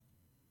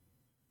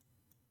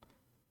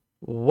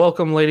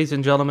Welcome, ladies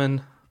and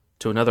gentlemen,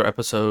 to another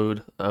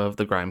episode of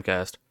the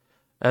GrimeCast.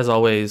 As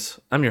always,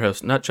 I'm your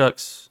host,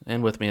 Nutchucks,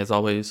 and with me, as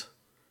always...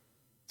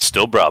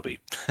 Still Brobby.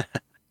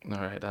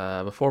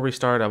 Alright, before we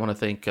start, I want to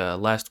thank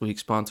last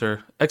week's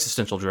sponsor,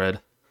 Existential Dread,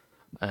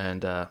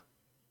 and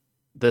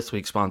this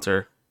week's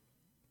sponsor,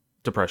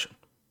 Depression.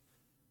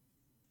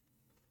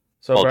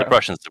 Well,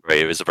 depression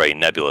is a very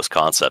nebulous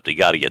concept. You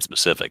got to get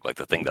specific, like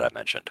the thing that I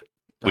mentioned.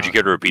 Would you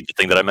care to repeat the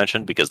thing that I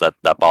mentioned? Because that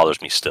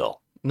bothers me still.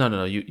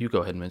 No, you go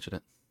ahead and mention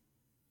it.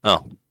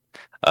 Oh,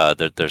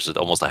 there's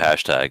almost a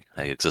hashtag.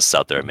 It exists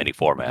out there in many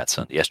formats.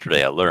 And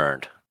yesterday I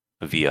learned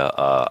via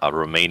a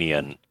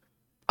Romanian,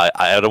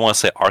 I don't want to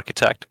say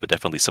architect, but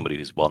definitely somebody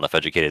who's well enough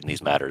educated in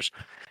these matters,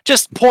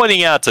 just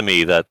pointing out to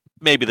me that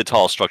maybe the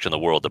tallest structure in the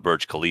world, the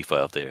Burj Khalifa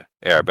of the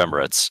Arab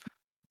Emirates,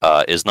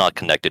 is not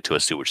connected to a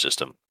sewage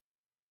system.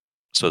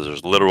 So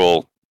there's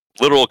literal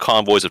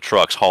convoys of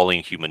trucks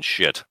hauling human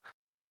shit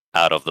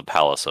out of the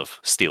palace of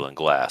steel and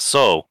glass.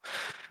 So,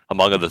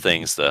 among other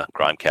things, the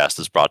GrimeCast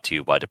is brought to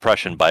you by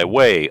Depression by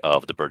way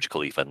of the Burj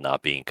Khalifa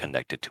not being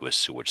connected to a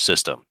sewage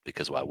system.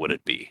 Because why would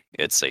it be?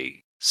 It's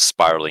a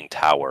spiraling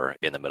tower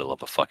in the middle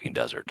of a fucking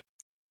desert.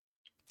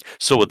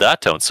 So with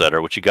that, Tone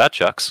Setter, what you got,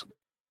 Chucks?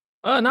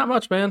 Not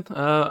much, man.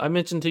 I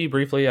mentioned to you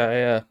briefly,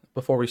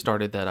 before we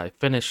started, that I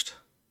finished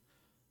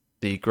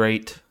the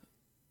great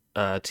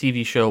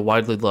TV show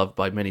widely loved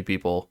by many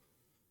people.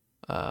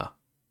 The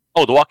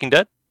Walking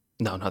Dead?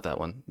 No, not that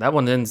one. That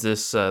one ends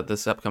this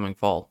upcoming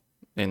fall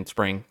in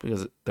spring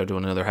because they're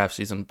doing another half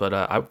season. But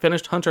I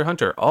finished Hunter x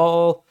Hunter.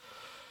 All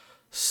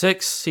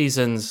 6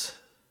 seasons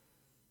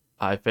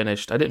I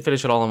finished. I didn't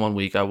finish it all in one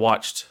week. I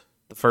watched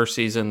the first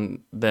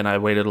season, then I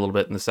waited a little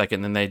bit in the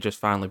second, then they just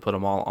finally put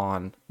them all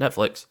on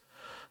Netflix.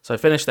 So I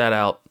finished that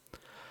out.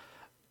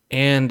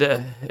 And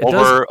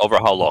over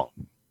how long?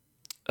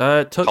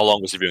 How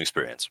long was your viewing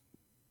experience?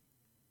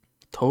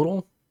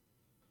 Total?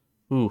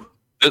 Ooh.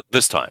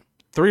 This time.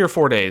 3 or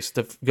 4 days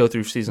to go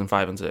through season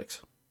 5 and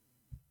 6.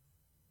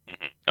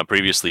 Mm-hmm. And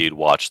previously you'd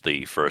watched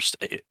the first,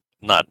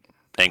 not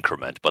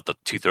increment, but the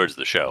 2/3 of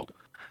the show.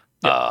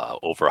 Yep.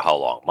 Over how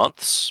long?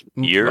 Months?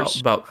 Years?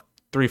 About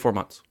 3-4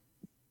 months.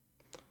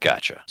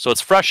 Gotcha. So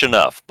it's fresh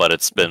enough, but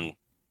it's been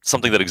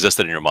something that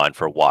existed in your mind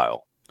for a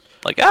while.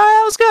 Like,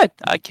 that was good.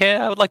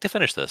 I would like to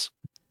finish this.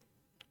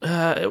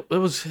 It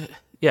was...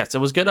 Yes, it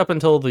was good up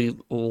until the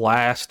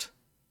last...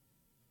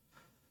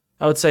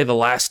 I would say the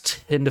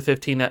last 10 to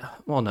 15...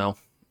 Well, no.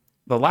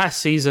 The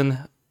last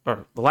season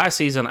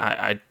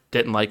I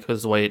didn't like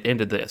because the way it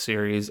ended the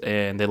series,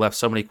 and they left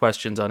so many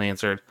questions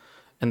unanswered.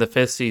 And the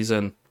 5th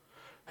season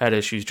had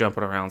issues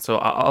jumping around. So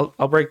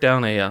I'll break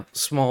down a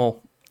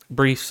small,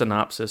 brief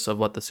synopsis of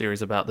what the series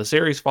is about. The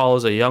series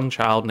follows a young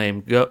child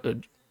named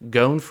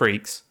Gone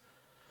Freaks,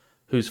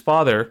 whose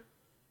father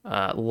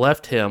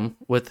left him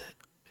with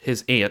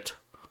his aunt.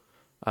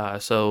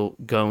 So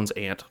Gone's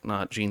aunt,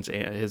 not Gene's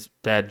aunt. His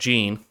dad,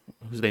 Gene,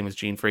 whose name is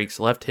Gene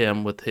Freaks, left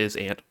him with his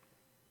aunt.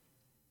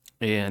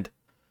 And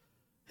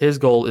his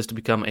goal is to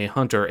become a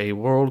hunter,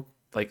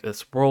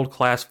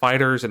 world-class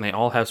fighters, and they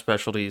all have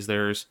specialties.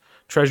 There's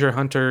treasure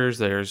hunters,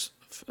 there's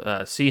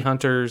sea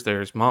hunters,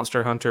 there's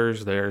monster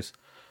hunters, there's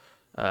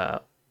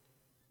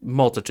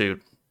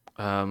multitude.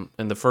 And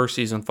the first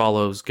season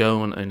follows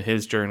Gone and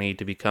his journey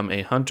to become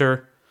a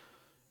hunter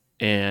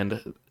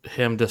and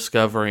him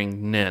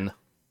discovering Nin.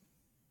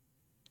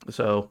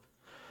 So,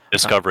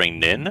 discovering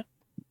Nin.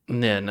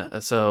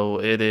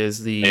 So it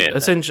is the Nin.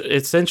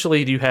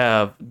 Essentially you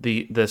have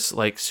this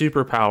like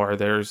superpower.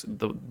 There's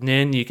the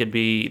Nin.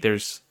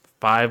 There's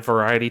 5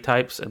 variety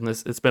types, and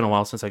it's been a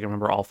while since I can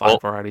remember all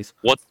 5 varieties.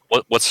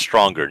 What's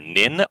stronger,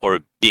 Nin or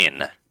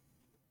Bin?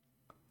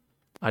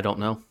 I don't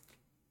know.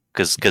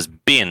 Because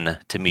Bin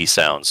to me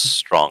sounds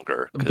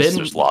stronger. Because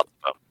there's lots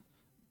of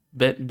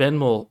them. Ben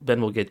will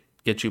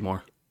get you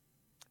more.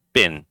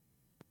 Bin.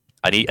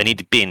 I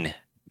need Bin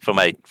for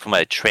my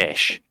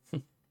trash.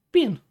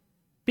 Bin.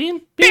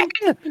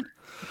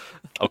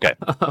 Okay,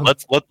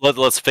 let's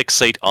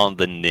fixate on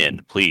the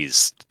Nin,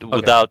 please. Okay.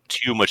 Without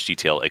too much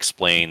detail,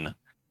 explain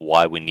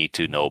why we need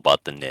to know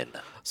about the Nin.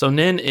 So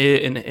Nin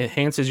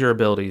enhances your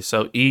abilities.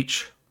 So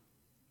each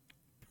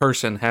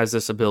person has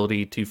this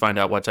ability to find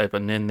out what type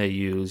of Nin they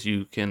use.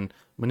 You can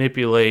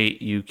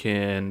manipulate, you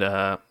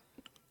can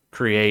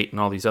create, and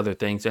all these other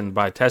things. And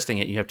by testing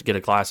it, you have to get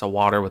a glass of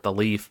water with a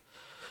leaf,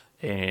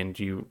 and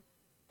you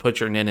put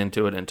your Nin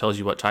into it, and it tells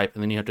you what type,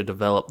 and then you have to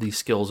develop these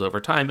skills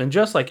over time. And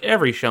just like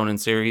every shonen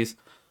series,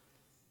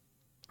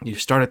 you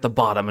start at the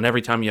bottom, and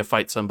every time you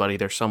fight somebody,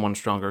 there's someone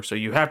stronger. So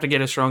you have to get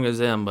as strong as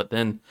them, but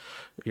then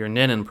your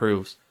Nin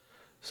improves.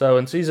 So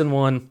in season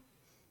 1,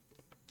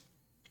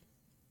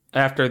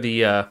 after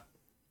he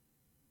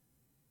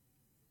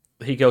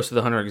goes to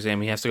the hunter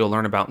exam, he has to go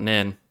learn about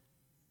Nin.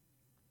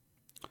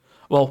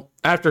 Well,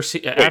 he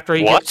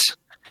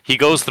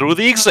goes through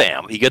the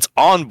exam, he gets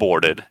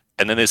onboarded,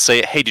 and then they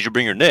say, "Hey, did you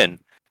bring your Nin?"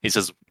 He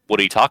says, "What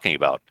are you talking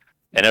about?"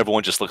 And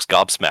everyone just looks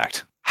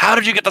gobsmacked. How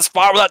did you get this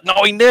far without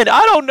knowing Nin?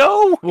 I don't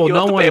know. Well,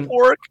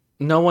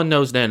 no one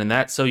knows Nin, and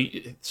that so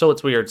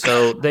it's weird.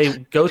 So they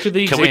go through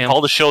the exam. Can we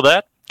call the show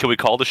that? Can we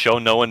call the show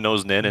No One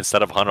Knows Nin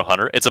instead of Hunter x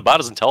Hunter? It's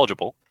about as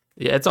intelligible.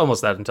 Yeah, it's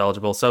almost that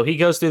intelligible. So he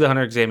goes through the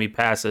hunter exam, he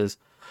passes,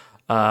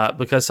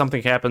 because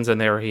something happens in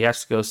there. He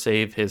has to go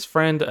save his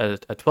friend, a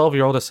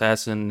 12-year-old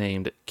assassin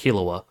named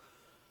Killua.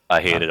 I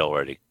hate it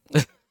already.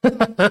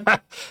 And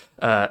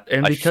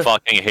I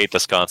fucking hate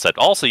this concept.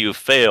 Also, you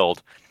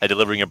failed at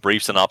delivering a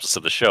brief synopsis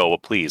of the show.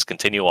 But please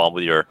continue on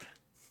with your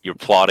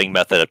plotting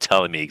method of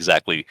telling me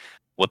exactly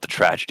what the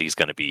tragedy is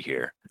going to be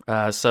here.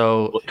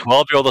 So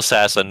 12-year-old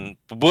assassin,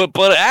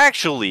 but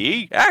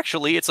actually,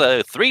 it's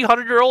a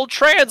 300-year-old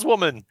trans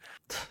woman.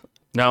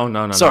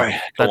 No. Sorry,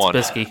 that's on.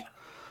 Bisky.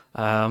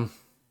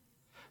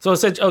 So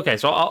essentially,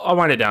 so I'll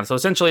wind it down. So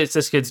essentially, it's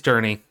this kid's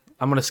journey.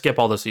 I'm going to skip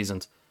all the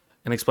seasons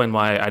and explain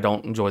why I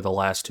don't enjoy the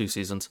last 2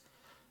 seasons.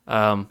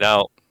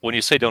 Now, when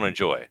you say don't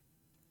enjoy,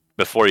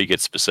 before you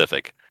get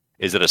specific,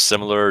 is it a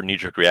similar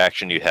knee-jerk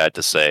reaction you had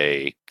to,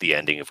 say, the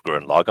ending of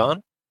Gurren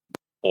Lagann?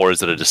 Or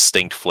is it a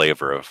distinct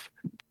flavor of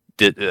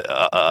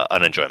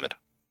unenjoyment?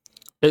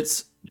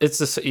 It's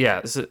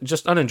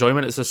just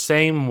unenjoyment. It's the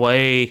same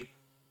way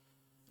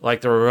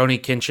like the Rurouni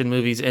Kenshin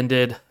movies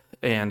ended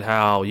and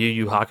how Yu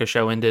Yu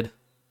Hakusho ended.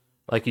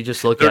 Like, you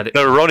just look at it. The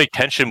Rurouni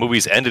Kenshin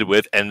movies ended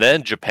with, and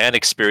then Japan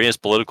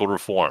experienced political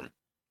reform.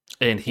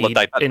 And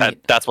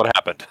that's what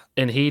happened.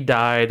 And he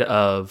died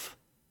of,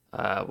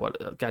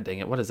 what? God dang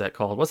it, what is that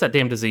called? What's that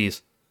damn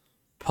disease?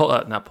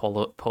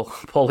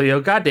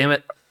 Polio. God damn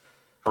it.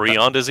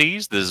 Prion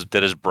disease?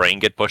 Did his brain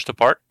get pushed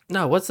apart?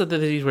 No, what's the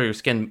disease where your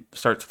skin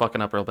starts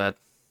fucking up real bad?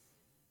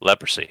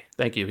 Leprosy.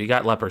 Thank you. He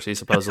got leprosy,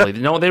 supposedly.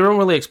 No, they don't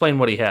really explain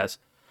what he has.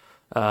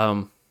 He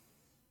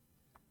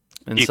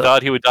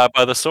thought he would die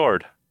by the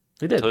sword.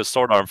 He did. So his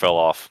sword arm fell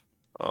off.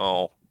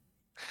 Oh.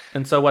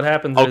 And so what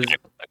happens is... Okay,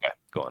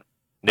 go on.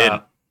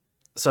 Nin.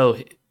 So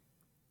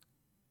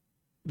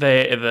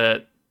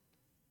they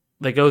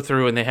go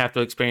through and they have to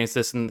experience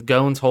this, and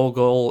Gon's whole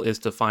goal is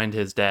to find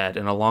his dad,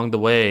 and along the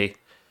way,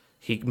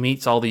 he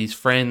meets all these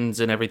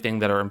friends and everything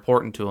that are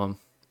important to him.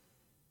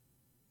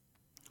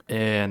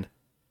 And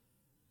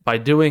by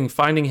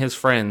finding his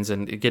friends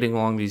and getting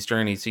along these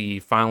journeys,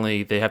 they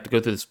have to go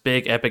through this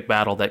big epic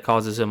battle that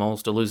causes him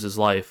almost to lose his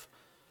life.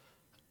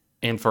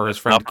 And for his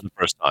friend... Not for the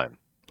first time.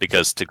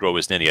 Because to grow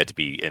his nin, he had to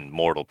be in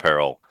mortal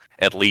peril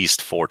at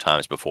least 4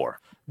 times before.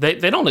 They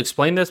don't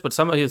explain this, but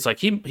somebody it's like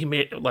he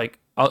made like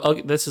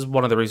this is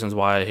one of the reasons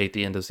why I hate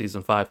the end of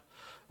season 5.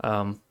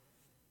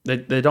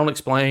 They don't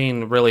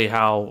explain really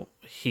how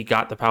he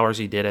got the powers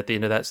he did at the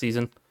end of that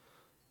season.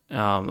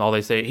 All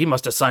they say, he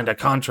must have signed a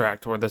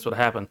contract where this would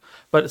happen.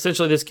 But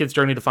essentially, this kid's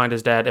journey to find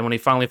his dad, and when he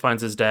finally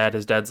finds his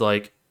dad's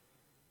like,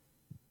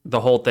 the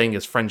whole thing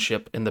is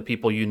friendship and the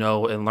people you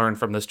know and learn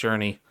from this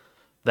journey.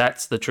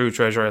 That's the true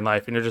treasure in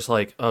life. And you're just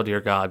like, oh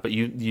dear God, but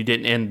you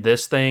didn't end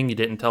this thing. You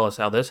didn't tell us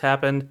how this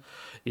happened.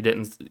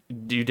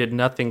 You did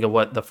nothing of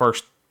what the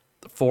first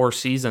 4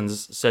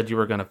 seasons said you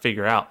were going to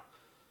figure out.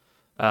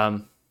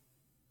 And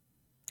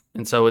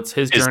so it's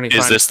his journey.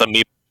 Is this the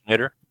meme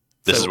later?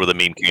 This is where the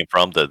meme came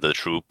from. The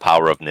true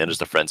power of Nin is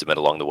the friends he met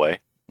along the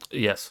way.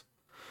 Yes.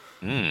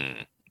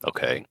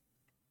 Okay.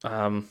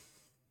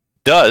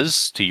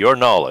 Does, to your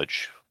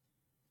knowledge,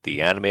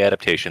 the anime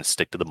adaptation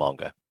stick to the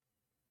manga?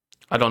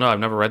 I don't know. I've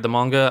never read the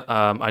manga.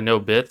 I know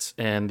bits,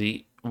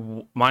 and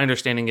my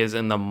understanding is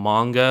in the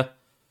manga,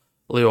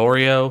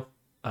 Leorio,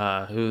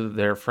 who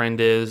their friend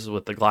is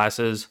with the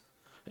glasses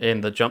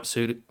and the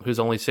jumpsuit, who's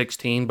only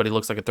 16, but he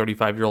looks like a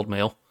 35-year-old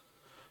male.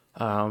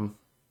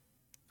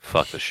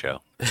 Fuck the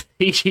show.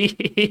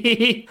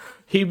 He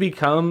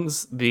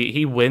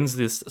wins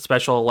this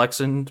special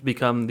election to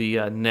become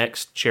the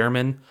next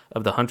chairman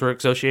of the Hunter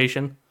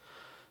Association.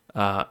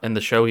 In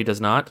the show, he does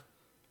not.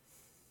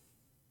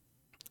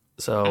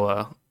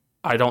 So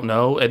I don't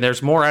know. And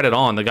there's more added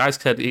on. The guys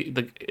said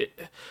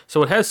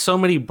so it has so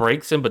many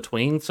breaks in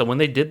between. So when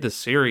they did the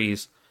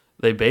series,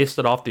 they based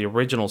it off the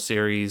original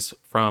series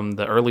from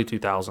the early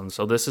 2000s.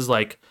 So this is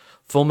like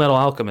Full Metal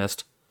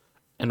Alchemist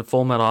and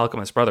Full Metal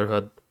Alchemist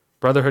Brotherhood.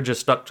 Brotherhood just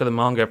stuck to the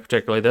manga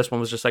particularly. This one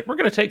was just like, we're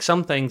going to take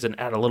some things and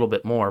add a little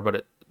bit more,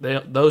 but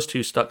those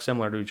two stuck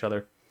similar to each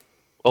other.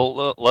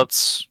 Well,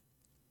 let's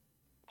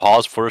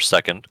pause for a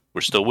second. We're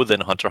still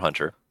within Hunter x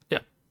Hunter. Yeah.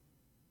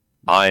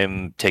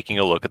 I'm taking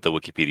a look at the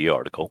Wikipedia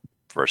article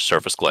for a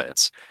surface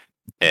glance,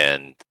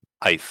 and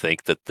I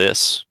think that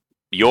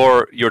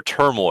your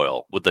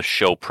turmoil with the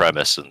show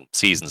premise and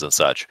seasons and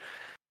such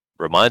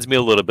reminds me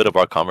a little bit of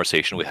our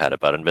conversation we had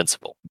about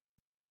Invincible.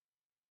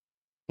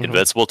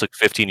 Invincible took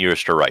 15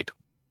 years to write,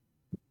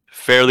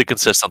 fairly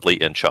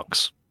consistently in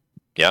chunks.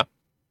 Yeah?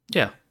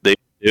 Yeah. The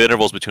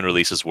intervals between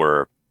releases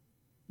were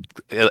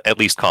at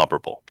least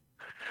comparable.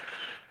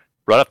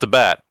 Right off the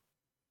bat,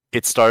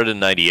 it started in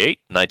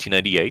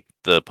 1998,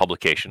 the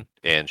publication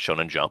in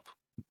Shonen Jump.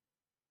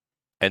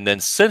 And then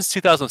since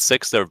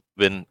 2006, there have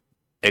been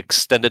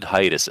extended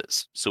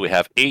hiatuses. So we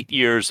have 8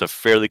 years of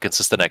fairly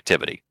consistent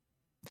activity.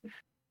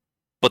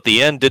 But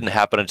the end didn't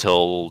happen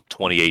until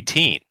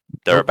 2018,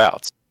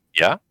 thereabouts.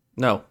 Yeah?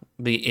 No,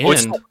 the end.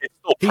 It's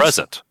still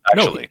present,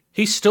 actually. No,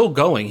 he's still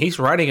going. He's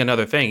writing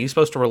another thing. He's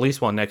supposed to release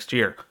one next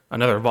year,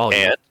 another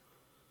volume.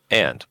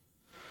 And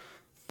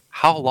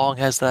how long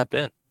has that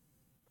been?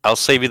 I'll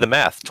save you the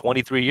math.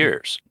 23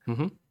 years.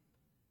 Mm-hmm.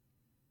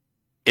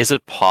 Is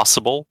it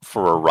possible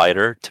for a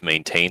writer to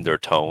maintain their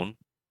tone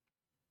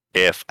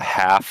if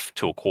half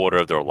to a quarter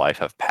of their life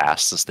have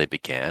passed since they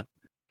began?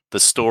 The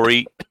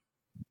story,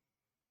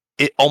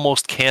 it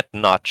almost can't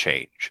not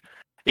change.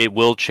 It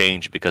will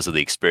change because of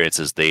the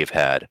experiences they've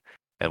had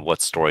and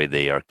what story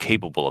they are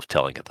capable of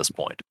telling at this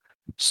point.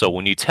 So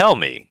when you tell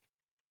me,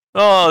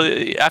 oh,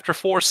 after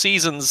 4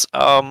 seasons,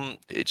 I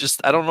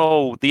don't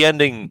know, the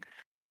ending.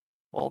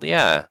 Well,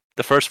 yeah,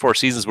 the first 4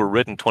 seasons were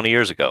written 20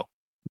 years ago.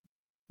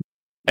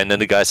 And then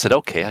the guy said,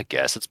 okay, I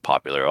guess it's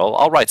popular.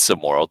 I'll write some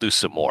more. I'll do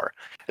some more.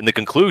 And the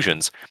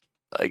conclusions,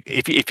 like,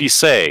 if you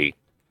say,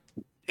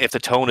 if the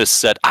tone is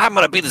set, I'm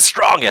going to be the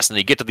strongest, and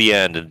you get to the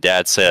end and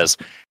dad says,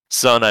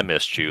 son, I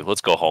missed you.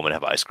 Let's go home and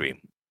have ice cream.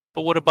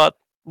 But what about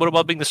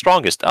being the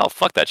strongest? Oh,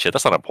 fuck that shit.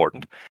 That's not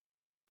important.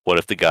 What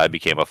if the guy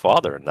became a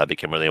father and that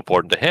became really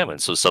important to him?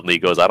 And so suddenly he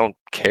goes, I don't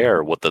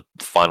care what the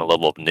final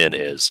level of nin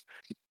is.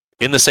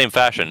 In the same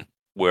fashion,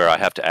 where I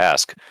have to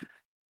ask,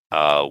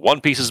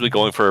 One Piece has been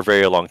going for a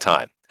very long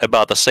time,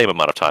 about the same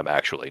amount of time,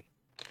 actually.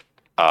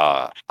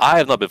 I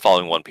have not been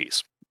following One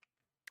Piece,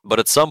 but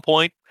at some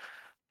point,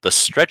 the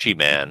stretchy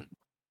man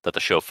that the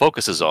show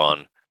focuses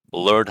on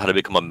learned how to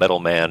become a metal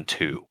man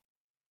too,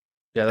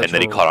 Yeah, that's and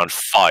then he caught on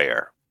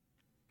fire.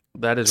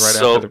 That is right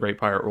after the Great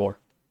Pirate War.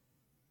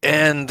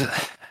 And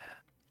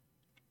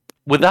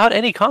without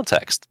any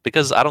context,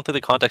 because I don't think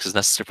the context is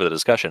necessary for the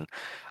discussion,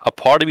 a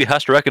part of you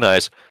has to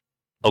recognize,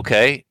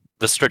 okay,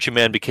 the stretchy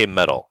man became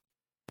metal.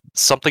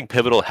 Something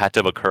pivotal had to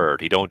have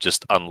occurred. You don't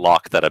just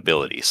unlock that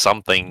ability.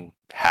 Something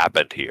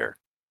happened here.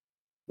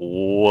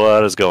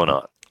 What is going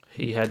on?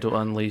 He had to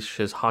unleash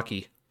his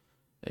hockey,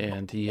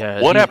 and he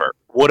had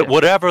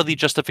whatever the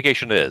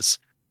justification is,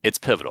 it's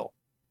pivotal.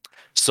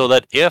 So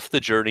that if the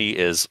journey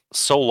is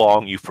so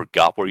long you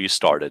forgot where you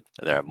started,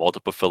 and there are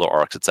multiple filler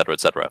arcs,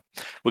 etc.,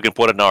 we can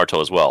point at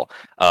Naruto as well.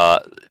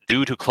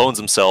 Dude who clones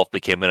himself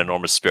became an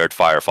enormous spirit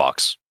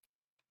firefox.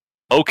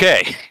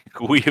 Okay,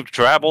 we have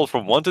traveled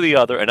from one to the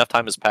other. Enough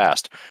time has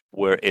passed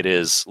where it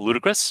is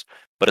ludicrous,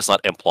 but it's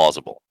not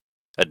implausible.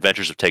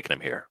 Adventures have taken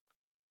him here.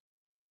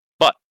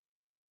 But,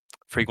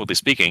 frequently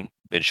speaking,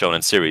 in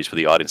shonen series for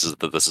the audiences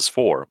that this is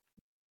for,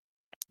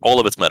 all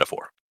of it's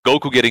metaphor.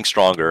 Goku getting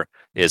stronger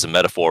is a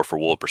metaphor for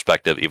world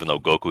perspective, even though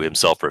Goku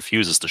himself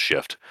refuses to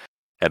shift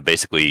and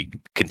basically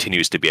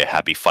continues to be a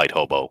happy fight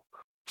hobo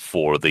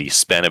for the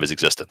span of his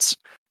existence.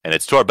 And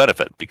it's to our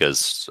benefit,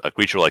 because a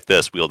creature like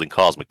this, wielding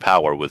cosmic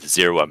power with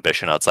zero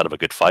ambition outside of a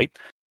good fight,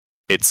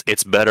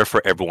 it's better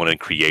for everyone in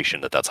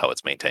creation that's how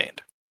it's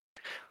maintained.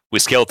 We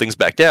scale things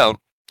back down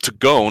to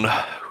Gon,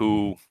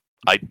 who,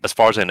 as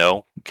far as I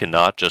know,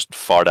 cannot just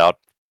fart out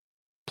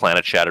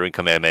planet-shattering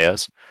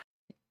Kamehamehas.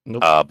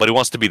 Nope. But he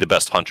wants to be the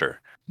best hunter.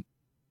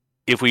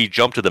 If we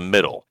jump to the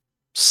middle,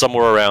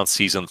 somewhere around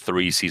season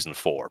 3, season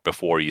 4,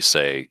 before you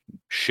say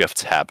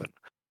shifts happen,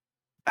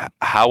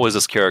 how is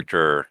this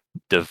character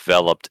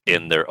developed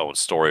in their own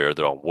story or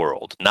their own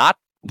world? Not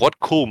what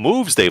cool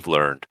moves they've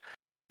learned,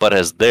 but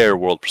has their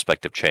world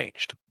perspective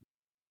changed?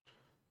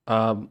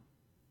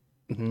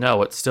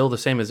 No, it's still the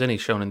same as any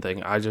shonen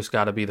thing. I just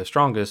got to be the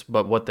strongest.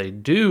 But what they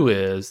do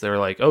is they're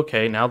like,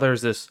 okay, now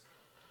there's this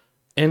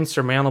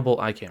insurmountable.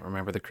 I can't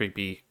remember the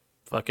creepy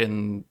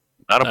fucking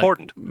Not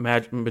important.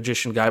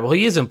 magician guy. Well,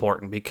 he is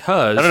important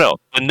because No.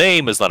 The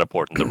name is not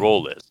important. The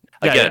role is.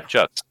 Again, yeah.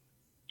 Chuck,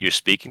 you're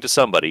speaking to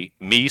somebody,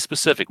 me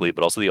specifically,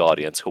 but also the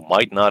audience, who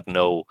might not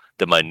know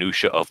the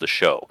minutia of the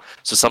show.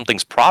 So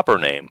something's proper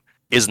name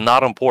is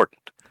not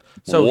important.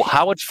 So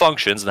how it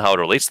functions and how it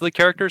relates to the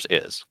characters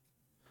is.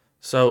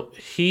 So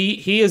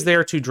he is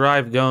there to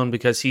drive Gon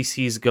because he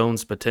sees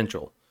Gon's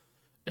potential.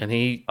 And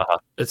he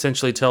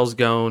essentially tells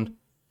Gon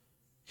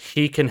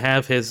he can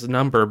have his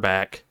number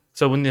back.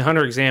 So when the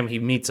hunter exam, he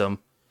meets him.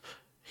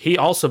 He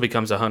also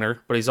becomes a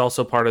hunter, but he's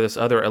also part of this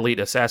other elite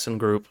assassin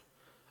group.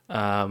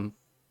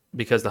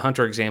 Because the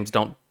hunter exams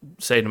don't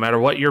say no matter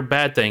what your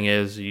bad thing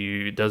is,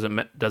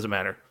 doesn't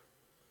matter.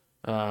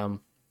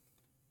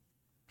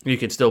 You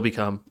can still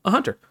become a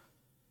hunter.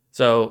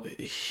 So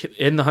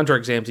in the hunter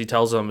exams, he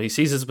tells him, he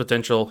sees his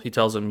potential. He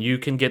tells him, you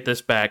can get this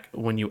back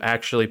when you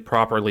actually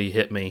properly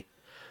hit me.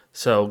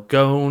 So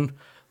Gon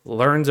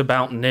learns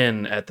about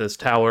Nin at this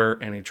tower,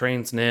 and he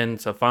trains Nin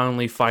to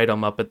finally fight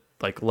him up at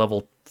like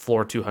level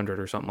floor 200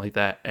 or something like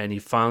that. And he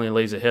finally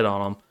lays a hit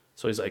on him.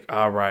 So he's like,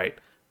 all right,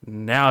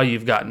 now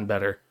you've gotten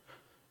better.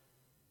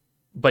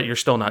 But you're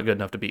still not good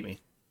enough to beat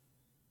me.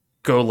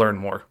 Go learn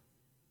more.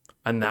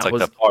 And that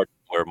was the part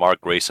where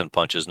Mark Grayson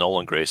punches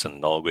Nolan Grayson.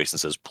 Nolan Grayson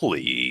says,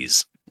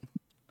 please.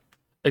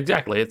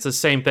 Exactly. It's the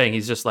same thing.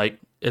 He's just like,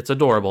 it's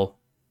adorable.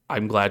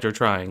 I'm glad you're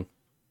trying.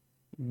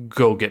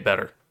 Go get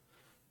better.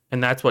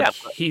 And that's what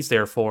he's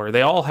there for.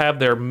 They all have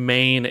their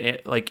main,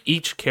 like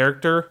each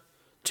character,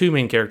 2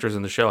 main characters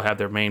in the show have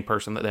their main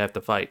person that they have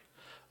to fight.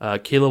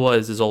 Killua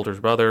is his older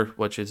brother,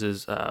 which is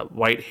his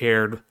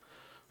white-haired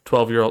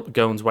 12-year-old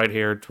Gon's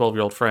white-haired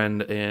 12-year-old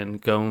friend,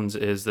 and Gon's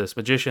is this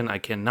magician. I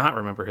cannot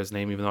remember his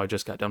name, even though I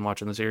just got done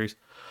watching the series.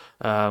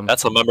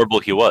 That's how memorable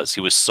he was.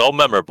 He was so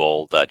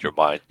memorable that your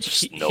mind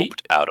just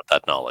noped out of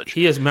that knowledge.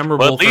 He is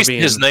memorable But at least for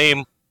being his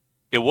name,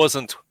 it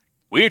wasn't.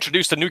 We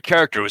introduced a new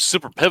character who's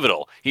super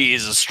pivotal. He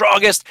is the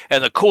strongest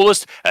and the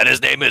coolest, and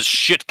his name is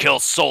Shit Kill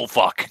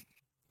Soulfuck.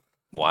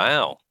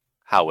 Wow,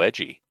 how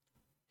edgy.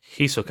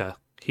 Hisoka.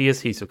 He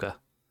is Hisoka.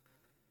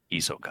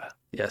 Hisoka.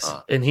 Yes,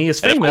 and he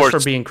is And of famous course-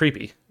 for being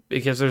creepy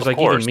because there's of like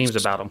course. even memes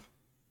about him.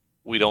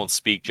 We don't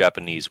speak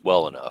Japanese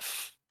well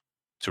enough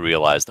to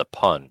realize the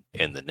pun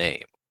in the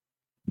name.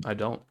 I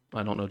don't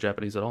know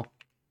Japanese at all.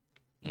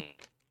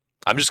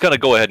 I'm just going to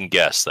go ahead and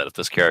guess that if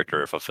this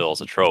character fulfills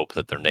a trope,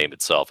 that their name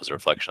itself is a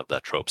reflection of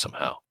that trope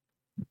somehow.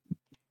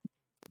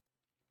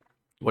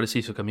 What does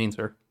Hisoka mean,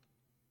 sir?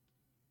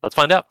 Let's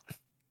find out.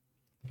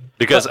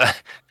 Because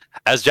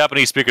as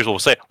Japanese speakers will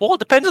say, well, it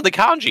depends on the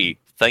kanji.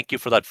 Thank you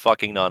for that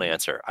fucking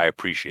non-answer. I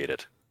appreciate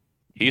it.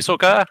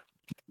 Hisoka,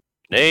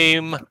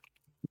 name,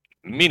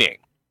 meaning.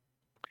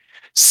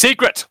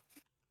 Secret.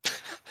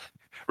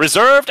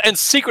 Reserved and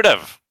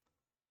secretive.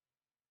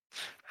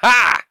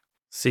 Ha!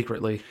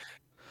 Secretly.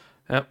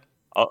 Yep.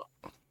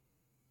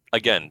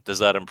 Again, does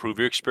that improve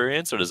your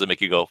experience, or does it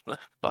make you go,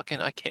 fucking,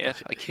 I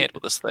can't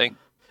with this thing?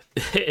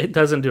 It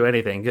doesn't do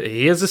anything.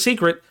 He is a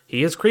secret.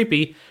 He is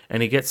creepy,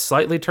 and he gets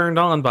slightly turned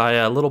on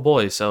by little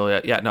boys. So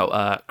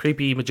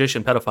creepy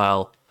magician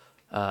pedophile.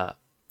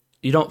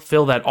 You don't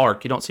feel that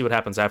arc. You don't see what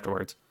happens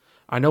afterwards.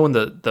 I know in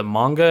the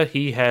manga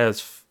he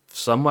has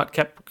somewhat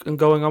kept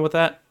going on with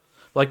that.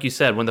 Like you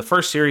said, when the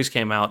first series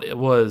came out, it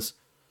was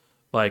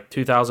like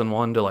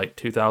 2001 to like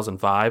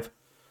 2005.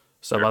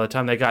 So by the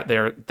time they got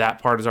there,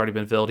 that part has already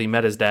been filled. He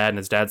met his dad, and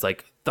his dad's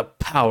like the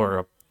power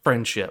of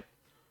friendship.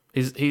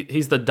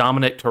 He's the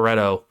Dominic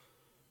Toretto,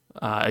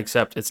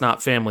 except it's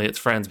not family, it's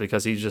friends,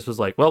 because he just was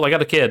like, well, I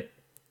got a kid.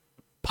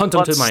 Punt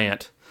him to my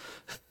aunt.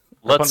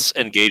 Let's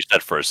engage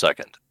that for a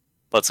second.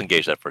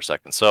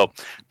 So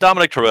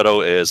Dominic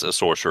Toretto is a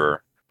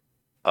sorcerer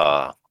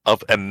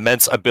of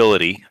immense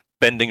ability,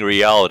 bending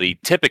reality,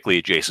 typically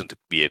adjacent to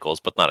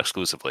vehicles, but not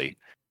exclusively.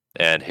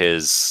 And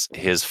his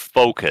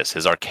focus,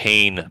 his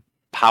arcane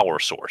power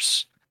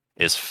source,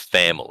 is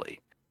family.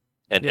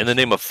 And in the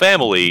name of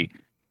family,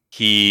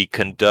 he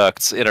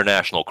conducts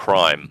international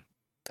crime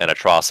and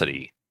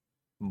atrocity,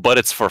 but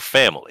it's for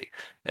family.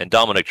 And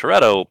Dominic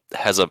Toretto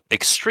has an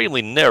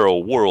extremely narrow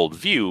world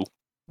view,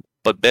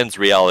 but bends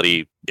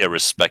reality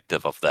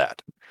irrespective of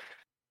that.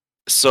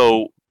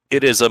 So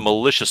it is a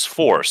malicious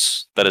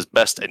force that is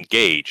best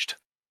engaged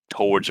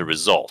towards a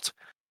result.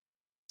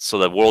 So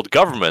that world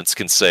governments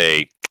can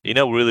say, we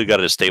really got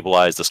to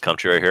destabilize this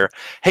country right here.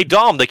 Hey,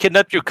 Dom, they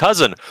kidnapped your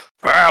cousin.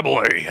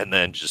 Family! And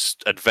then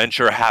just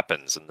adventure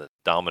happens, and then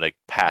Dominic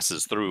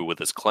passes through with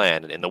his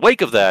clan. And in the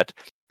wake of that,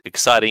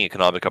 exciting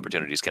economic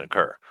opportunities can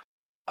occur.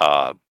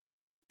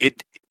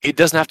 It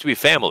doesn't have to be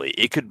family.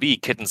 It could be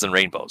kittens and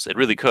rainbows. It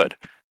really could.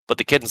 But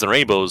the kittens and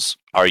rainbows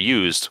are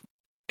used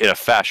in a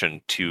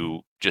fashion to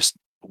just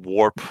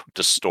warp,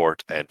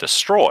 distort, and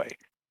destroy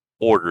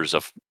orders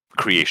of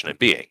creation and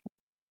being.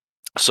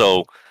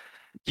 So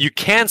you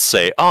can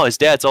say, oh, his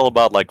dad's all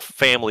about like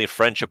family,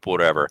 friendship,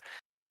 whatever.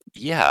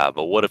 Yeah,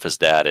 but what if his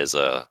dad is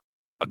a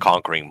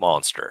conquering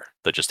monster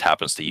that just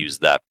happens to use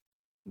that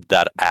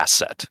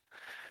asset?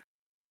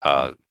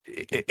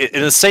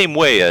 In the same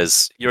way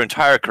as your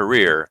entire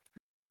career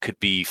could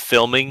be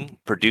filming,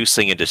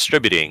 producing, and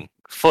distributing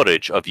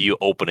footage of you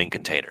opening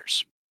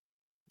containers.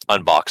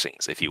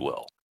 Unboxings, if you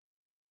will.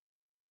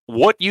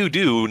 What you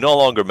do no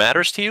longer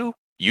matters to you.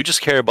 You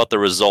just care about the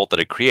result that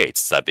it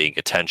creates, that being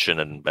attention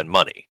and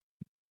money.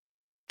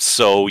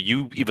 So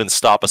you even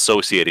stop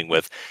associating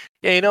with,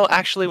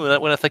 actually,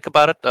 when I think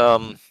about it,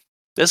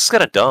 this is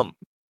kind of dumb.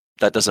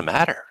 That doesn't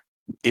matter.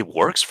 It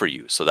works for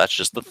you, so that's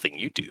just the thing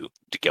you do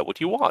to get what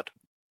you want.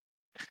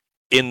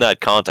 In that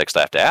context,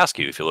 I have to ask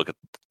you, if you look at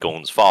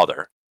Gon's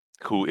father,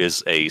 who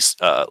is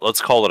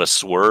let's call it a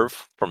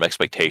swerve from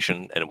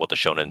expectation and what the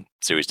Shonen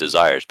series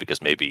desires,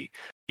 because maybe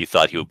you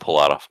thought he would pull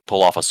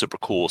off a super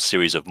cool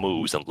series of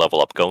moves and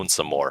level up Gon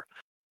some more.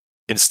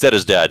 Instead,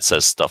 his dad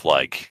says stuff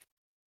like,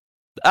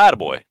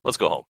 attaboy, let's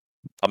go home.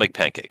 I'll make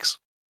pancakes.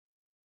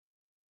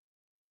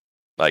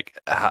 Like,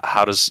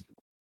 how does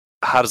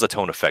the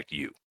tone affect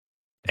you?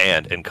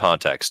 And in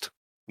context,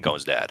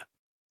 Gon's dad.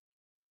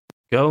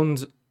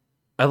 Gon's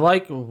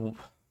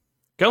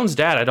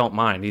dad, I don't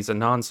mind. He's a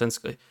nonsense.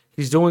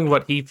 He's doing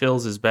what he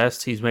feels is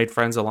best. He's made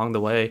friends along the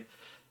way,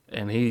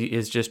 and he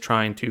is just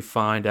trying to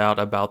find out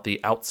about the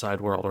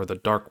outside world, or the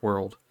dark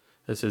world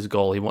is his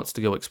goal. He wants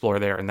to go explore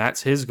there, and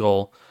that's his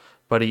goal.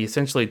 But he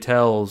essentially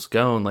tells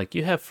Gon, like,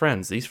 you have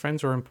friends. These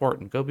friends are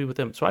important. Go be with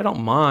them. So I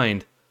don't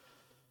mind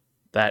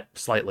that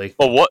slightly.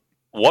 Well,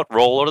 what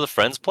role are the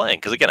friends playing?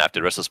 Because again, I have to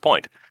address this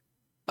point.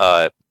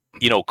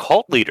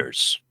 Cult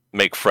leaders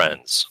make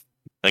friends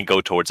and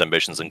go towards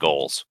ambitions and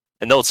goals.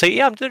 And they'll say,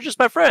 yeah, they're just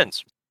my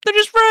friends. They're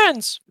just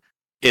friends.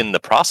 In the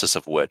process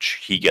of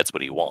which he gets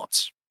what he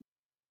wants.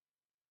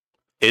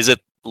 Is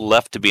it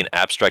left to be an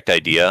abstract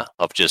idea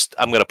of just,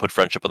 I'm going to put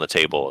friendship on the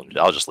table and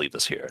I'll just leave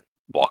this here and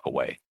walk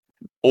away.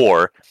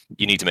 Or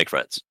you need to make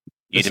friends.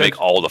 You need to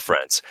make all the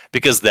friends.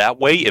 Because that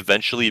way,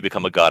 eventually you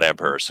become a god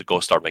emperor, so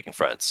go start making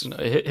friends.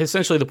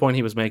 Essentially, the point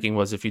he was making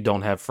was if you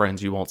don't have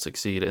friends, you won't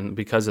succeed. And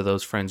because of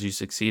those friends, you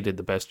succeeded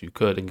the best you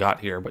could and got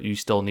here, but you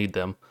still need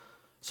them.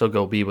 So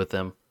go be with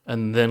them.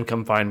 And then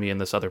come find me in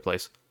this other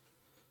place.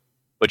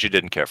 But you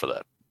didn't care for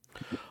that.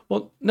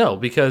 Well, no,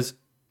 because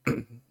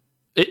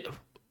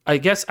I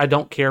guess I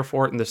don't care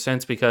for it in the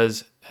sense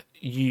because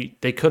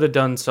they could have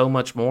done so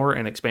much more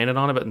and expanded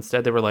on it, but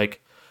instead they were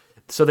like,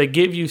 so they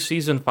give you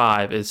season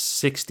 5 is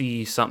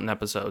 60-something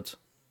episodes.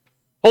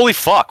 Holy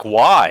fuck,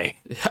 why?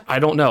 I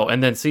don't know.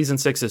 And then season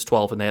 6 is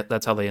 12, and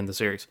that's how they end the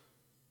series.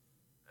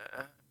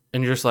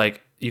 And you're just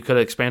like, you could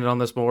have expanded on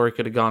this more, you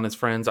could have gone as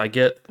friends. I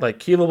get, like,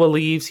 Killua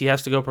leaves, he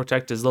has to go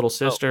protect his little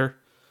sister.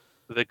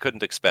 Oh, they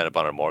couldn't expand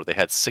upon it more. They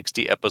had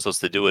 60 episodes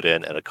to do it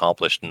in and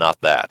accomplished not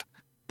that.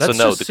 That's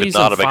so no, they could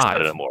not have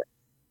expanded it more.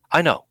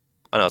 I know,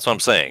 that's what I'm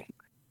saying.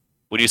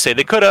 Would you say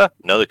they could have?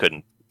 No, they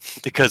couldn't.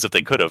 Because if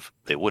they could have,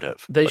 they would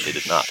have. They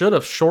did not. Should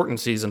have shortened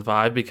season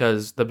 5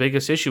 because the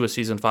biggest issue with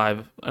season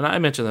 5, and I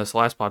mentioned this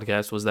last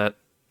podcast, was that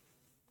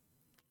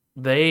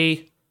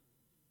they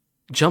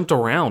jumped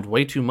around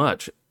way too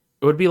much.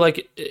 It would be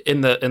like in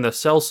the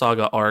Cell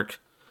Saga arc.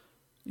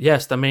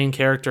 Yes, the main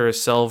character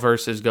is Cell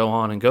versus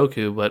Gohan and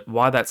Goku, but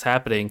while that's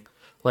happening,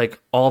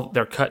 like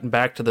they're cutting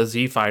back to the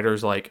Z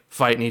fighters like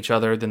fighting each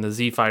other, then the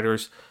Z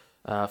fighters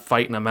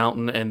fighting a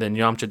mountain, and then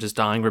Yamcha just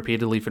dying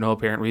repeatedly for no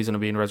apparent reason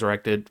of being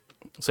resurrected.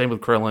 Same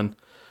with Krillin,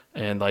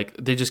 and like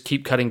they just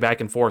keep cutting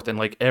back and forth, and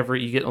like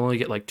only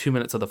get like 2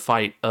 minutes of the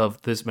fight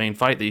of this main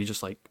fight that you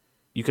just like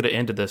you could have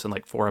ended this in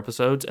like 4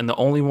 episodes, and the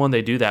only one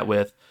they do that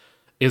with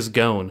is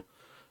Gon.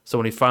 So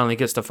when he finally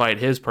gets to fight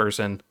his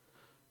person,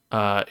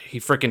 he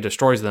freaking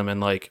destroys them in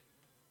like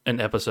an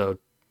episode,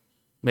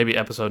 maybe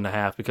episode and a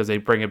half, because they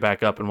bring it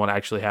back up and what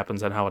actually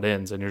happens and how it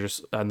ends, and you're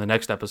just on the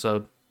next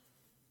episode.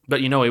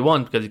 But you know he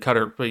won because he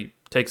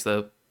takes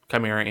the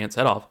Chimera Ant's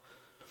head off,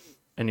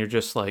 and you're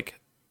just like,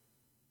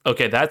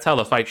 okay, that's how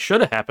the fight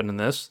should have happened in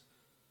this.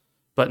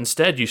 But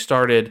instead, you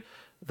started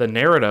the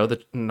Netero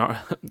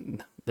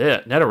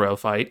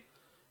fight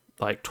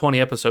like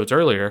 20 episodes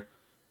earlier,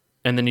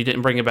 and then you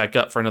didn't bring it back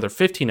up for another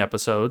 15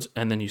 episodes,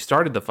 and then you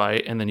started the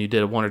fight, and then you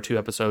did 1 or 2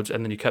 episodes,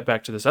 and then you cut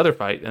back to this other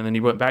fight, and then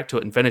you went back to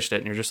it and finished it,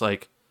 and you're just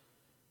like,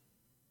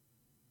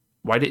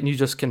 why didn't you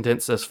just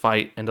condense this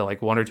fight into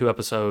like 1 or 2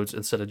 episodes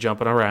instead of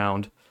jumping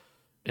around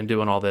and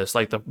doing all this?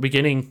 Like the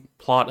beginning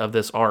plot of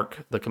this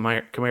arc, the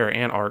Chimera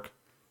Ant arc,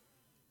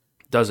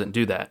 doesn't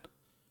do that.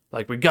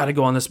 Like, we got to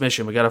go on this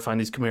mission. We got to find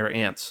these Chimera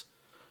Ants.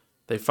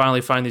 They finally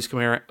find these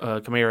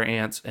Chimera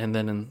Ants, and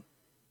then an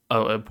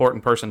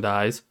important person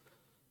dies.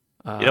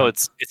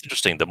 It's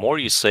interesting. The more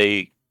you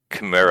say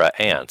Chimera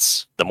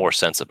Ants, the more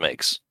sense it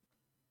makes.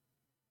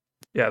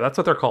 Yeah, that's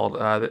what they're called.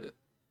 They're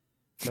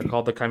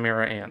called the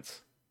Chimera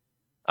Ants.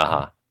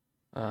 Does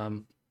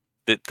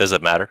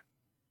it matter?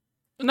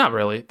 Not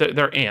really.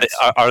 They're ants.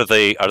 Are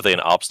they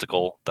an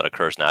obstacle that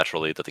occurs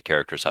naturally that the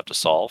characters have to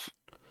solve?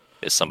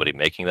 Is somebody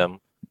making them?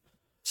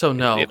 So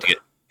no. You have to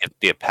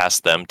get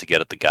past them to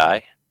get at the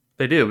guy?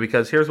 They do,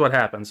 because here's what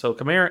happens. So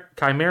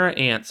Chimera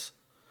Ants,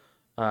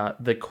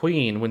 the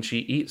queen, when she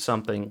eats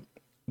something,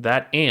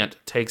 that ant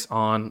takes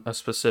on a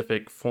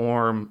specific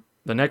form.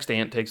 The next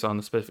ant takes on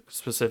the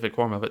specific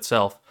form of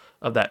itself,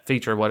 of that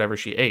feature, whatever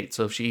she ate.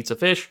 So if she eats a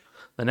fish,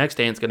 the next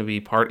ant's going to be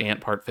part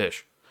ant, part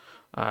fish.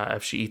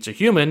 If she eats a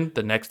human,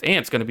 the next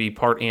ant's going to be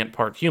part ant,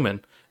 part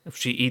human. If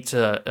she eats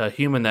a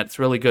human that's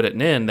really good at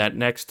nin, that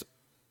next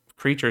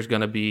creature is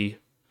going to be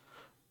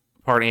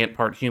part ant,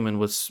 part human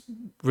with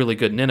really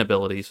good nin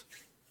abilities.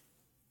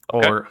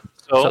 Okay.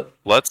 So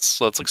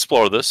let's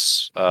explore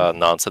this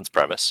nonsense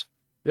premise.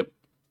 Yep.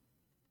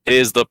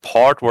 Is the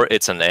part where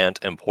it's an ant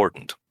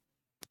important?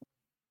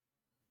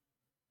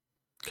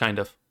 Kind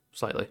of,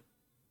 slightly.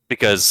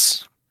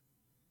 Because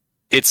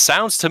it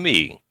sounds to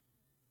me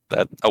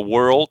that a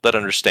world that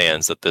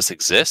understands that this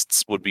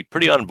exists would be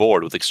pretty on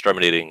board with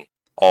exterminating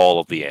all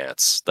of the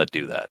ants that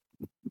do that.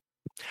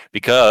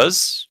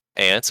 Because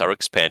ants are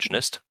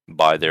expansionist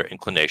by their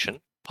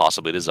inclination,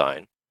 possibly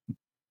design.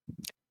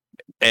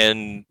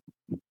 And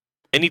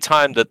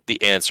anytime that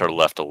the ants are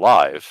left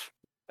alive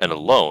and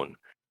alone,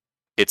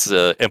 it's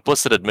an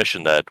implicit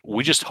admission that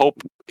we just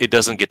hope it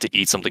doesn't get to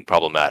eat something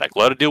problematic.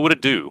 Let it do what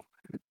it do.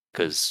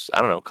 Because,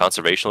 I don't know,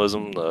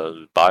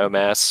 conservationism,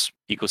 biomass,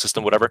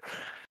 ecosystem, whatever.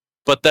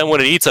 But then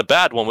when it eats a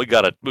bad one, we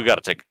gotta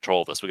take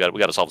control of this. We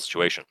gotta solve the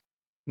situation.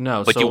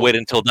 No, but you wait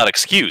until that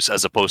excuse,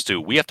 as opposed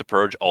to we have to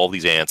purge all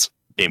these ants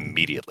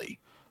immediately.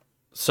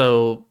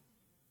 So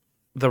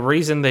the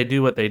reason they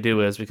do what they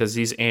do is because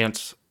these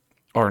ants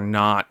are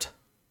not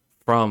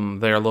from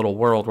their little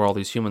world where all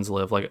these humans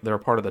live. Like, they're a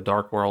part of the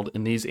dark world,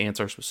 and these ants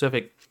are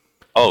specific.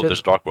 Oh, there's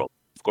a dark world,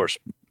 of course.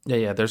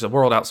 Yeah. There's a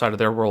world outside of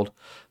their world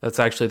that's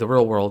actually the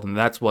real world, and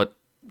that's what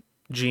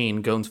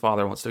Gene, Gon's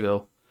father, wants to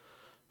go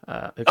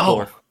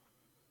explore.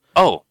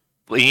 Oh,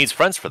 well, he needs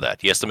friends for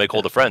that. He has to make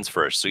all the friends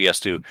first, so he has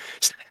to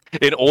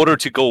in order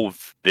to go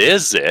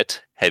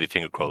visit, heavy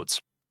finger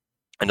quotes,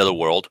 another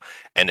world,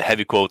 and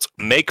heavy quotes,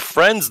 make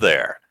friends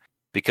there,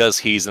 because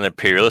he's an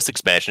imperialist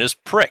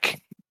expansionist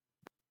prick.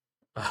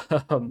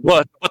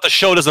 But the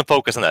show doesn't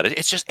focus on that.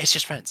 It's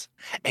just friends.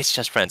 It's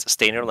just friends.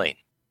 Stay in your lane.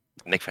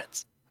 Make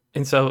friends.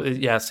 And so,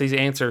 yes, these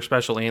ants are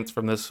special ants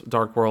from this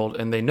dark world,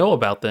 and they know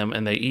about them,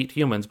 and they eat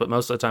humans. But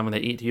most of the time, when they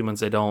eat humans,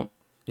 they don't.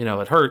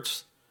 It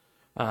hurts.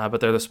 But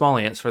they're the small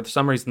ants. For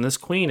some reason, this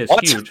queen is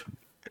huge.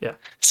 Yeah.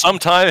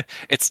 Sometimes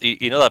it's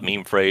that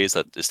meme phrase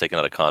that is taken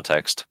out of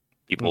context.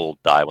 People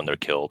die when they're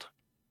killed.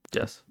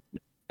 Yes.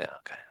 Yeah.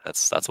 Okay.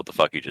 That's what the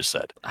fuck you just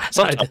said.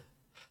 Sometimes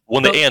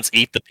when the ants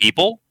eat the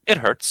people, it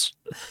hurts.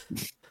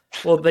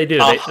 Well, they do.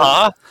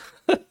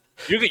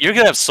 You're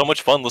gonna have so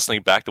much fun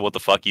listening back to what the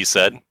fuck you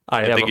said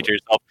and thinking to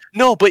yourself,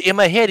 "No, but in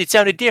my head it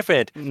sounded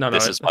different."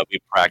 This is why we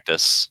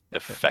practice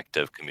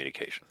effective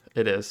communication.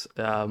 It is.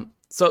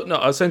 So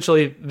no,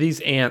 essentially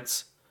these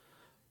ants,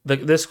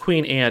 this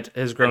queen ant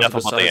has grown. Enough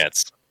about the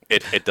ants.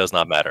 It does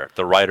not matter.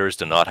 The writers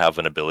do not have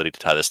an ability to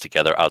tie this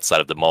together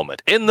outside of the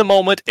moment. In the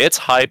moment, it's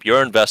hype.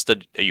 You're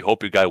invested. You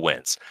hope your guy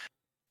wins.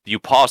 You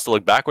pause to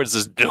look backwards.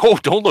 Says, no,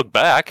 don't look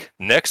back.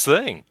 Next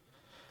thing,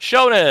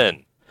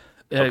 shonen.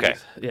 Okay.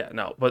 Yeah,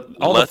 no, but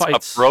the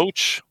fights.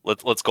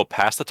 Let's go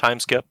past the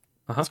time skip.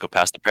 Let's go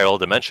past the parallel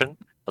dimension.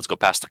 Let's go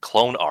past the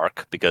clone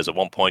arc, because at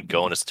one point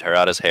Gon has to tear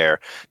out his hair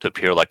to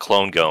appear like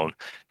clone Gon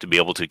to be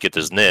able to get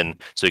this nin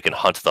so he can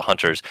hunt the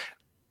hunters.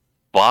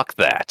 Fuck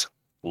that.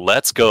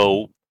 Let's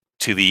go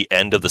to the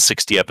end of the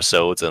 60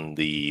 episodes and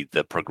the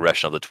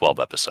progression of the 12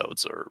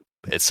 episodes, or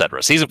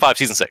etc. Season 5,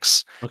 Season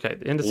 6. Okay.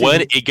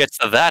 When it gets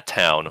to that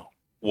town,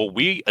 what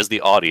we, as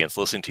the audience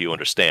listening to you,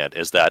 understand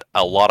is that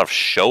a lot of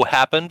show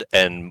happened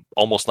and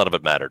almost none of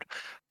it mattered.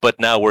 But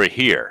now we're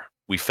here.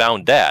 We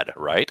found Dad,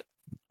 right?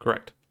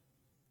 Correct.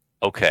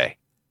 Okay,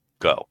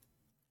 go.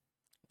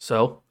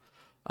 So,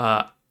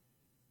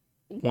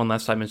 one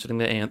last time mentioning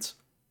the ants.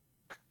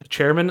 The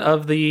chairman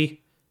of the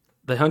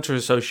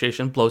Hunters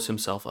Association blows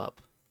himself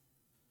up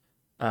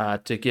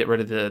to get rid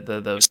of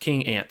the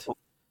king ant.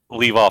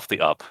 Leave off the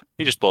up.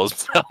 He just blows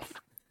himself.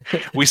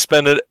 We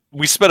spent an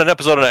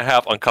episode and a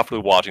half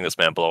uncomfortably watching this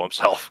man blow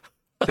himself.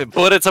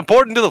 But it's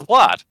important to the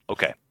plot.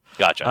 Okay,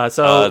 gotcha.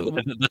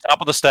 The top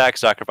of the stack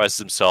sacrifices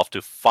himself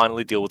to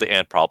finally deal with the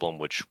ant problem,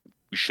 which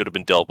should have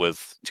been dealt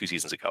with 2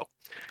 seasons ago.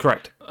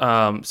 Correct.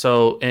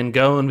 And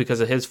Gon, because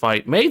of his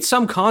fight, made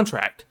some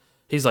contract.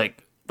 He's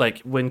like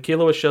when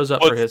Killua shows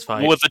up for his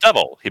fight with the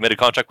devil, he made a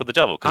contract with the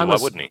devil. Because why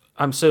wouldn't he?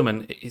 I'm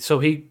assuming. So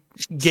he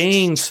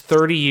gains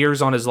 30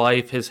 years on his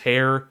life. His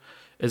hair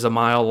is a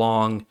mile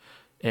long,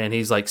 and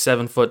he's like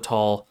 7 foot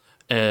tall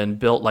and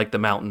built like the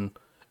mountain.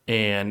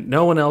 And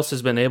no one else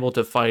has been able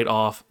to fight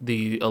off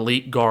the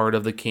elite guard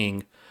of the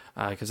king,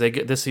 because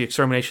the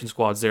extermination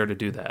squad's there to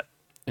do that.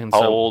 And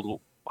how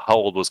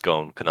old was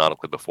Gon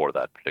canonically before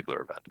that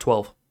particular event?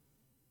 12.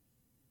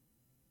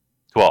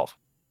 12.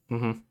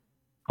 Mm-hmm.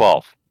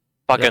 12.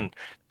 Fucking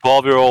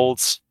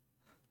 12-year-olds.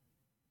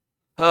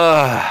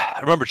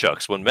 Remember,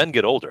 Chucks, when men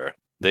get older,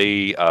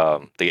 they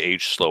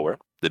age slower.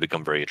 They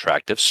become very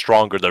attractive,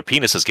 stronger. Their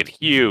penises get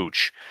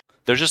huge.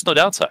 There's just no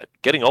downside.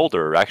 Getting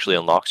older actually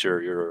unlocks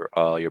your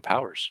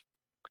powers.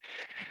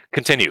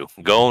 Continue.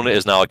 Gon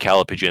is now a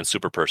Calipigian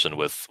super person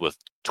with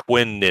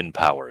twin nin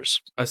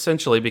powers.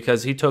 Essentially,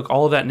 because he took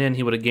all of that nin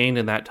he would have gained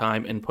in that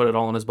time and put it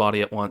all in his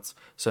body at once.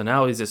 So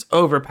now he's this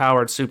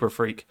overpowered super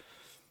freak.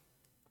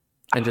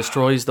 And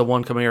destroys the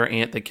one Chimera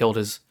ant that killed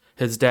his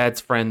dad's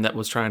friend that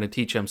was trying to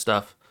teach him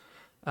stuff.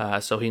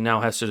 So he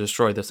now has to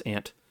destroy this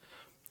ant.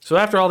 So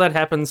after all that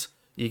happens,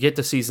 you get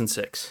to season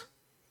 6.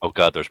 Oh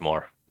God, there's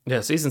more.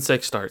 Yeah, season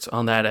 6 starts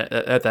on that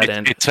at that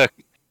end.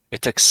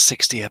 It took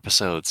 60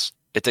 episodes.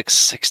 It took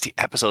 60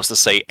 episodes to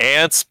say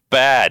ants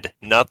bad,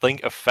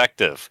 nothing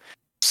effective.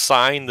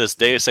 Sign this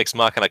Deus Ex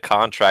Machina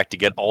contract to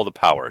get all the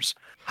powers.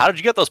 How did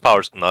you get those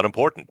powers? Not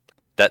important.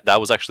 That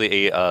was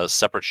actually a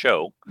separate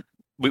show.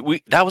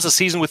 We that was a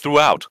season we threw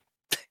out.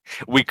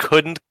 We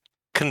couldn't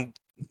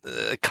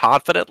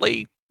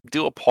confidently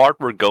do a part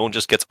where Gon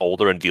just gets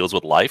older and deals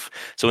with life.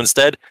 So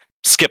instead,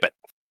 skip it.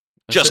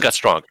 Just got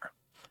stronger.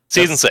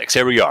 Season 6,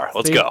 here we are.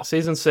 Let's go.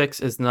 Season 6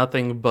 is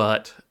nothing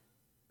but,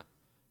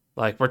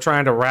 like, we're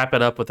trying to wrap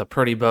it up with a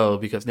pretty bow,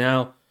 because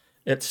now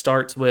it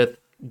starts with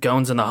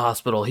Gon's in the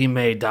hospital. He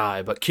may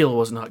die, but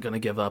Killua's not going to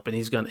give up, and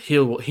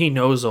he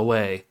knows a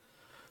way.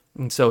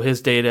 And so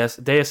his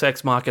Deus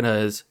Ex Machina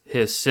is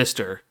his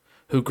sister,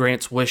 who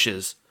grants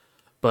wishes,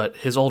 but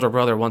his older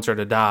brother wants her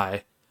to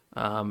die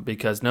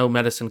because no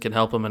medicine can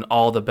help him, and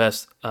all the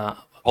best...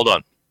 Hold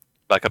on.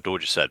 Back up to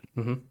what you said.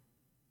 Mm-hmm.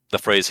 The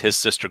phrase, his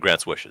sister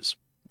grants wishes.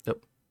 Yep.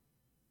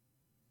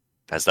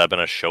 Has that been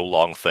a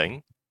show-long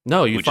thing?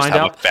 No, you find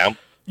out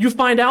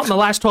in the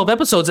last 12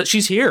 episodes that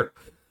she's here.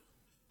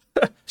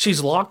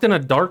 She's locked in a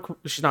dark...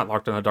 She's not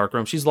locked in a dark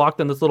room. She's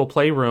locked in this little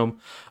playroom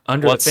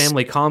under the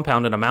family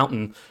compound in a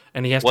mountain,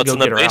 and he has to go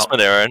get her out. What's in the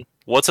basement, Aaron?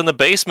 What's in the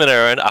basement,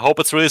 Aaron? I hope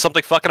it's really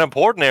something fucking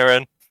important,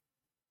 Aaron.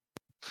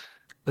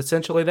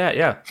 Essentially that,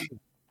 yeah.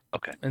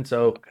 Okay. And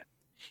so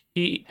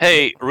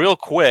Hey, real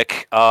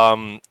quick,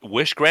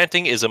 wish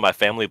granting is in my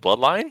family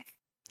bloodline?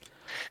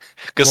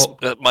 Because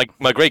Well,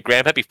 my great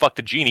grandpappy fucked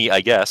a genie,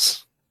 I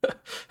guess.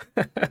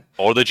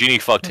 Or the genie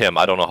fucked him.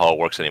 I don't know how it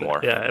works anymore.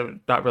 yeah,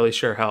 I'm not really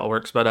sure how it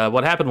works, but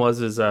what happened was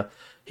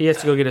he has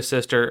to go get his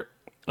sister,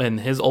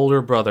 and his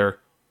older brother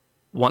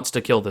wants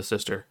to kill the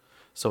sister,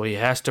 so he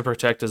has to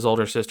protect his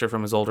older sister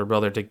from his older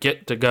brother to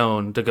get to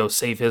go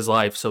save his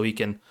life, so he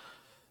can.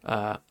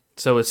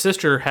 So his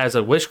sister has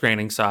a wish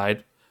granting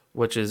side,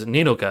 which is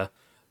Ninoka,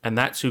 and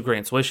that's who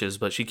grants wishes,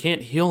 but she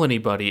can't heal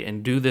anybody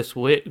and do this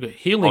healing.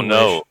 Oh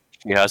no, wish.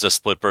 he has a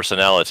split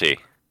personality.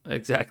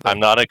 Exactly. I'm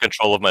not in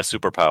control of my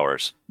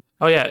superpowers.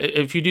 Oh yeah,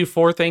 if you do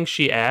 4 things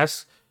she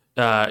asks,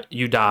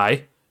 you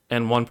die,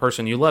 and one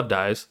person you love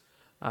dies.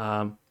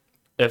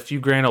 If you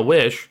grant a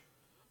wish,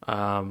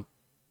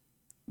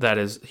 that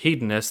is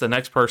hedonist, the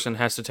next person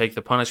has to take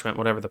the punishment,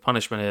 whatever the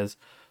punishment is.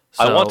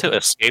 So, I want to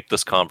escape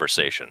this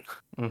conversation.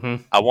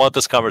 Mm-hmm. I want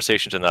this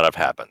conversation to not have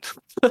happened.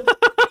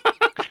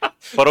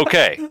 But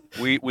okay,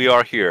 we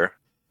are here.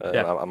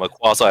 Yeah. I'm a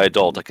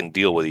quasi-adult. I can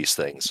deal with these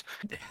things.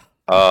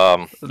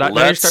 Now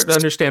you're starting to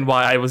understand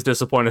why I was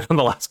disappointed in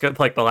the last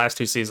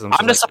 2 seasons.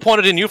 I'm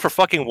disappointed in you for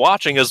fucking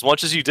watching as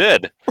much as you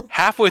did.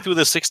 Halfway through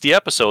the 60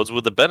 episodes,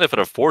 with the benefit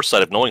of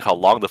foresight of knowing how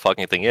long the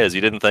fucking thing is,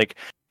 you didn't think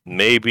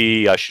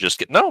maybe I should just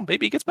get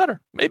maybe it gets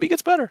better. Maybe it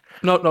gets better.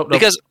 No.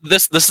 Because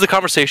this is the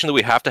conversation that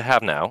we have to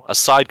have now, a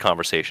side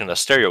conversation, a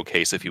stereo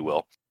case, if you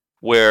will,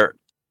 where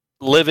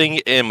living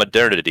in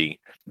modernity,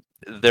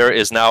 there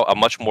is now a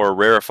much more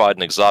rarefied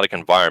and exotic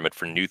environment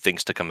for new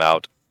things to come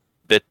out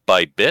bit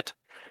by bit.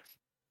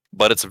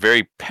 But it's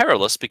very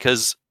perilous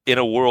because in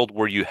a world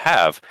where you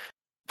have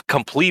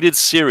completed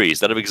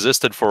series that have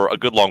existed for a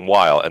good long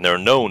while and they're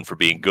known for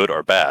being good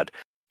or bad,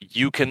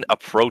 you can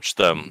approach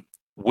them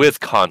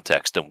with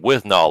context and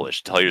with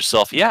knowledge. Tell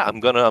yourself, yeah, I'm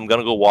gonna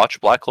go watch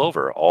Black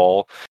Clover,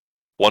 all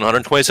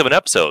 127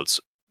 episodes,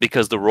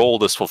 because the role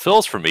this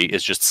fulfills for me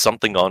is just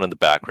something on in the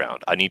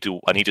background. I need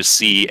to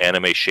see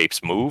anime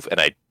shapes move,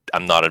 and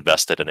I'm not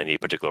invested in any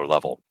particular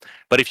level.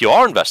 But if you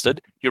are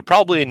invested, you're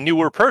probably a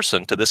newer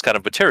person to this kind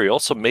of material,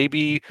 so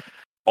maybe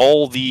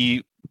all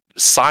the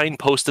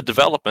signposted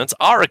developments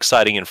are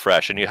exciting and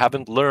fresh, and you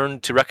haven't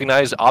learned to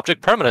recognize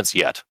object permanence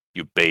yet,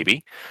 you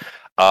baby.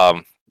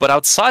 But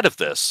outside of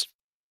this,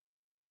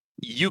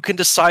 you can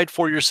decide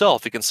for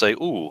yourself. You can say,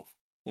 "Ooh,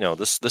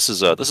 this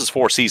is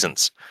 4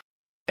 seasons,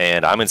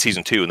 and I'm in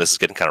season 2, and this is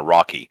getting kind of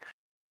rocky.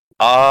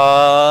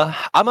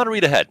 I'm gonna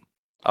read ahead.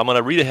 I'm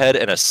gonna read ahead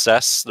and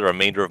assess the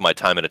remainder of my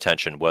time and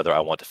attention whether I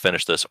want to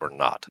finish this or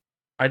not."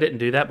 I didn't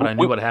do that, but I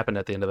knew what happened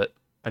at the end of it.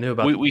 I knew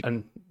about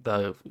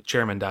the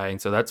chairman dying,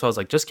 so that's why I was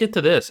like, just get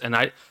to this. And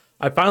I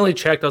finally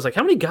checked. I was like,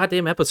 how many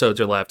goddamn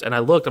episodes are left? And I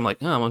looked. I'm like,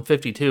 oh, I'm on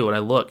 52. And I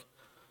look,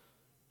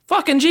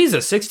 fucking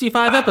Jesus,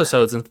 65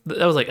 episodes. And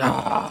I was like,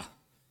 ah,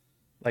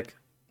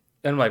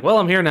 and I'm like, well,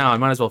 I'm here now. I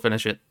might as well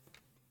finish it.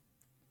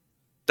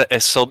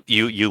 So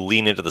you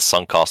lean into the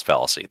sunk cost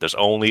fallacy. There's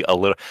only a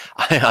little.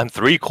 I'm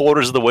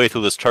 3/4 of the way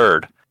through this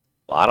turd.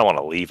 Well, I don't want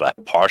to leave a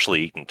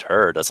partially eaten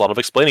turd. That's a lot of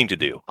explaining to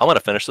do. I'm gonna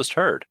finish this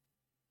turd.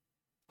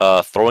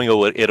 Throwing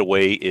it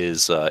away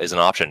is an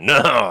option.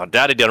 No,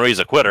 Daddy Denry's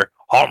a quitter.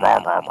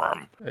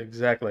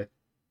 Exactly.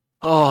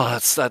 Oh,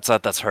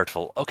 that's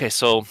hurtful. Okay,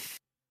 so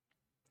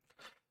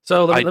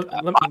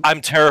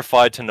I'm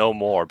terrified to know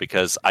more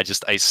because I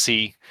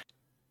see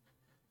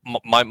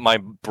my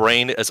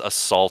brain is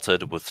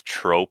assaulted with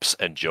tropes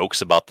and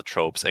jokes about the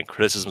tropes and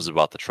criticisms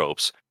about the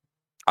tropes.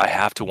 I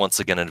have to once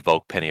again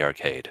invoke Penny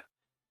Arcade.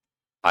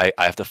 I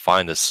have to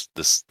find this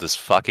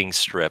fucking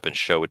strip and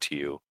show it to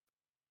you.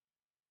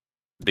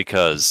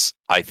 Because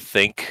I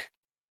think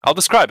I'll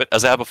describe it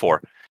as I have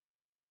before.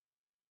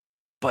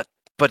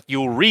 But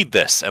you'll read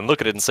this and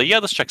look at it and say, yeah,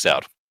 this checks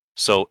out.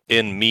 So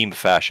in meme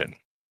fashion,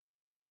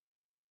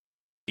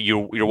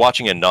 you're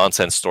watching a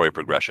nonsense story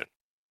progression.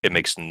 It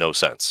makes no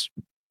sense,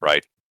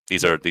 right?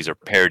 These are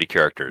parody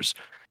characters,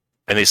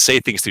 and they say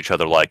things to each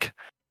other like,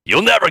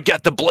 "You'll never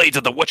get the blades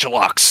of the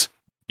Witchelocks."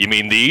 You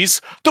mean these?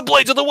 The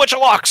blades of the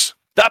Witchelocks.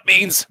 That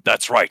means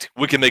that's right.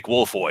 We can make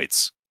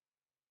Wolfoids.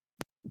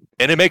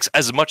 And it makes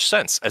as much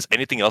sense as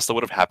anything else that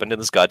would have happened in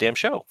this goddamn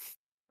show.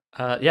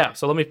 Yeah,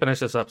 so let me finish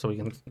this up so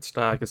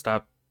I can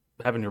stop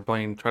having your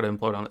brain try to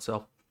implode on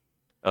itself.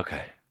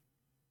 Okay.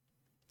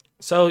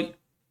 So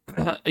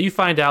you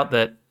find out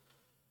that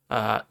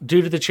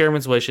due to the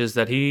chairman's wishes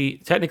that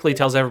he technically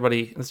tells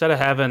everybody, instead of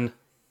having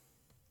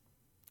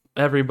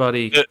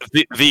everybody...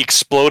 The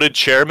exploded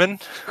chairman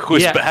who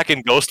is back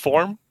in ghost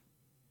form?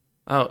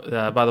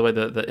 Oh, by the way,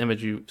 the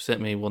image you sent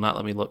me will not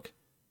let me look.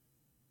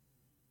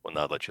 Will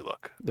not let you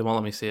look. They won't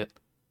let me see it.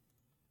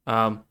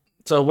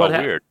 So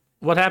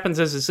what happens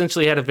is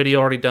essentially he had a video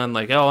already done,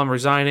 like, oh, I'm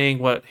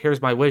resigning.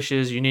 Here's my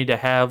wishes. You need to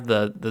have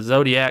the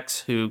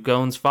Zodiacs, who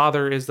Gon's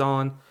father is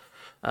on,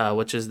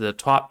 which is the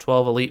top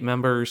 12 elite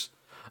members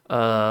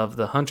of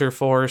the Hunter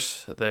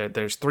Force.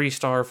 There's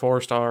 3-star,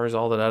 4 stars,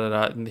 all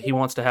that, and he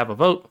wants to have a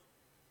vote.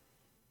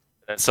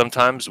 And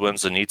sometimes when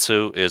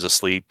Zenitsu is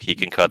asleep, he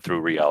can cut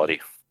through reality.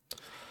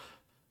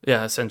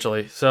 Yeah,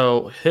 essentially.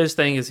 So his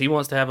thing is he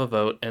wants to have a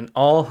vote, and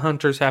all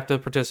hunters have to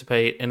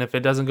participate. And if it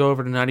doesn't go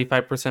over to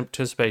 95%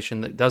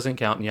 participation, that doesn't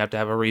count, and you have to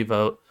have a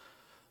revote.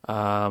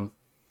 Um,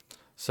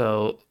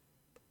 so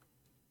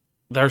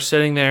they're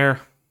sitting there,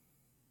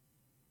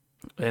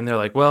 and they're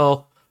like,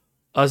 "Well,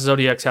 us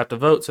Zodiacs have to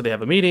vote." So they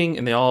have a meeting,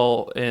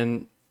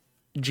 and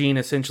Gene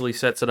essentially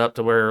sets it up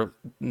to where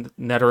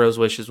Netero's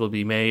wishes will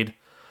be made.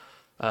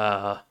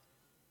 And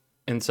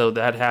so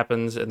that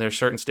happens, and there's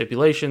certain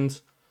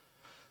stipulations.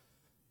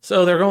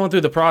 So they're going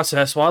through the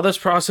process. While this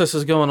process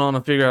is going on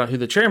and figuring out who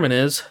the chairman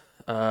is,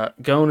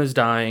 Gon is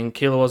dying.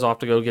 Killua's off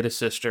to go get his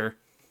sister,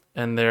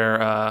 and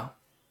their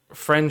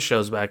friend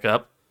shows back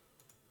up.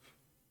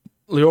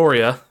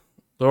 Oreo.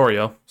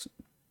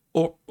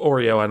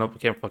 I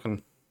can't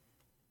fucking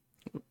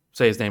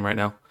say his name right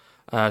now.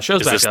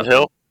 Shows back up. Is this the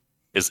hill?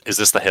 Is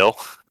this the hill?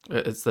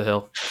 It's the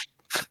hill.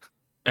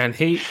 And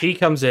he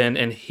comes in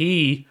and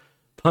he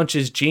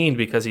punches Gene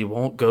because he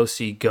won't go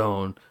see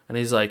Gon. And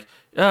he's like,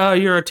 "Oh,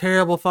 you're a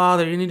terrible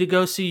father. You need to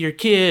go see your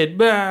kid."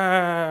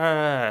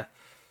 Bah!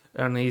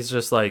 And he's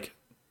just like,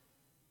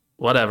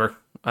 "Whatever.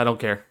 I don't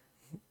care.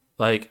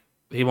 Like,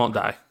 he won't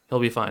die. He'll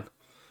be fine."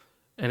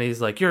 And he's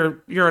like,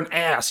 You're an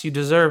ass. You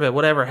deserve it.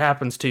 Whatever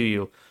happens to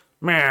you."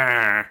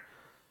 Meh.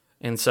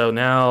 And so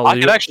now I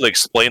could actually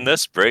explain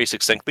this very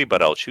succinctly,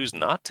 but I'll choose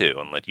not to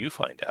and let you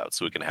find out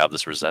so we can have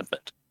this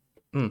resentment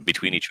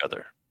between each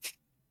other.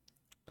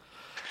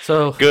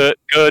 So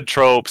good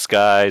tropes,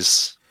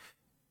 guys.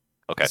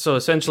 Okay. So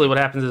essentially what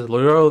happens is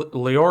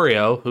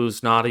Leorio,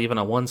 who's not even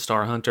a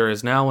 1-star hunter,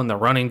 is now in the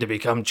running to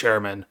become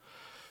chairman.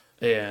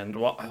 And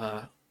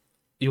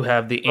you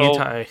have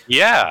the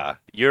Yeah,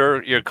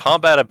 your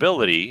combat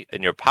ability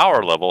and your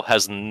power level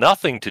has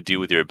nothing to do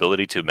with your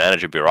ability to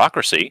manage a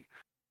bureaucracy.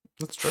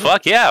 That's true.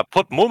 Fuck yeah,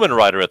 put Moomin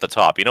Rider at the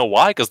top. You know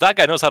why? Because that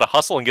guy knows how to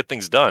hustle and get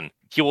things done.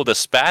 He will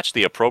dispatch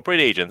the appropriate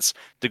agents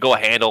to go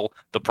handle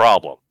the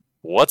problem.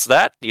 What's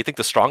that? Do you think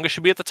the strongest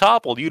should be at the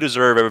top? Well, you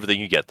deserve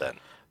everything you get then.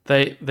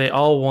 They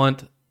all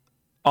want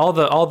all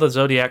the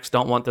Zodiacs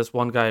don't want this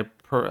one guy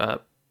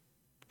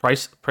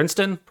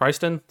Princeton,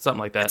 something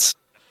like that.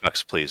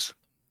 Sucks, please.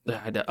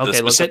 Okay, the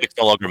specifics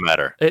no longer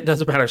matter. It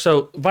doesn't matter.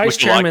 So vice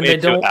chairman, they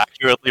don't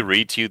accurately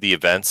read to you the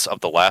events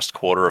of the last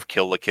quarter of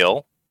Kill la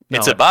Kill. No,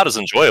 it's about as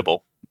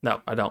enjoyable.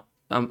 No, I don't.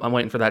 I'm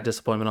waiting for that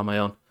disappointment on my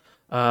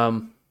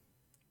own.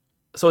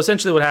 So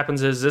essentially what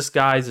happens is this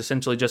guy's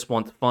essentially just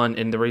wants fun,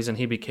 and the reason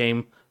he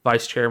became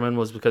vice chairman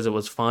was because it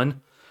was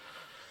fun.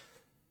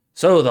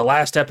 So the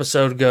last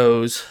episode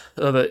goes,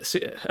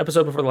 the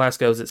episode before the last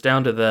goes, it's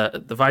down to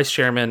the vice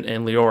chairman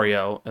and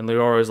Leorio. And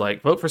Leorio's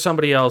like, "Vote for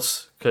somebody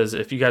else, because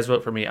if you guys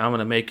vote for me, I'm going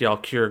to make y'all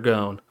cure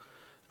Gon."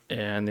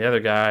 And the other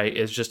guy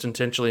is just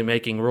intentionally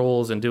making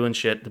rules and doing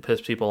shit to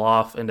piss people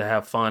off and to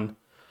have fun.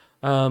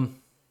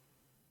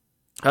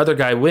 Other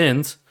guy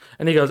wins,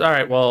 and he goes, "All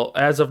right, well,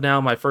 as of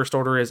now, my first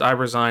order is I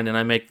resign, and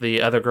I make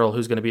the other girl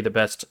who's going to be the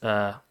best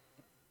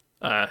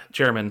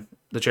chairman,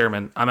 the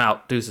chairman. I'm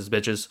out. Deuces,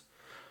 bitches."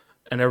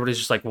 And everybody's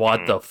just like,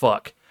 "What the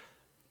fuck?"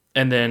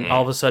 And then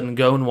all of a sudden,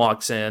 Gon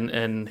walks in,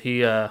 and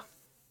he, right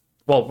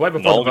before the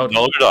vote,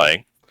 no longer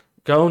dying.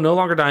 Gon no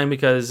longer dying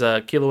because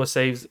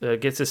Killua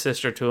gets his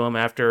sister to him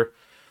after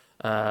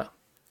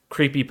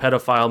creepy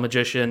pedophile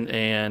magician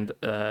and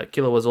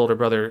Killua's older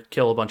brother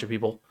kill a bunch of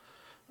people.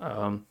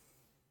 Can't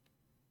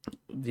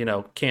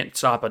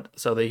stop it.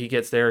 So he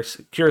gets there,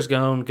 cures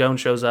Gon. Gon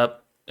shows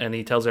up, and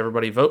he tells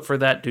everybody, "Vote for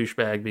that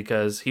douchebag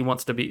because he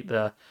wants to be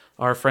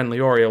our friend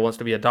Leorio wants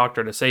to be a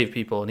doctor to save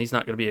people, and he's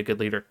not going to be a good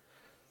leader."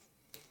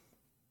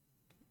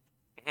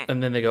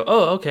 And then they go,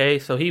 "Oh, okay."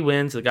 So he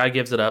wins. The guy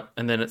gives it up,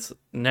 and then it's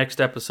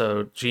next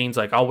episode. Gene's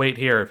like, "I'll wait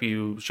here. If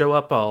you show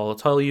up, I'll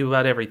tell you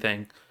about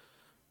everything."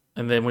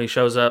 And then when he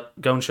shows up,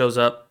 Gon shows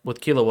up with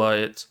Killua.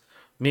 It's,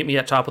 "Meet me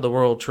at top of the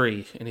world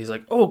tree." And he's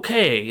like,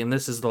 "Okay." And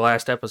this is the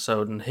last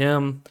episode. And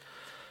him,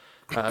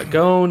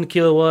 Gon,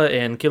 Killua,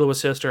 and Killua's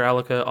sister,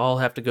 Alika, all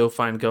have to go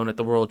find Gon at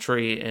the world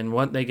tree. And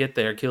when they get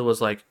there,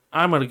 Killua's like,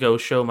 "I'm going to go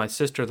show my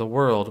sister the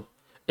world.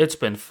 It's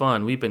been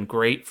fun. We've been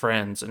great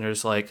friends." And they're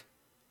just like,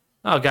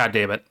 "Oh, God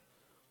damn it."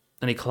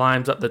 And he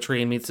climbs up the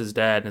tree and meets his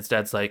dad. And his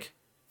dad's like,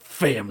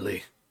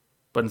 "Family."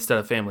 But instead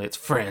of family, it's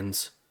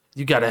friends.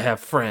 "You got to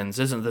have friends.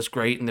 Isn't this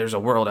great? And there's a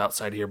world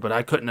outside here. But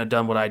I couldn't have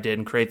done what I did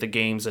and create the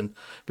games and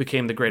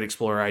became the great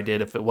explorer I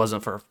did if it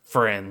wasn't for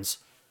friends."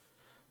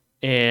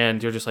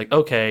 And you're just like,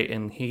 okay.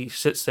 And he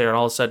sits there, and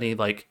all of a sudden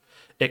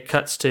it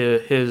cuts to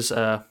his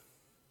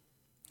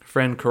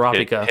friend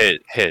Kurapika.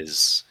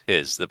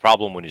 The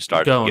problem when you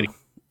start getting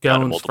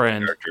Gon's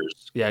friend.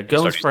 Yeah,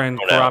 Gon's friend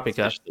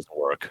Kurapika. Doesn't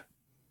work.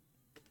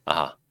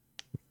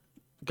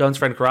 Gon's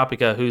friend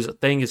Kurapika, whose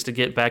thing is to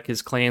get back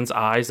his clan's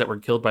eyes that were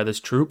killed by this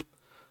troop.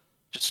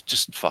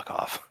 Just fuck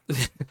off.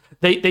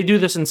 They do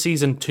this in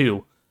season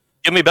 2.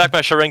 Give me back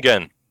my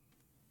Sharingan.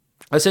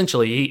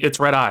 Essentially, it's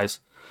red eyes.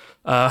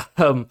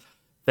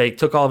 They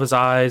took all of his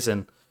eyes,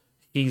 and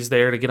he's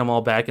there to get them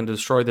all back and to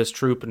destroy this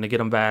troop and to get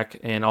them back.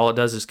 And all it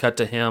does is cut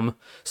to him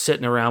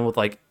sitting around with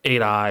like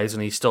 8 eyes,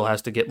 and he still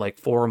has to get like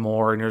 4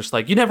 more. And you're just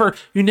like, you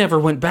never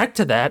went back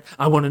to that.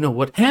 I want to know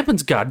what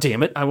happens. God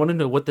damn it! I want to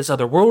know what this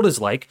other world is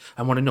like.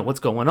 I want to know what's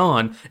going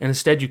on. And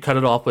instead, you cut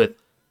it off with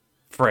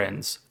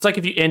friends. It's like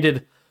if you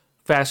ended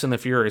Fast and the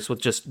Furious with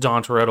just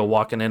Don Toretto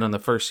walking in on the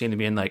first scene and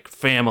being like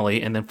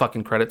family, and then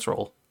fucking credits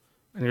roll.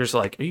 And you're just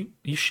like, are you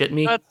shitting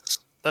me?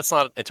 That's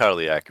not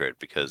entirely accurate,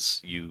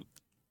 because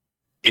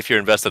if you're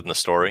invested in the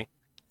story,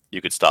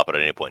 you could stop it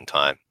at any point in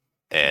time,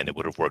 and it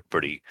would have worked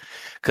pretty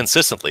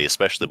consistently,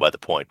 especially by the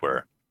point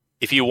where,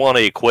 if you want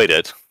to equate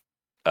it,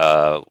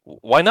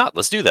 why not?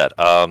 Let's do that.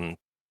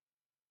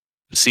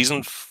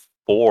 Season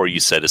 4, you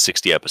said, is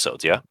 60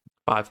 episodes, yeah?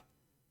 5.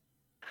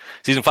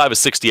 Season 5 is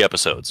 60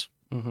 episodes.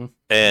 Mm-hmm.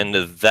 And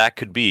that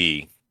could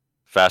be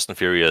Fast and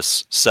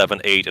Furious 7,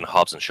 8, and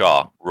Hobbs and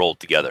Shaw rolled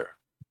together.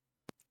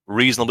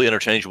 Reasonably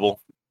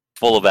interchangeable,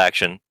 full of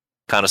action,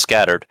 kind of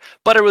scattered,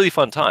 but a really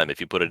fun time if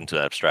you put it into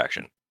that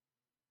abstraction.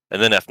 And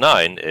then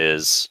F9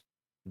 is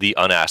the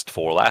unasked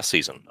for last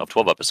season of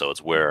 12 episodes,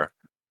 where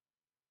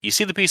you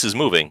see the pieces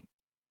moving,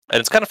 and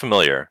it's kind of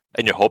familiar,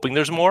 and you're hoping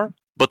there's more,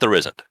 but there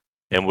isn't.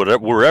 And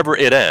wherever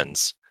it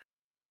ends,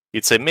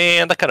 you'd say,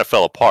 man, that kind of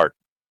fell apart.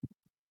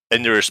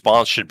 And your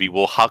response should be,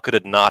 well, how could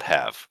it not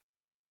have?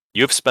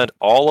 You've spent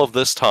all of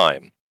this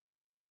time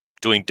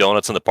doing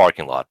donuts in the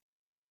parking lot.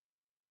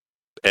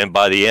 And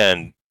by the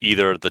end,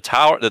 either the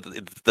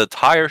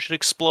tire should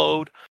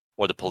explode,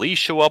 or the police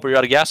show up, or you're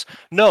out of gas.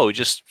 No, you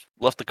just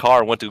left the car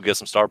and went to get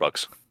some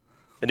Starbucks.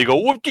 And you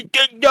go,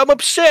 I'm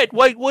upset.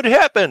 What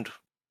happened?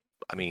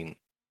 I mean,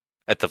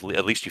 at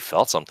least you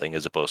felt something,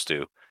 as opposed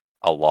to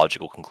a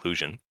logical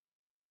conclusion.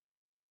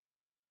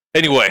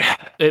 Anyway,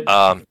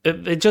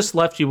 it just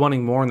left you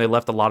wanting more, and they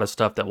left a lot of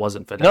stuff that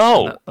wasn't finished.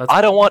 No,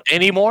 I don't want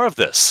any more of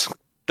this.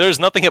 There's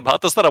nothing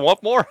about this that I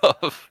want more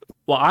of.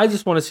 Well, I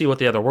just want to see what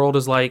the other world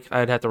is like.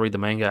 I'd have to read the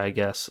manga, I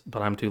guess,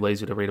 but I'm too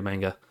lazy to read a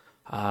manga.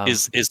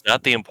 Is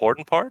that the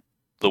important part?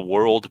 The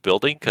world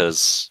building?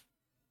 Because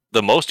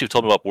the most you've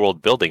told me about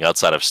world building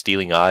outside of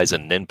stealing eyes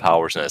and nin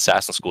powers and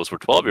assassin schools for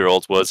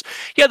 12-year-olds was,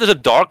 yeah, there's a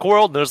dark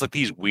world, and there's like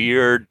these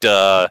weird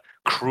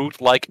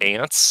Kroot-like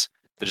ants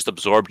that just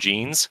absorb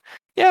genes.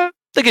 Yeah,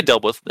 they get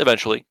dealt with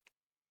eventually.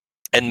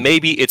 And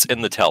maybe it's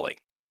in the telling.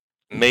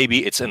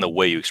 Maybe it's in the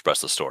way you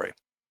express the story.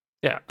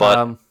 Yeah.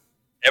 But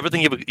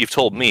everything you've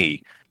told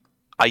me,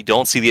 I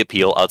don't see the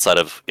appeal outside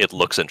of it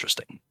looks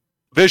interesting.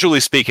 Visually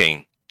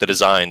speaking, the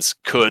designs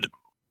could,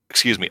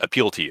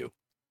 appeal to you.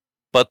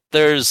 But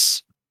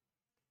it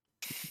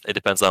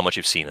depends on how much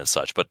you've seen and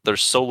such, but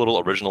there's so little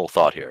original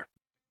thought here.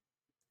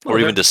 Or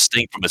even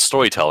distinct from its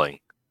storytelling.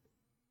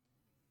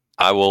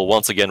 I will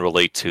once again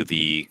relate to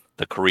the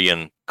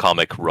Korean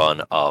comic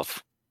run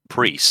of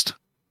Priest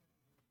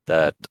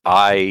that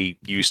I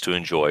used to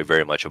enjoy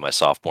very much in my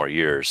sophomore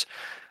years.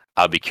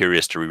 I'd be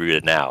curious to reread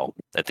it now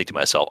and think to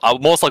myself, I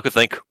would most likely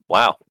think,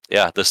 wow,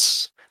 yeah,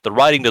 the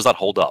writing does not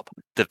hold up.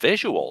 The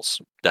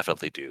visuals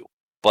definitely do,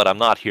 but I'm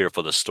not here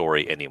for the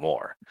story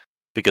anymore,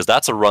 because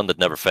that's a run that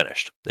never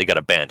finished. They got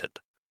abandoned.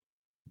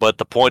 But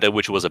the point at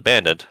which it was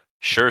abandoned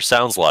sure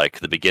sounds like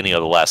the beginning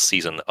of the last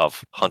season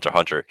of Hunter x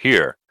Hunter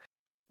here,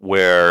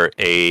 where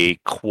a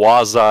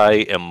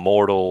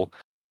quasi-immortal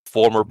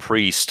former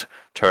priest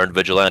turned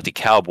vigilante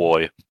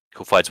cowboy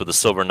who fights with a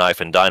silver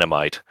knife and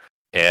dynamite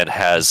and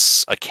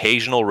has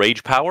occasional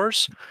rage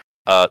powers,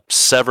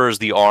 severs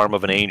the arm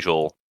of an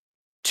angel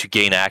to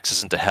gain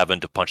access into heaven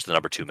to punch the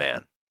number 2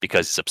 man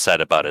because he's upset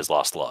about his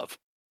lost love.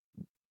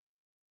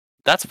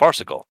 That's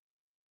farcical.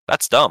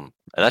 That's dumb.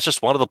 And that's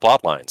just one of the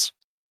plot lines.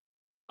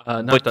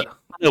 But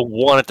you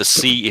wanted to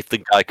see if the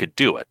guy could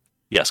do it.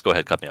 Yes, go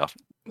ahead, cut me off.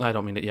 I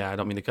don't mean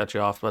to cut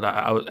you off, but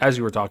as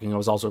you were talking, I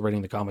was also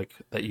reading the comic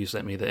that you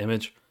sent me, the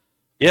image.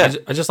 Yeah.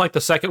 I just like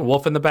the second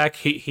wolf in the back.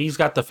 He's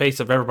got the face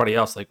of everybody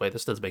else. Like, wait,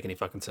 this doesn't make any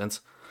fucking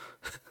sense.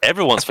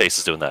 Everyone's face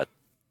is doing that.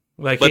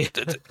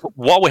 But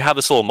while we have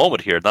this little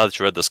moment here, now that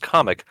you read this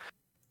comic,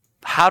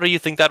 how do you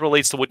think that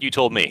relates to what you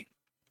told me?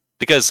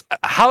 Because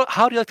how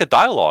do you like the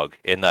dialogue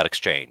in that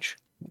exchange?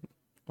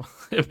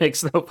 It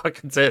makes no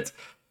fucking sense.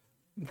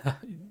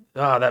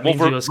 That means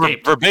you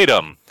escaped.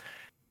 Verbatim.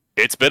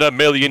 It's been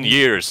 1,000,000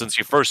 years since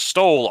you first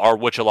stole our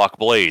Witchalock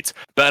blades,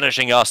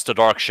 banishing us to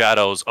dark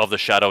shadows of the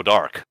Shadow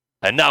Dark.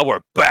 And now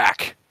we're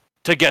back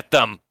to get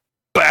them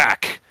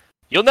back.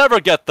 You'll never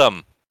get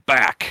them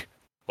back.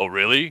 Oh,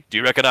 really? Do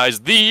you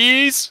recognize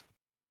these?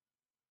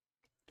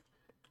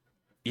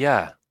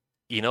 Yeah.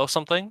 You know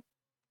something?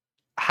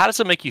 How does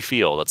it make you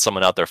feel that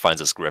someone out there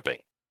finds this gripping?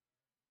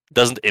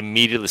 Doesn't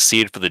immediately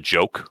see it for the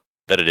joke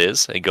that it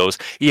is and goes,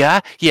 yeah,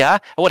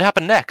 and what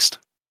happened next?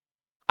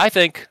 I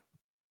think,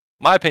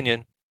 my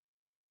opinion,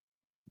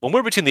 when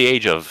we're between the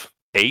age of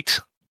 8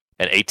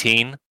 and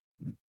 18,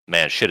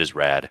 man, shit is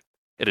rad.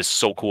 It is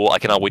so cool. I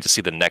cannot wait to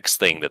see the next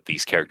thing that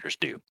these characters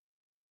do.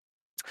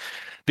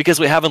 Because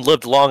we haven't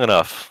lived long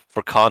enough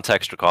for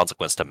context or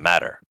consequence to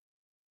matter.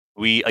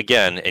 We,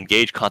 again,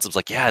 engage concepts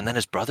like, yeah, and then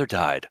his brother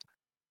died.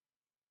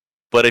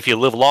 But if you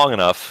live long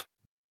enough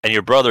and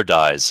your brother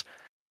dies,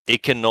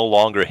 it can no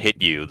longer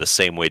hit you the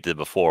same way it did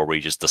before, where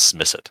you just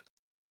dismiss it.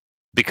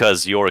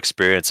 Because your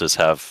experiences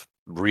have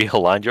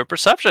realigned your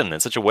perception in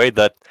such a way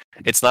that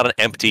it's not an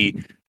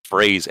empty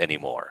phrase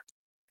anymore.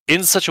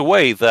 In such a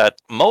way that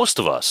most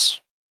of us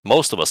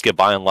get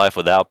by in life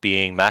without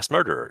being mass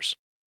murderers.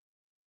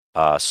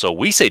 So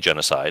we say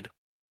genocide,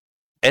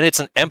 and it's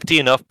an empty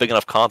enough, big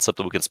enough concept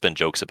that we can spin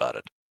jokes about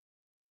it.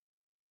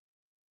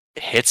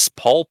 It hits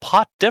Pol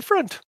Pot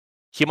different.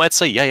 He might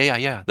say,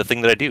 yeah, the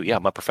thing that I do, yeah,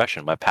 my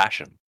profession, my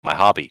passion, my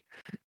hobby.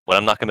 When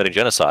I'm not committing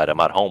genocide, I'm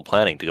at home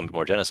planning to commit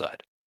more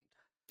genocide.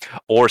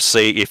 Or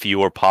say if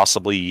you are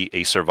possibly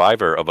a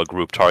survivor of a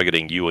group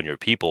targeting you and your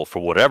people for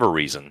whatever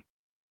reason,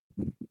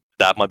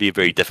 that might be a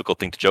very difficult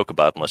thing to joke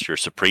about unless you're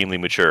supremely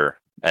mature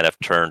and have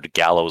turned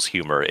gallows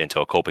humor into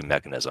a coping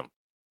mechanism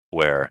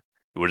where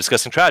we're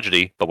discussing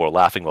tragedy, but we're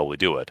laughing while we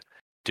do it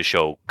to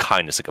show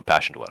kindness and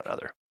compassion to one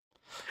another.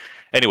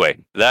 Anyway,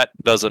 that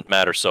doesn't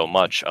matter so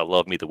much. I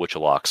love me the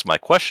Witchalocks. My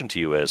question to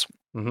you is,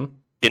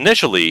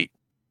 initially,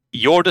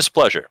 your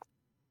displeasure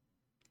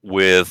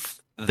with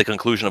the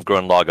conclusion of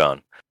Gurren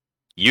Lagann,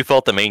 you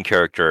felt the main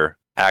character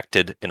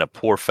acted in a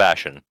poor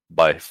fashion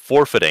by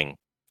forfeiting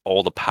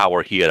all the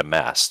power he had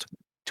amassed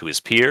to his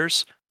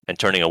peers and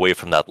turning away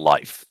from that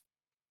life.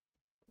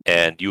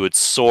 And you had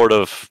sort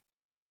of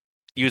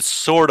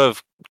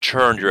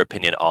churned your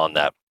opinion on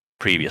that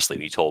previously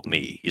when you told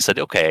me. You said,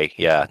 okay,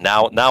 yeah,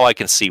 now I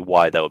can see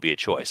why that would be a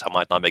choice. I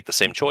might not make the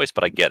same choice,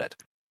 but I get it.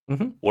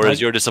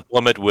 Whereas your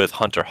disappointment with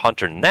Hunter x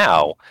Hunter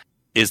now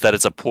is that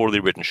it's a poorly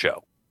written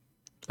show.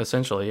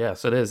 Essentially,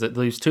 yes, it is. It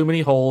leaves too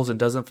many holes and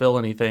doesn't fill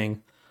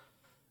anything,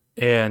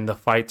 and the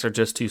fights are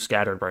just too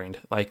scatterbrained.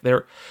 Like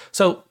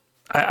so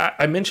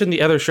I mentioned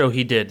the other show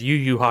he did, Yu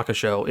Yu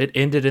Hakusho. It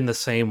ended in the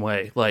same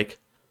way. Like,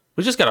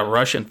 we just gotta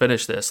rush and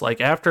finish this.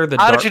 Like, after the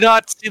How did you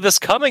not see this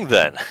coming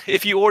then?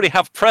 If you already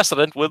have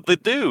precedent with the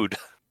dude.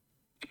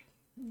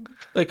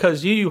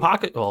 Because Yu Yu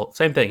Hakusho, well,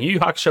 same thing. Yu Yu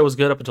Hakusho was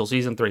good up until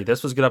season 3.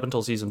 This was good up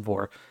until season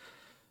 4.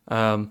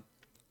 And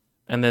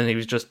then he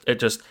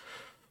was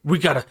we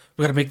gotta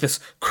make this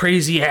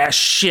crazy ass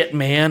shit,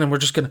 man, and we're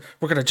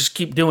gonna just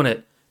keep doing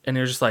it. And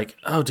you're just like,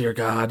 oh dear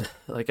God,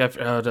 like,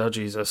 oh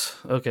Jesus,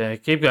 okay,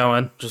 keep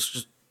going,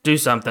 just do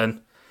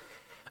something.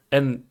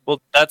 And well,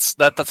 that's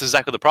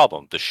exactly the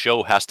problem. The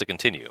show has to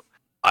continue.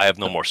 I have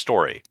no more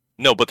story.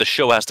 No, but the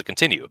show has to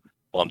continue.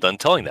 Well, I'm done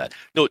telling that.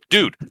 No,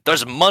 dude,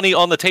 there's money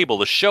on the table.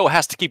 The show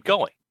has to keep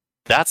going.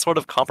 That sort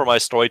of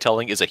compromised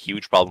storytelling is a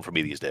huge problem for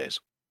me these days.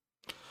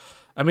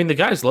 I mean, the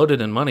guy's loaded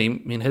in money.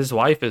 I mean, his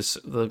wife is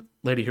the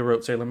lady who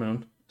wrote Sailor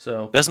Moon,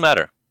 so doesn't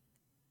matter.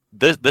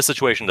 This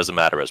situation doesn't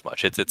matter as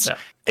much. It's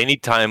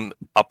anytime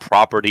a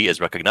property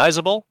is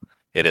recognizable,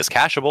 it is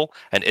cashable,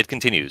 and it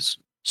continues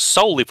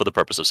solely for the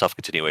purpose of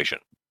self-continuation.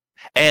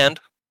 And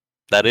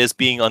that is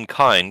being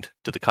unkind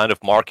to the kind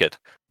of market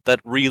that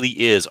really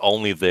is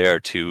only there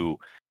to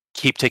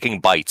keep taking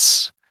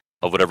bites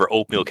of whatever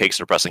oatmeal cakes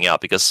they're pressing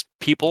out, because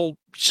people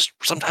just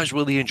sometimes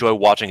really enjoy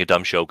watching a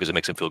dumb show because it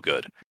makes them feel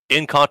good.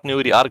 In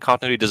continuity, out of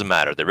continuity, doesn't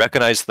matter. They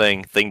recognize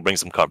thing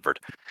brings them comfort.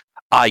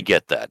 I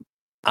get that.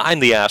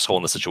 I'm the asshole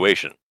in the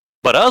situation.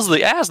 But as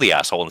the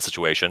asshole in the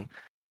situation,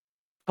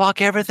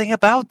 fuck everything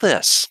about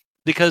this.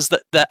 Because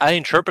that I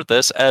interpret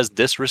this as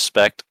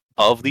disrespect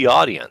of the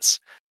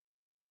audience.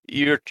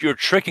 You're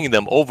tricking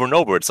them over and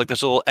over. It's like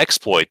this little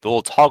exploit, the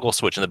little toggle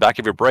switch in the back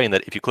of your brain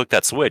that if you click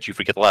that switch, you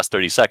forget the last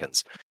 30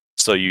 seconds.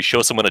 So you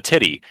show someone a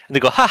titty, and they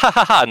go, ha ha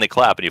ha ha, and they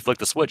clap, and you flick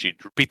the switch, you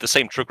repeat the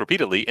same trick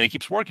repeatedly, and it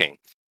keeps working.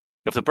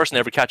 If the person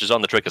ever catches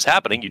on the trick is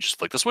happening, you just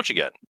flick the switch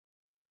again.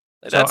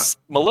 That's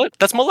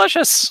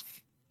malicious.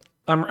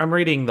 I'm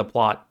reading the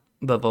plot,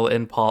 the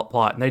end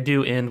plot, and they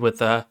do end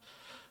with a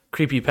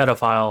creepy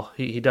pedophile.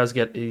 He does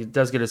get his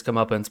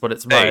comeuppance, but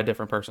it's by a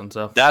different person.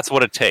 So that's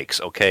what it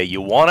takes. Okay,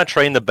 you want to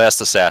train the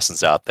best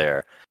assassins out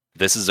there.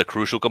 This is a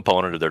crucial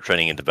component of their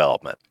training and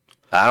development.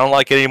 I don't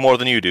like it any more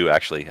than you do.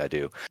 Actually, I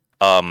do.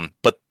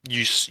 But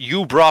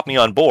you brought me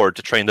on board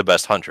to train the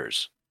best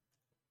hunters.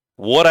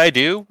 What I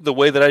do, the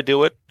way that I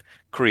do it,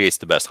 creates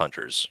the best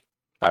hunters.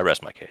 I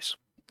rest my case.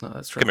 No,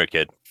 that's true. Come here,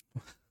 kid.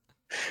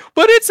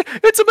 But it's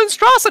a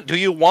monstrosity. Do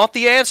you want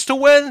the ants to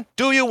win?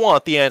 Do you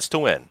want the ants to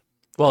win?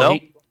 Well, no?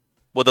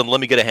 Well, then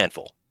let me get a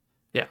handful.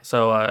 Yeah,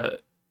 so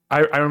I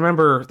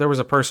remember there was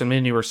a person, me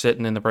and you were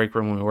sitting in the break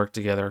room when we worked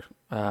together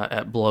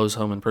at Blow's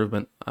Home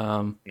Improvement.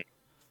 And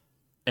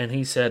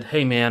he said,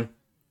 hey, man,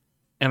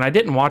 and I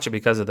didn't watch it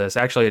because of this.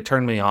 Actually, it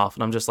turned me off,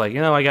 and I'm just like,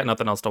 I got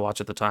nothing else to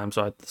watch at the time,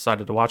 so I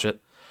decided to watch it.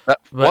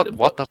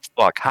 What the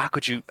fuck? How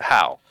could you?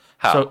 How?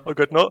 So, I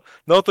got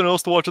nothing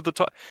else to watch at the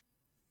time.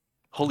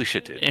 Holy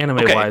shit, dude.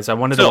 Anime-wise, I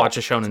wanted to watch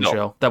a shonen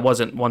show that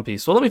wasn't One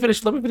Piece. So let me finish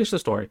the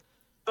story.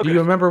 Okay. Do you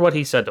remember what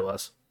he said to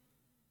us?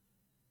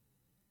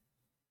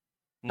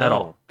 No, at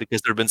all.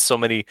 Because there have been so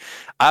many.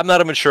 I'm not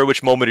even sure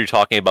which moment you're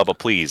talking about, but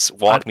please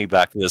walk me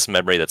back to this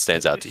memory that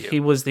stands out to you. He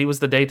was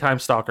the daytime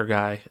stalker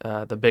guy,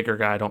 the bigger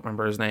guy. I don't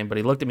remember his name, but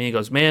he looked at me and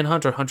goes, "Man,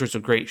 Hunter x Hunter's a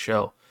great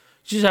show.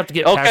 You just have to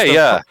get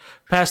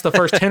past the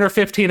first 10 or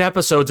 15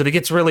 episodes, and it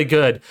gets really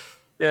good."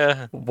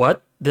 Yeah.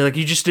 What? They're like,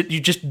 you just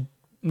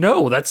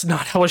No, that's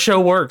not how a show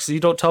works. You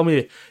don't tell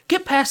me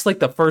get past like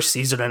the first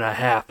season and a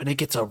half and it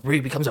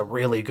becomes a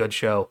really good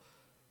show.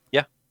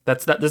 Yeah.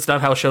 That's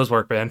not how shows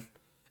work, man.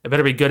 It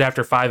better be good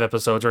after 5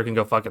 episodes or it can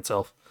go fuck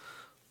itself.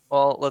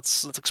 Well,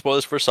 let's explore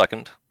this for a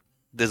second.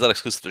 Is that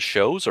exclusive to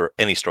shows or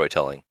any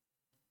storytelling?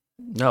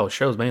 No,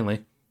 shows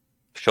mainly.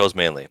 Shows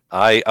mainly.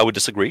 I would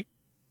disagree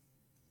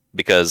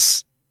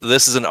because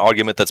this is an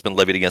argument that's been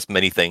levied against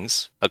many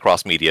things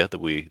across media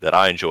that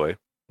I enjoy,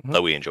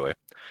 that we enjoy.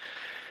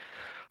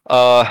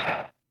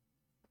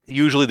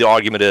 Usually the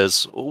argument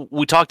is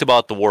we talked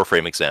about the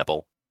Warframe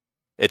example.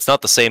 It's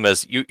not the same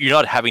as you're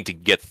not having to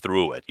get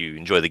through it. You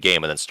enjoy the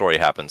game and then story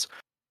happens.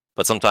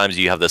 But sometimes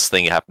you have this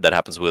thing that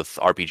happens with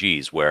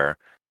RPGs where,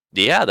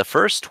 yeah, the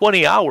first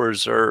 20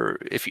 hours or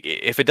if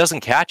it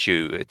doesn't catch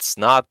you, it's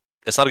not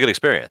a good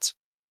experience.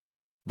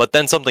 But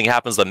then something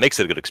happens that makes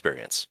it a good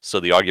experience. So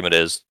the argument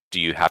is, do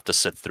you have to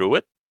sit through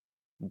it?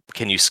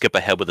 Can you skip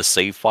ahead with a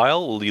save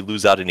file? Will you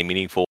lose out any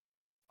meaningful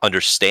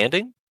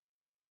understanding?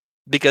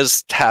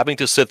 Because having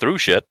to sit through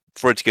shit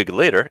for it to get good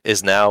later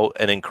is now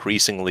an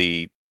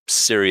increasingly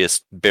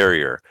serious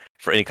barrier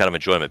for any kind of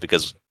enjoyment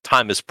because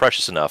time is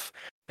precious enough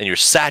and you're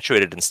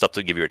saturated in stuff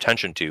to give your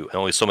attention to and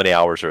only so many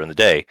hours are in the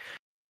day.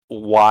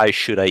 Why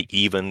should I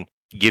even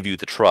give you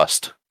the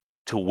trust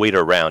to wait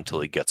around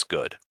till it gets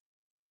good?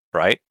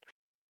 Right?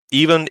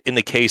 Even in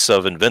the case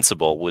of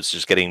Invincible, which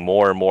is getting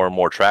more and more and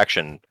more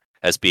traction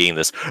as being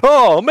this,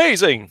 oh,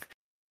 amazing!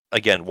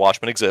 Again,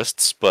 Watchmen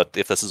exists, but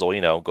if this is all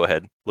you know, go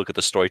ahead, look at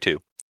the story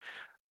too.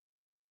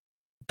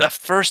 The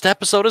first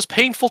episode is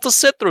painful to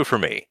sit through for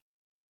me.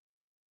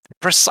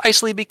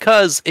 Precisely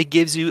because it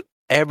gives you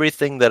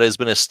everything that has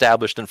been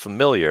established and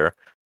familiar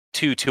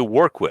to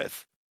work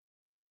with.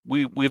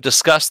 We've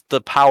discussed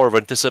the power of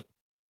anticipation.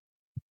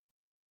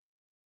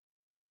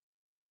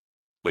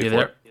 You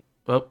there?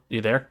 Oh,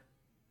 you there?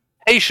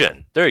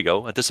 There you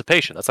go.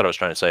 Anticipation. That's what I was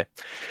trying to say.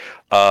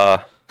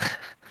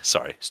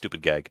 Sorry,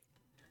 stupid gag.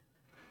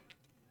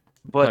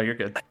 But no, you're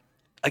good.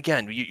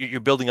 Again, you're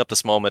building up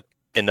this moment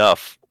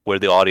enough where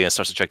the audience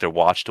starts to check their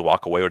watch to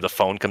walk away or the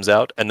phone comes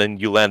out, and then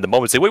you land the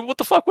moment and say, wait, what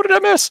the fuck? What did I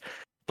miss?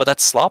 But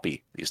that's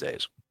sloppy these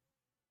days.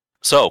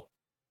 So,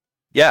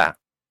 yeah,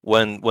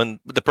 when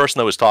the person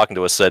that was talking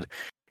to us said,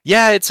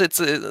 yeah, it's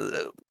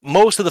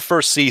most of the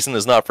first season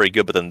is not very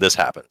good, but then this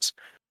happens.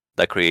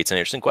 That creates an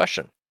interesting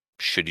question.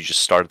 Should you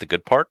just start at the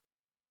good part?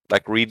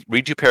 Like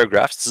read 2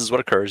 paragraphs. This is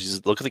what occurs.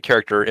 You look at the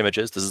character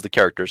images. This is the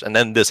characters, and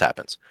then this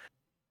happens.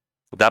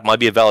 That might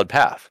be a valid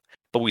path,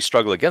 but we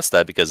struggle against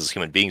that because as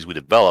human beings, we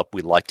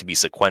like to be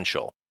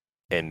sequential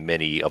in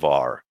many of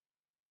our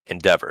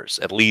endeavors,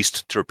 at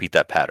least to repeat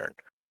that pattern.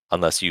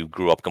 Unless you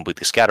grew up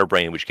completely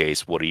scatterbrained, in which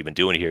case, what are you even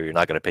doing here? You're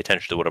not going to pay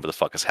attention to whatever the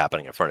fuck is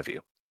happening in front of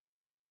you.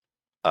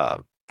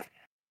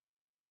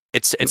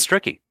 It's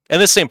tricky.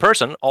 And this same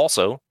person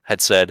also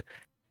had said,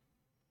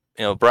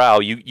 Brow,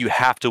 you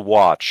have to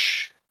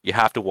watch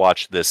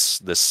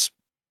this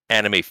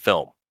anime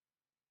film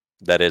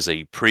that is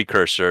a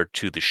precursor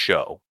to the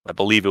show. I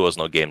believe it was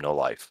No Game, No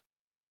Life.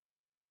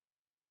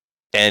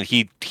 And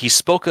he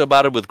spoke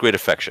about it with great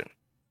affection.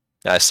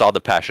 I saw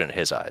the passion in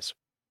his eyes.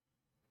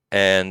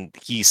 And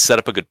he set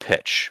up a good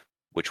pitch,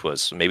 which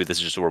was, maybe this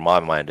is just where my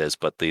mind is,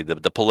 but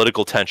the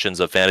political tensions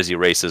of fantasy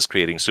races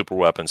creating super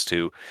weapons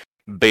to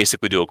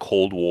basically do a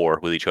cold war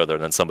with each other,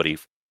 and then somebody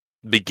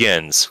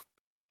begins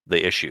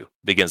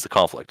the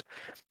conflict.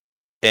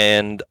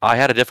 And I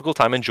had a difficult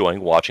time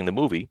enjoying watching the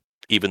movie,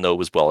 even though it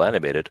was well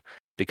animated,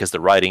 because the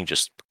writing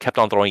just kept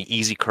on throwing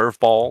easy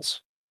curveballs,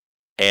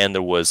 and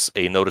there was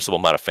a noticeable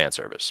amount of fan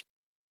service.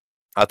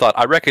 I thought,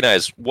 I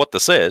recognize what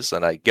this is,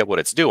 and I get what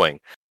it's doing,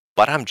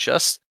 but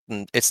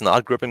it's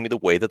not gripping me the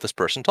way that this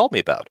person told me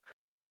about.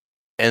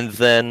 And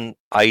then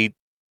I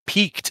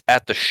peeked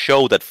at the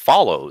show that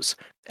follows,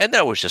 and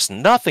there was just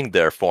nothing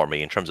there for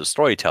me in terms of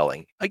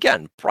storytelling.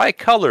 Again, bright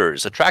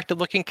colors,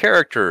 attractive-looking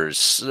characters,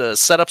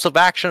 setups of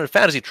action and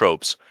fantasy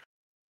tropes.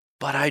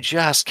 But I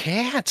just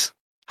can't.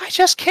 I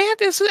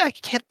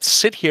can't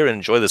sit here and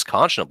enjoy this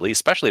conscionably,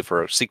 especially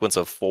for a sequence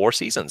of 4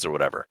 seasons or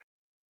whatever.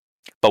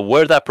 But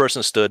where that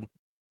person stood,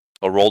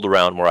 or rolled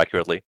around more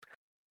accurately,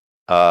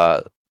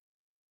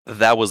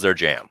 that was their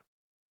jam.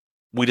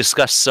 We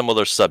discussed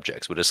similar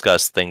subjects. We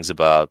discussed things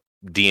about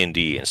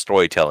D&D and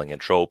storytelling and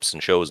tropes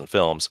and shows and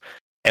films,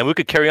 and we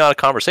could carry on a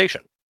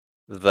conversation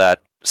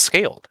that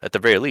scaled at the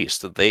very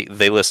least. They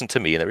listened to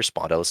me and they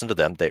responded. I listened to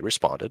them, they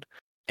responded,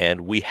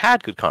 and we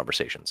had good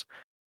conversations.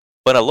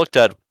 When I looked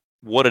at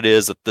what it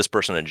is that this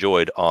person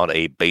enjoyed on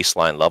a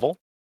baseline level,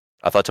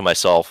 I thought to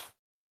myself,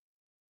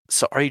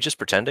 so are you just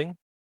pretending?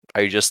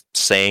 Are you just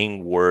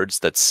saying words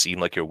that seem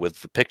like you're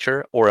with the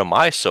picture? Or am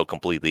I so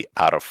completely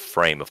out of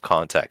frame of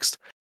context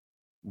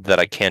that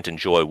I can't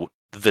enjoy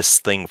this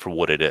thing for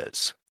what it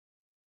is?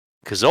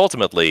 Because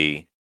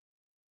ultimately,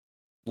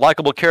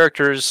 likable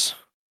characters,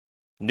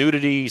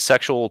 nudity,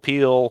 sexual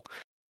appeal,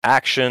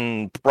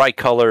 action, bright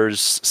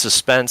colors,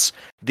 suspense,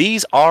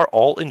 these are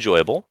all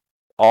enjoyable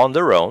on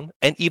their own,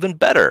 and even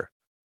better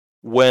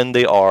when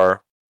they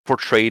are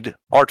portrayed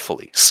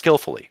artfully,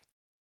 skillfully.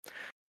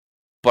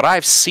 but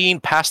I've seen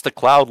past the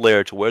cloud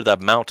layer to where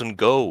that mountain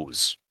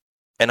goes.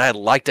 And I'd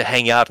like to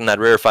hang out in that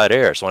rarefied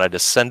air. So when I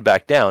descend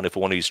back down, if we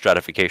want to use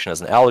stratification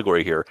as an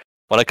allegory here,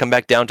 when I come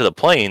back down to the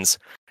plains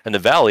and the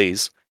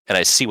valleys and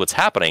I see what's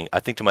happening, I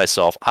think to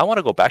myself, I want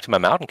to go back to my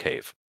mountain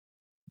cave.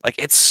 Like,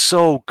 it's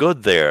so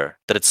good there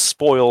that it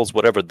spoils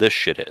whatever this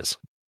shit is.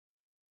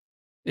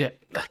 Yeah.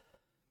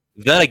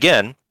 Then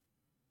again,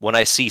 when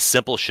I see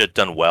simple shit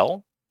done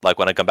well, like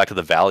when I come back to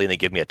the valley and they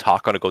give me a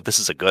taco and I go, this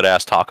is a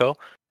good-ass taco,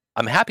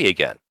 I'm happy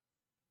again.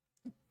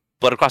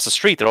 But across the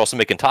street, they're also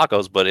making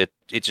tacos, but it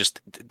just,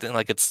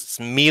 like,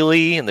 it's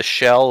mealy and the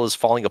shell is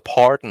falling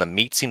apart and the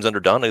meat seems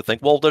underdone. I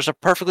think, well, there's a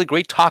perfectly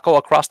great taco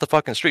across the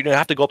fucking street. You don't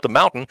have to go up the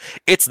mountain.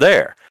 It's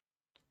there.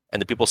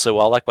 And the people say,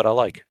 well, I like what I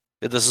like.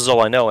 This is all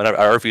I know, and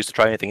I refuse to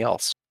try anything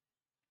else.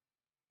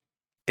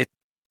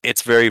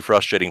 It's very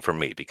frustrating for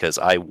me because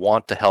I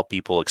want to help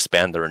people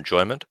expand their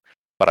enjoyment,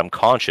 but I'm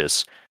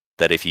conscious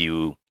that if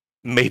you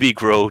maybe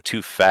grow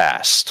too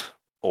fast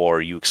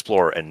or you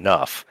explore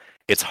enough,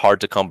 it's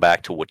hard to come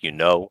back to what you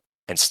know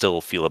and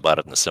still feel about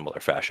it in a similar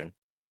fashion.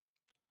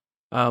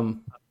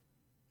 I'm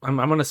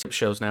going to skip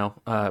shows now,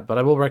 but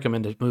I will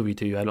recommend a movie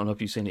to you. I don't know if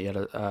you've seen it yet.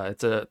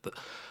 It's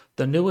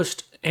the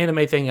newest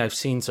anime thing I've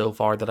seen so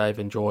far that I've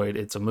enjoyed.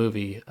 It's a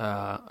movie.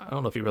 I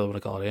don't know if you really want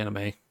to call it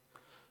anime.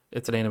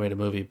 It's an animated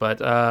movie, but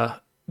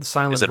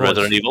Silent Is it Voice.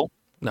 Resident Evil?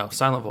 No,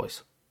 Silent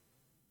Voice.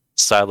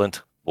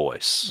 Silent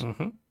Voice.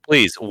 Mm-hmm.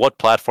 Please, what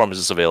platform is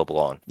this available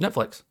on?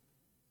 Netflix.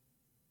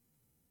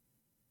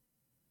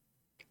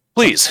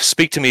 Please,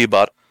 speak to me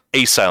about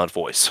A Silent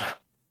Voice.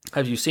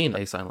 Have you seen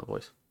A Silent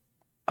Voice?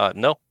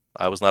 No,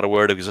 I was not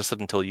aware it existed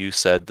until you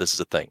said this is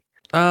a thing.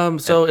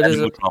 So it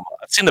is.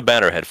 I've seen the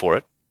banner head for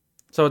it.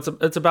 So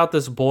it's about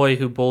this boy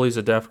who bullies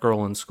a deaf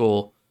girl in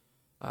school,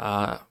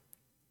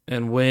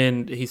 and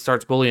when he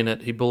starts bullying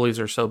it, he bullies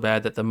her so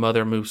bad that the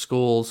mother moves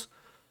schools.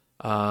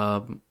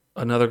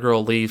 Another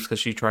girl leaves because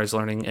she tries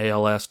learning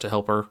ALS to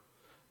help her,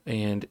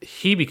 and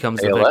he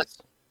becomes ALS? the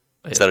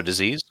victim. Is that a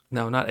disease?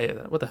 No, not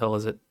ALS. What the hell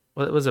is it?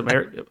 What was it?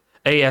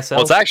 ASL?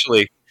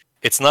 Well,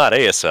 it's not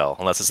ASL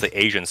unless it's the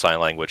Asian sign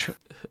language.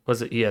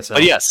 Was it ESL?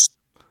 But yes.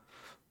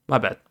 My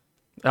bad.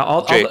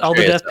 All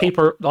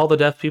the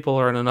deaf people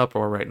are in an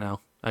uproar right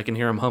now. I can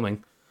hear them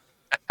humming.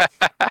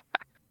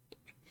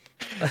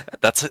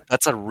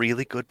 That's a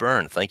really good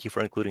burn. Thank you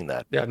for including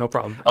that. Yeah, no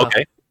problem.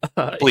 Okay.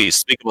 Please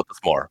speak about this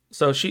more.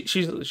 So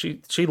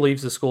she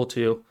leaves the school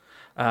too,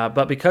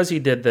 but because he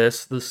did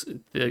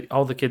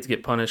all the kids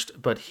get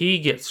punished, but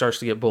he starts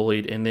to get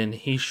bullied, and then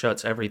he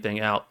shuts everything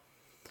out.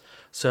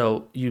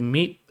 So you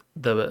meet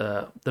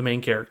the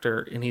main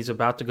character, and he's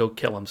about to go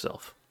kill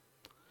himself.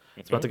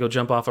 He's about to go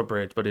jump off a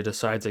bridge, but he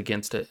decides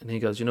against it, and he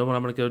goes, "You know what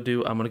I'm going to go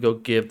do? I'm going to go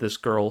give this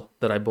girl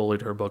that I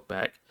bullied her book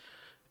back,"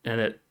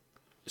 and it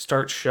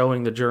starts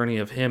showing the journey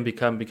of him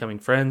becoming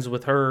friends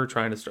with her,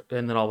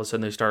 and then all of a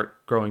sudden they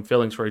start growing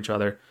feelings for each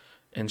other,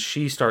 and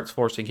she starts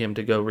forcing him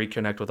to go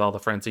reconnect with all the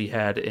friends he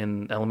had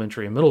in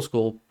elementary and middle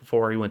school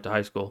before he went to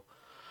high school,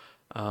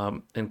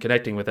 and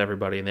connecting with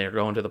everybody, and they're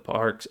going to the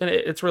parks, and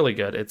it's really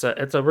good. It's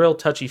a real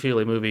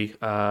touchy-feely movie.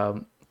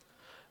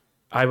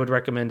 I would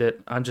recommend it.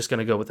 I'm just going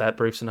to go with that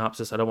brief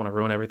synopsis. I don't want to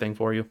ruin everything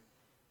for you.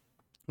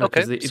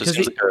 Okay.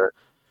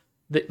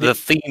 The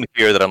theme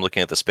here that I'm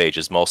looking at this page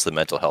is mostly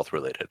mental health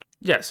related.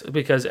 Yes,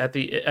 because at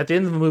the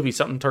end of the movie,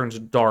 something turns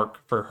dark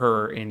for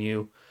her and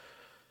you.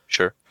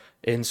 Sure.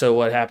 And so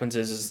what happens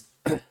is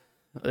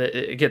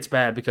it gets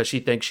bad because she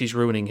thinks she's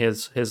ruining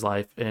his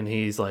life, and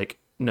he's like,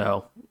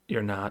 "No,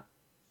 you're not."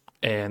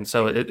 And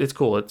so it's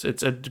cool.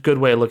 It's a good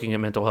way of looking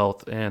at mental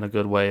health and a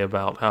good way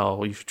about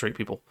how you should treat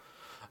people.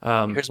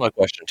 Here's my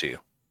question to you.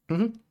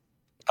 Mm-hmm.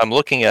 I'm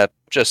looking at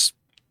just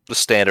the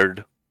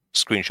standard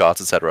screenshots,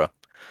 etc.,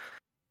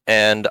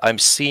 and I'm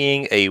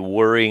seeing a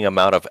worrying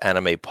amount of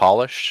anime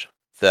polish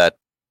that,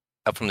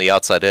 from the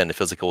outside in, it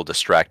feels like it will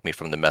distract me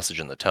from the message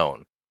and the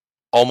tone.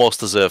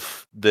 Almost as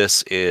if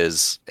this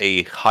is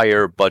a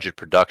higher budget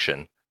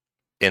production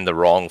in the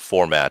wrong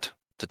format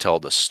to tell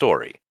the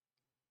story.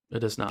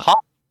 It is not.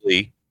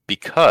 Possibly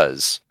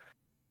because,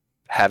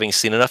 having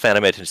seen enough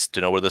anime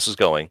to know where this is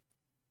going,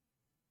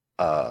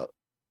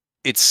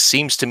 it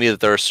seems to me that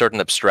there are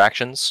certain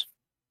abstractions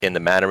in the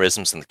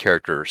mannerisms and the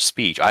character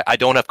speech. I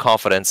don't have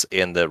confidence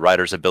in the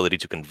writer's ability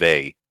to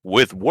convey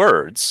with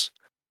words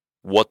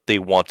what they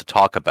want to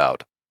talk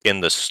about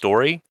in the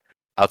story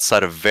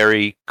outside of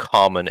very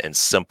common and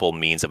simple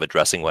means of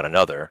addressing one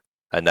another,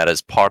 and that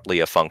is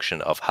partly a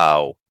function of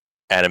how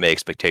anime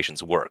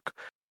expectations work.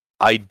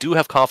 I do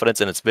have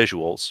confidence in its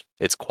visuals,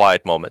 its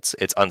quiet moments,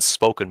 its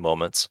unspoken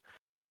moments,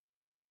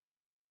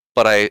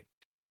 but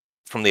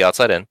from the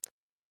outside in,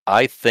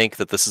 I think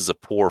that this is a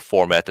poor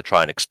format to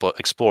try and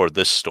explore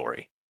this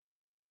story.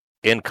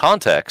 In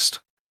context,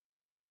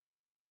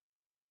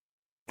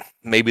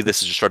 maybe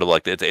this is just sort of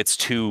like it's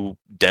too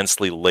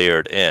densely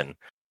layered in,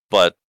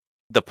 but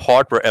the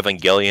part where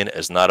Evangelion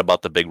is not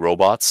about the big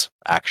robots,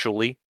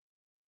 actually,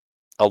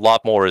 a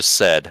lot more is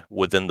said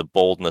within the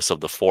boldness of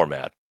the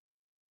format,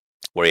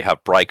 where you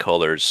have bright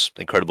colors,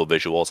 incredible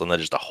visuals, and then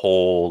just a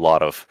whole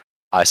lot of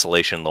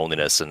isolation,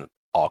 loneliness, and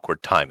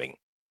awkward timing.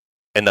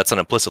 And that's an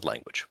implicit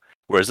language.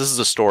 Whereas this is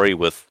a story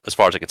with, as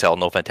far as I can tell,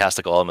 no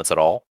fantastical elements at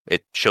all.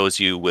 It shows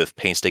you with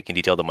painstaking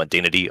detail the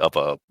mundanity of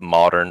a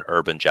modern,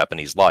 urban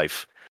Japanese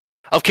life.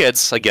 Of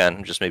kids,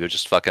 again, maybe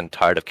just fucking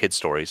tired of kid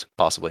stories,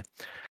 possibly.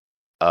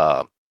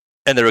 And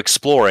they're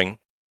exploring,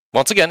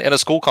 once again, in a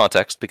school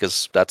context,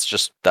 because that's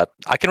just that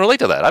I can relate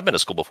to that. I've been to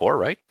school before,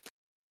 right?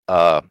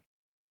 How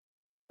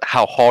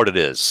hard it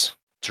is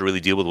to really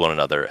deal with one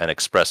another and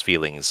express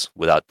feelings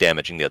without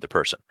damaging the other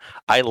person.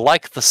 I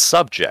like the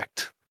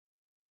subject.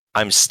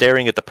 I'm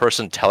staring at the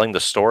person telling the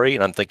story,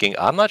 and I'm thinking,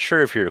 I'm not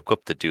sure if you're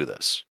equipped to do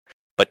this.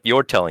 But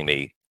you're telling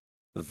me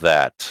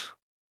that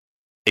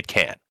it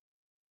can.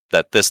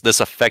 That this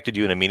affected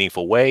you in a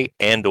meaningful way,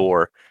 and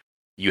or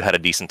you had a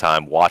decent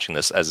time watching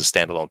this as a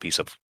standalone piece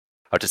of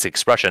artistic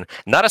expression.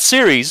 Not a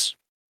series,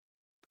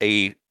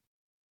 a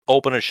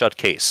open and shut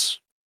case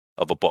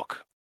of a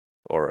book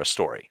or a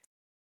story.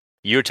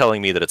 You're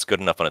telling me that it's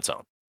good enough on its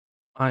own.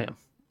 I am.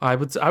 I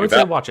would say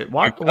watch it.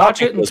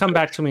 Watch it and come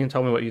back to me and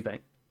tell me what you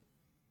think.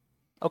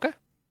 Okay.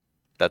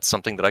 That's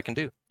something that I can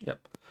do.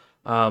 Yep.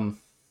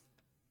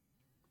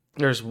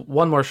 There's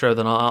one more show,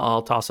 then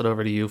I'll toss it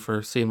over to you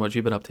for seeing what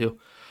you've been up to.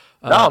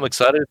 No, I'm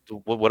excited.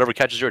 Whatever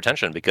catches your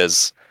attention,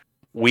 because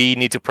we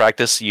need to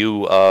practice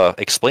you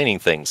explaining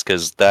things,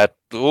 because that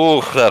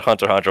Hunter x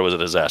Hunter was a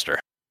disaster.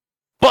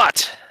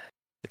 But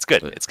it's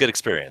good. It's good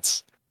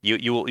experience.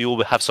 You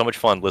will have so much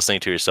fun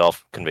listening to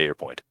yourself convey your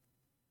point.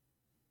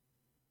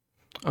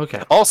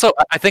 Okay. Also,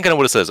 I think I know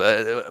what it says.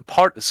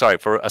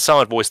 For a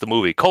silent voice, the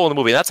movie, the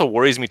movie. That's what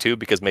worries me too,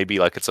 because maybe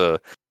like it's a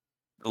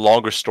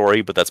longer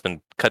story, but that's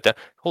been cut down.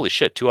 Holy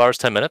shit, 2 hours,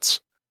 10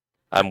 minutes.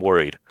 I'm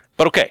worried.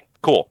 But okay,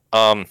 cool.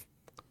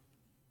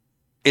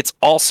 It's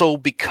also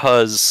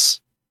because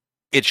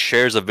it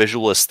shares a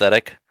visual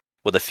aesthetic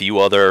with a few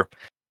other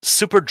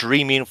super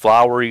dreamy and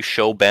flowery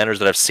show banners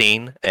that I've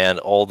seen, and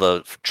all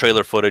the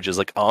trailer footage is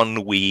like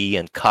ennui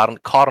and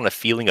caught on a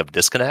feeling of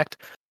disconnect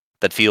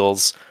that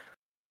feels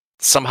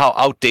somehow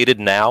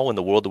outdated now in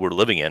the world that we're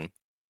living in.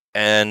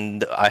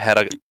 And I had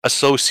an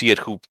associate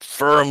who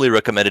firmly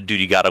recommended, dude,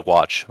 you gotta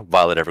watch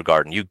Violet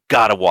Evergarden. You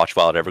gotta watch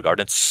Violet Evergarden.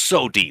 It's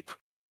so deep.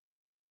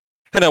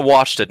 And I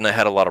watched it, and I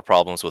had a lot of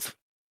problems with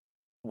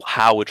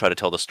how it tried to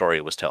tell the story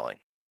it was telling.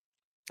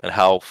 And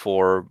how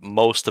for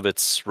most of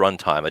its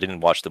runtime, I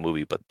didn't watch the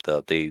movie, but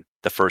the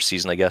first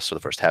season, I guess, or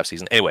the first half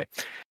season. Anyway,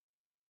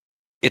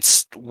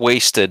 it's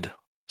wasted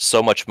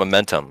so much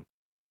momentum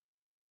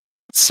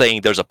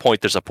saying there's a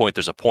point,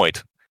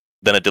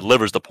 then it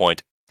delivers the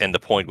point, and the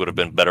point would have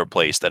been better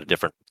placed at a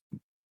different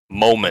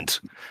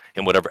moment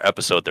in whatever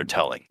episode they're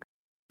telling.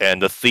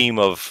 And the theme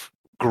of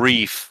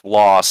grief,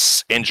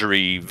 loss,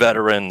 injury,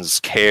 veterans,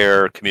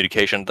 care,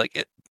 communication,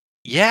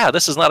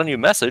 this is not a new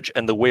message,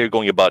 and the way you're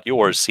going about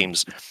yours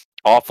seems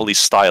awfully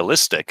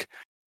stylistic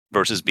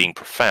versus being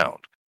profound.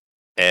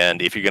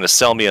 And if you're going to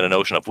sell me on a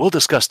notion of, we'll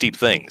discuss deep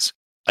things,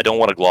 I don't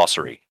want a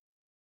glossary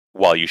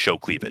while you show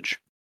cleavage.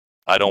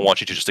 I don't want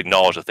you to just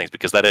acknowledge the things,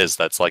 because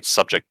that's like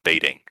subject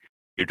baiting.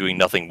 You're doing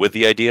nothing with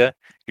the idea.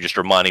 You're just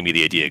reminding me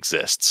the idea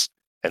exists.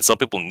 And some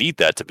people need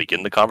that to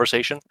begin the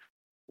conversation.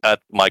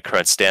 At my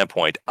current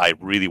standpoint, I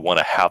really want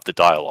to have the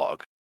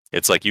dialogue.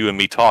 It's like you and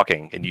me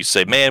talking, and you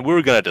say, man, we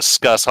were going to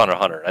discuss Hunter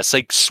x Hunter. I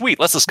say, sweet,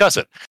 let's discuss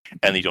it. And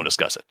then you don't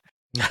discuss it.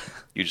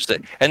 You just say,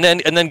 and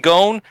then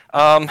Gon,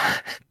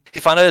 he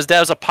found out his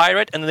dad was a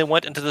pirate, and then they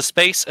went into the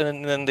space,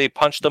 and then they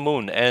punched the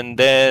moon. And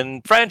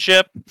then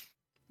friendship.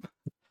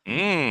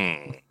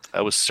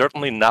 That was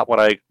certainly not what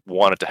I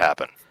wanted to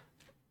happen.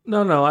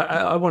 No,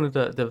 I wanted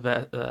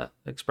to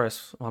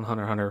express on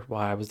Hunter x Hunter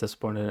why I was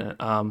disappointed in it.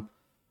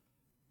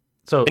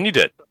 And you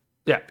did.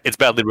 Yeah. It's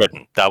badly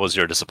written. That was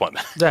your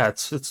disappointment. Yeah,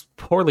 it's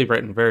poorly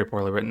written, very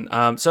poorly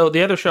written. So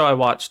the other show I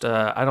watched,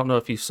 I don't know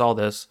if you saw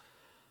this,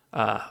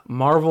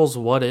 Marvel's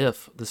What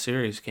If, the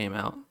series came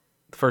out.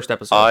 The first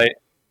episode.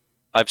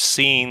 I've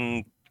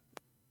seen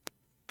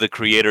the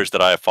creators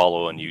that I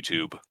follow on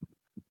YouTube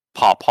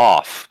pop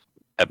off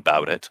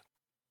about it.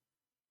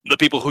 The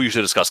people who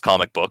usually discuss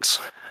comic books.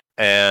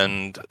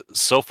 And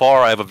so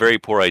far, I have a very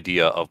poor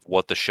idea of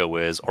what the show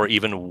is, or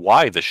even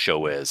why the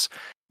show is,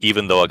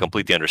 even though I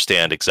completely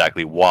understand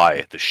exactly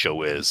why the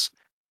show is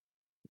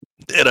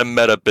in a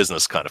meta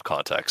business kind of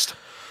context.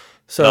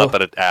 So, not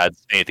that it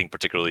adds anything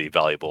particularly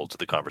valuable to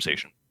the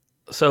conversation.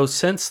 So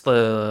since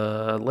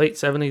the late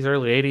 70s,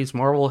 early 80s,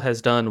 Marvel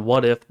has done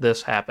What If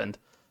This Happened?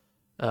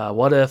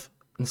 What if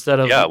instead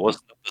of... Yeah, was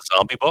the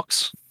zombie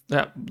books?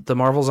 Yeah, the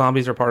Marvel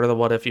zombies are part of the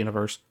What If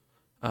universe.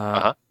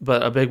 But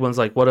a big one's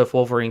like, what if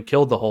Wolverine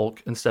killed the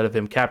Hulk instead of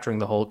him capturing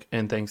the Hulk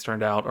and things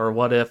turned out? Or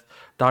what if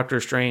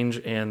Doctor Strange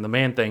and the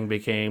Man-Thing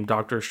became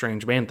Doctor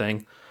Strange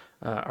Man-Thing?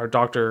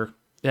 Doctor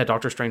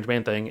Strange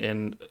Man-Thing.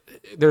 And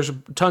there's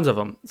tons of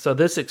them. So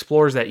this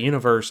explores that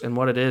universe, and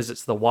what it is,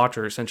 it's the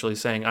Watcher essentially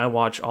saying, I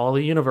watch all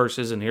the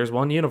universes, and here's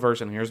one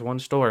universe, and here's one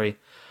story.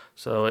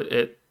 So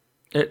it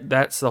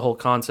that's the whole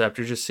concept.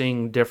 You're just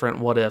seeing different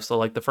what ifs. So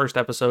like the first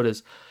episode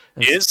is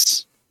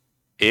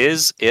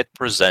it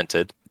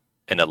presented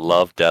in a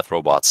Love, Death,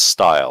 Robots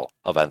style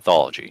of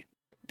anthology?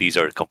 these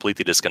are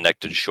completely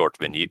disconnected short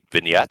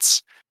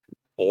vignettes,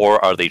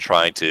 or are they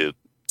trying to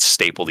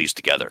staple these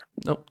together?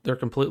 Nope, they're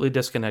completely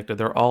disconnected.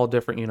 They're all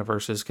different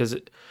universes.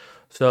 You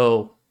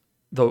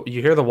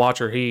hear the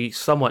Watcher, he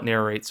somewhat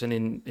narrates,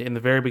 and in the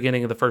very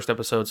beginning of the first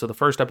episode. So the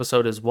first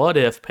episode is, what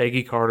if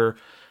Peggy Carter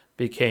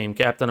became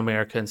Captain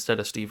America instead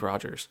of Steve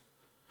Rogers?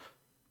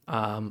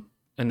 And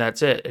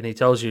that's it. And he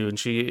tells you,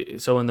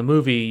 so in the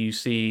movie you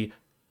see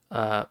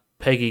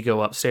Peggy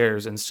go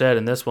upstairs. Instead,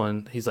 in this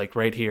one, he's like,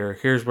 right here,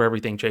 here's where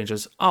everything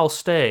changes. I'll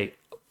stay.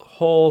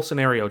 Whole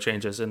scenario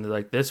changes, and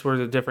like, this where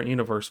the different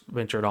universe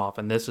ventured off,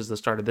 and this is the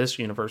start of this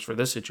universe for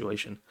this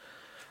situation.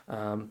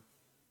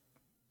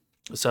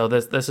 So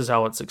this is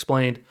how it's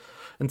explained.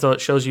 And so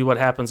it shows you what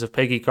happens if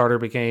Peggy Carter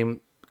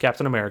became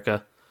Captain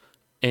America,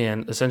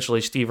 and essentially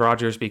Steve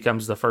Rogers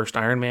becomes the first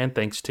Iron Man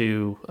thanks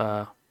to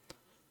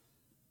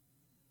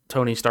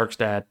Tony Stark's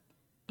dad,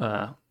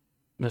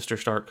 Mr.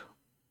 Stark.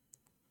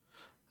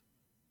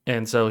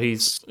 And so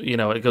he's,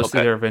 it goes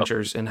through their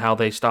adventures and how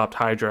they stopped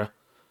Hydra.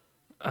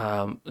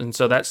 And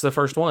so that's the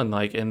first one.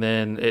 Like, and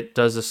then it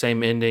does the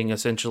same ending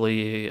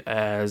essentially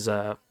as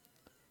kind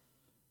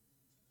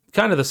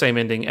of the same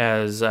ending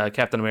as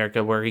Captain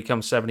America, where he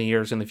comes 70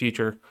 years in the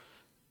future,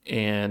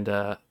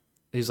 and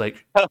he's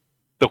like,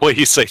 the way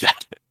you say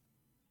that,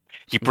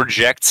 he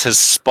projects his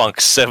spunk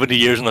 70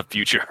 years in the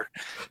future.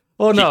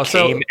 Well, no, he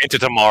came into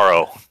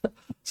tomorrow.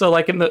 So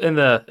like in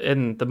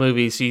the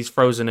movies, he's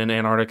frozen in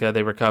Antarctica.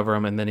 They recover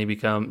him, and then he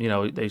become,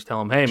 they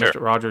tell him, hey, Sure. Mr.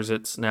 Rogers,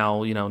 it's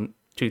now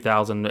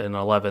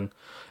 2011.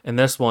 In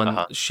this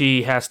one,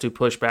 she has to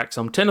push back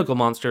some tentacle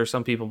monster.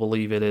 Some people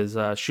believe it is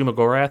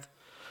Shumagorath,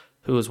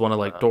 who is one of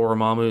like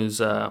Dormammu's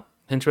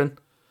henchmen,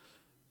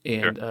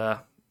 and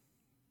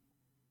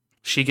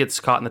she gets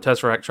caught in the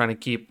Tesseract trying to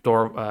keep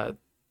the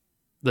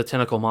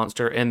tentacle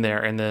monster in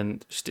there, and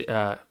then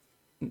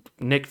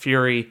Nick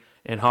Fury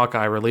and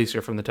Hawkeye release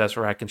her from the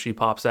Tesseract, and she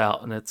pops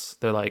out, and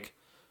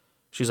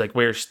she's like,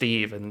 "Where's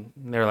Steve?" And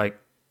they're like,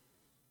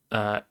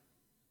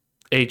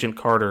 Agent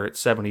Carter at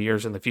 70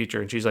 years in the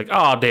future, and she's like,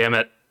 "Oh, damn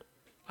it,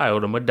 I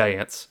owed him a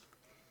dance."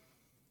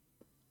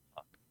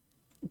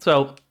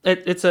 So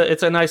it's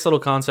a nice little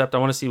concept. I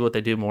want to see what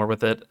they do more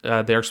with it.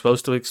 They're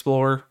supposed to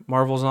explore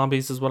Marvel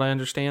Zombies, is what I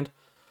understand.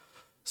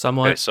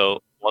 Somewhat. Okay,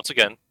 so once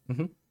again,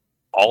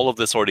 all of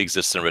this already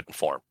exists in written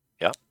form.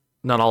 Yeah.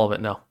 Not all of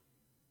it, no.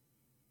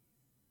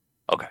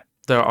 Okay.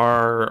 There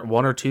are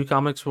one or two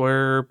comics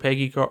where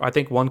I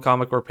think one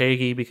comic where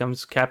Peggy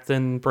becomes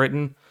Captain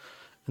Britain,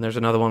 and there's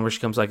another one where she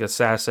becomes like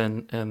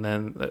assassin, and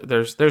then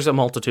there's a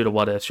multitude of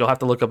what ifs. You'll have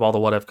to look up all the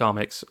what if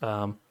comics.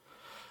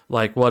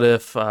 Like what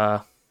if,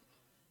 some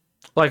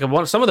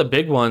of the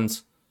big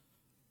ones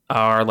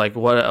are like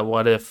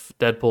what if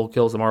Deadpool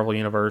kills the Marvel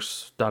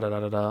Universe, da da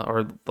da da da,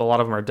 or a lot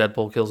of them are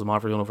Deadpool kills the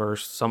Marvel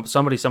Universe.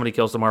 Somebody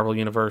kills the Marvel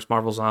Universe,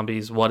 Marvel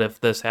Zombies. What if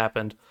this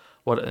happened?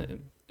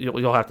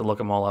 You'll have to look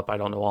them all up. I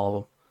don't know all of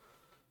them,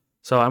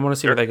 so I want to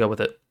see where they go with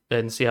it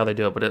and see how they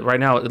do it. But right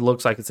now, it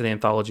looks like it's an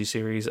anthology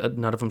series.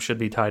 None of them should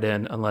be tied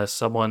in unless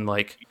someone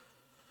like,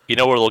 where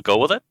they'll go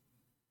with it.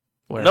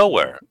 Where?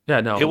 Nowhere.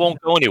 Yeah, no, it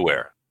won't go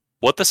anywhere.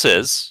 What this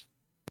is,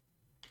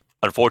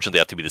 unfortunately,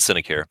 I have to be the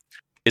cynic here,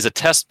 is a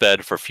test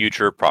bed for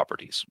future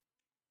properties.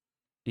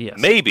 Yes.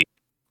 Maybe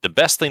the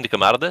best thing to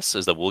come out of this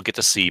is that we'll get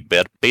to see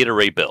Beta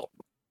Ray Bill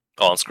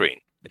on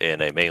screen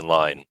in a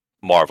mainline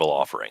Marvel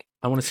offering.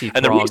 I want to see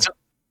and Frog. the reason,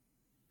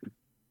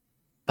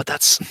 but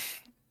that's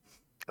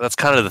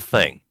kind of the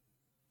thing.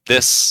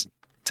 This,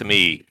 to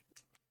me,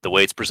 the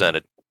way it's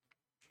presented,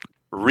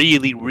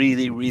 really,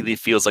 really, really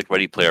feels like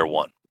Ready Player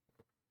One.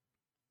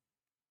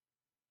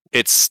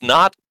 It's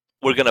not,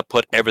 we're going to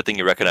put everything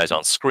you recognize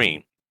on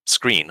screen,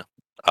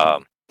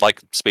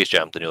 like Space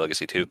Jam: The New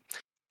Legacy 2.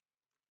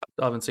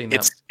 I haven't seen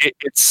that.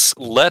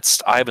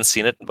 I haven't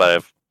seen it,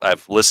 but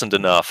I've listened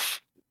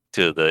enough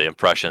to the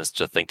impressions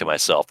to think to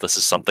myself, this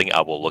is something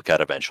I will look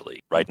at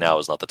eventually. Right now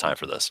is not the time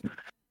for this.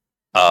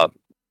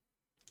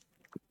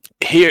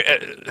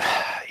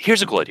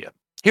 Here's a cool idea.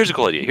 Here's a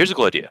cool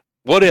idea.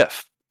 What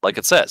if? Like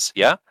it says,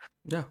 yeah?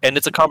 Yeah. And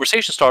it's a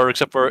conversation starter,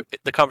 except for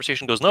the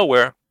conversation goes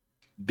nowhere,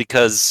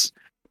 because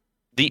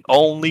the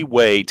only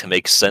way to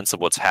make sense of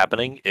what's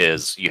happening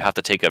is you have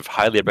to take a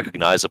highly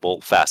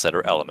recognizable facet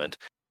or element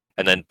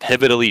and then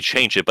pivotally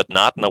change it, but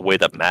not in a way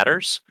that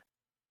matters.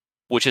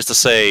 Which is to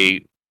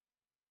say,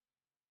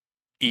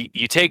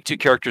 you take two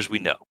characters we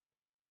know,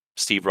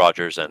 Steve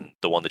Rogers and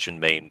the one that you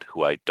named,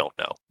 who I don't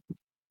know.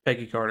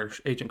 Agent Carter.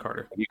 Agent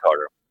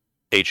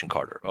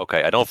Carter.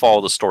 Okay, I don't follow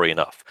the story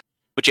enough.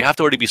 But you have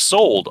to already be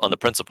sold on the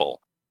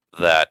principle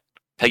that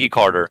Peggy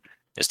Carter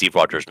and Steve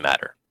Rogers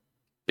matter.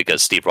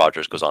 Because Steve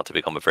Rogers goes on to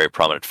become a very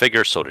prominent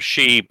figure, so does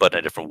she, but in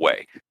a different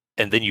way.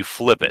 And then you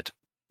flip it.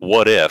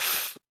 What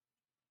if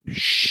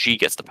she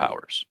gets the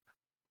powers?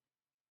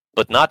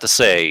 But not to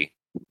say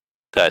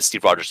that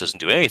Steve Rogers doesn't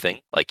do anything.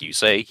 Like you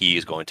say, he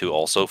is going to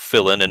also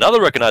fill in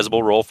another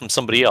recognizable role from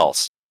somebody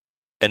else.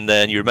 And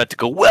then you're meant to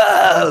go,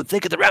 whoa,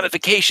 think of the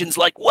ramifications,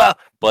 like, whoa.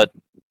 But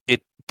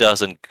it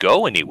doesn't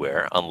go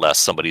anywhere unless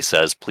somebody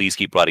says, please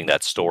keep writing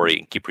that story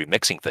and keep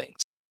remixing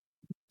things.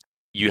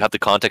 you have the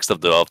context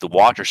of the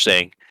watcher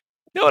saying,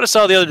 "You know what I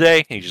saw the other day?"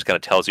 And he just kind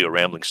of tells you a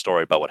rambling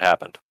story about what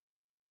happened.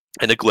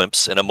 In a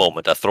glimpse, in a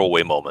moment, a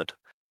throwaway moment.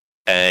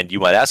 And you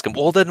might ask him,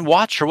 "Well, then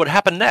watch, or what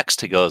happened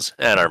next?" He goes,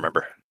 "I don't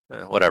remember.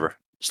 Whatever.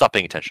 Stop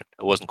paying attention.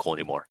 It wasn't cool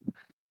anymore."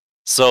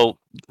 So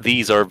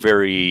these are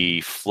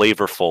very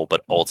flavorful,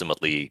 but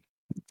ultimately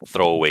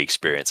throwaway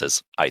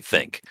experiences, I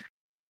think.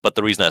 But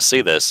the reason I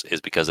say this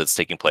is because it's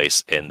taking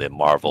place in the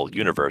Marvel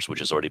universe, which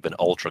has already been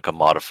ultra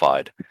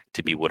commodified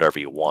to be whatever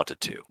you want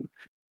it to.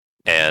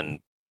 And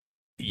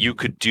you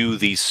could do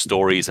these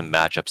stories and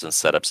matchups and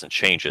setups and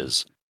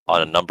changes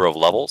on a number of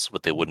levels,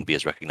 but they wouldn't be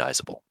as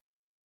recognizable.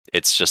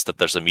 It's just that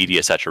there's a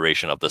media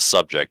saturation of the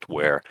subject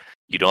where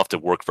you don't have to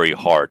work very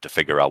hard to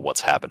figure out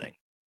what's happening.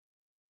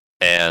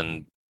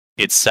 And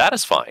it's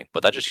satisfying,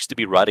 but that just used to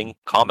be writing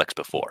comics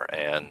before.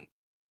 And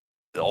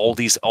all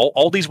these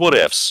what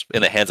ifs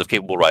in the hands of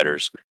capable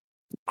writers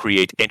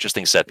create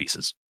interesting set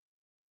pieces.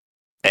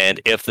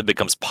 And if that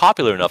becomes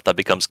popular enough, that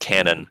becomes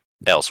canon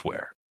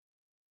elsewhere.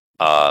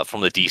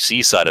 From the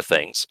DC side of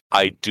things,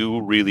 I do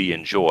really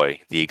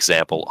enjoy the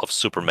example of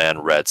Superman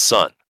Red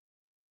Sun.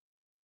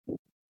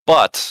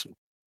 But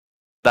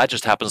that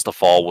just happens to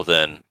fall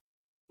within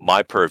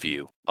my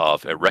purview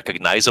of a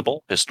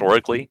recognizable,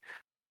 historically,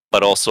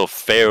 but also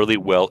fairly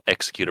well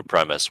executed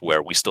premise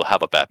where we still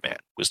have a Batman,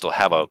 we still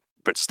have a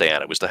Prince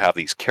Diana, we still have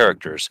these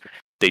characters.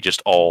 They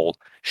just all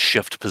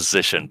shift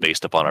position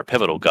based upon our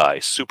pivotal guy,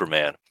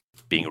 Superman,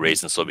 being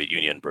raised in Soviet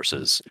Union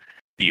versus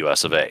the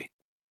US of A.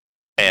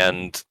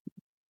 And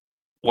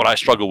what I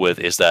struggle with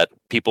is that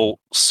people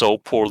so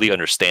poorly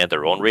understand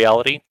their own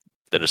reality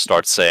that it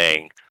starts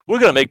saying, "We're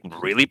going to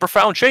make really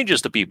profound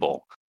changes to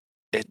people."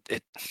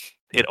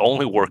 It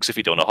only works if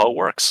you don't know how it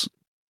works.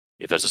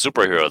 If there's a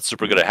superhero that's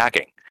super good at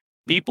hacking,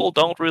 people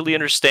don't really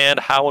understand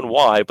how and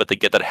why, but they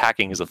get that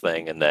hacking is a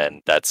thing, and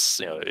then that's,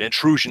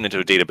 intrusion into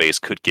a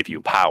database could give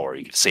you power.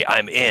 You can say,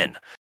 "I'm in."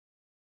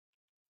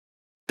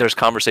 There's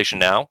conversation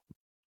now,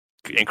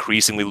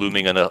 increasingly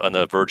looming on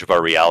the verge of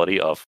our reality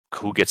of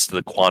who gets to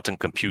the quantum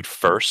compute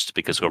first,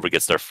 because whoever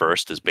gets there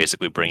first is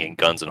basically bringing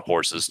guns and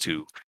horses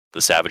to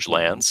the savage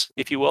lands,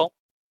 if you will.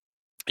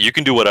 You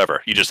can do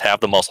whatever. You just have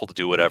the muscle to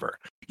do whatever.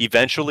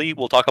 Eventually,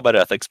 we'll talk about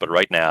ethics, but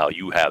right now,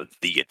 you have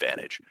the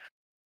advantage.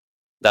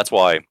 That's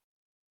why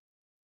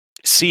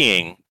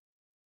seeing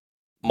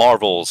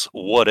Marvel's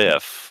What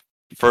If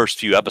first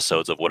few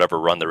episodes of whatever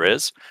run there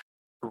is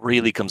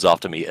really comes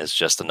off to me as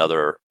just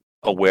another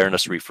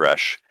awareness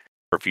refresh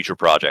for future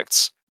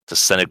projects to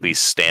cynically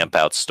stamp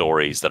out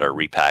stories that are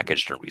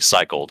repackaged and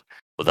recycled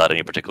without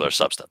any particular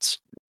substance.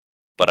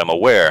 But I'm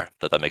aware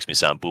that that makes me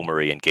sound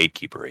boomery and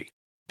gatekeepery,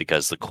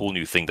 because the cool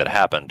new thing that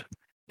happened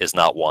is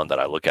not one that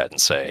I look at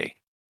and say,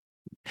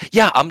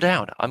 "Yeah, I'm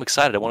down. I'm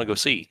excited. I want to go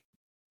see."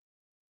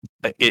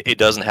 It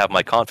doesn't have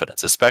my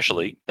confidence,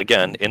 especially,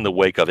 again, in the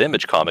wake of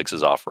Image Comics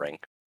is offering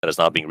that is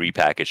not being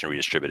repackaged and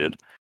redistributed,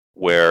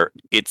 where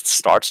it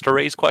starts to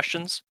raise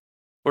questions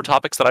or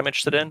topics that I'm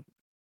interested in.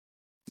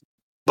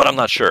 But I'm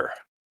not sure.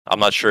 I'm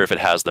not sure if it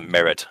has the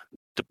merit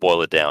to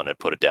boil it down and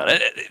put it down.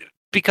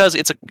 Because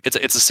it's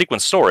a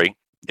sequence story.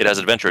 It has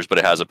adventures, but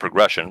it has a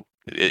progression.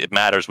 It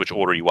matters which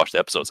order you watch the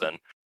episodes in.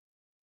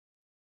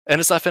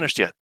 And it's not finished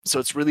yet, so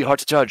it's really hard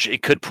to judge.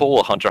 It could pull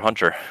a Hunter x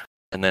Hunter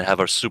and then have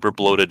a super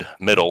bloated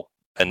middle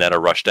and then a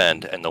rushed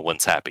end, and no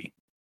one's happy.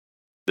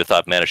 The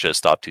thought man should have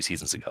stopped 2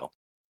 seasons ago.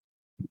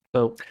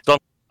 So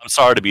I'm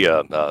sorry to be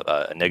a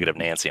negative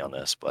Nancy on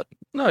this, but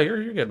no,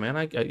 you're good,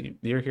 man.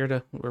 You're here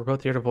to. We're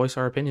both here to voice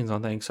our opinions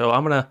on things. So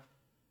I'm gonna.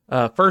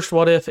 First,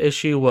 what if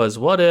issue was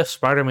what if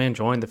Spider-Man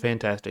joined the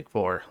Fantastic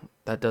Four?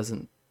 That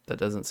doesn't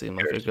seem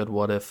like a good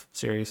what if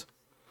series.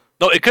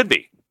 No, it could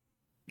be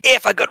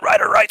if a good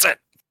writer writes it.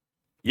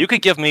 You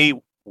could give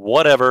me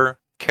whatever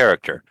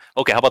character.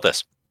 Okay, how about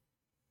this?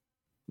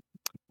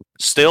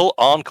 Still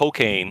on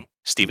cocaine,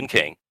 Stephen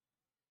King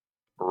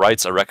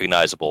writes a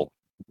recognizable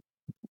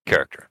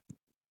character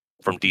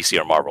from DC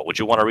or Marvel. Would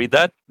you want to read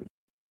that?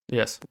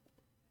 Yes.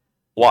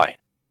 Why?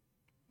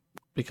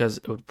 Because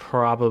it would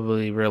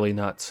probably be really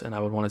nuts, and I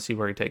would want to see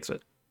where he takes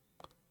it.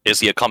 Is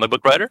he a comic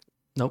book writer?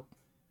 Nope.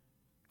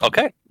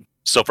 Okay.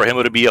 So for him,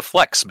 it would be a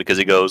flex because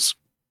he goes,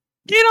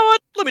 "You know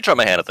what? Let me try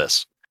my hand at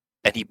this."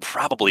 And he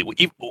probably would.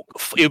 It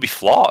would be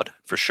flawed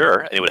for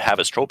sure, and it would have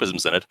his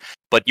tropisms in it.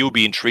 But you would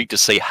be intrigued to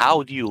say,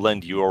 how do you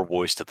lend your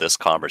voice to this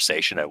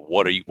conversation, and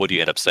what do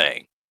you end up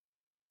saying?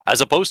 As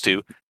opposed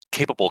to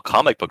capable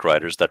comic book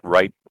writers that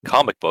write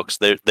comic books,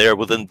 they're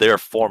within their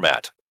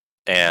format,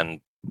 and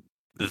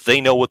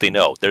they know what they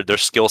know. Their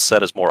skill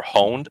set is more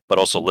honed, but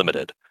also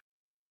limited.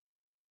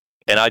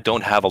 And I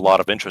don't have a lot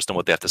of interest in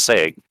what they have to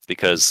say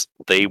because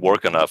they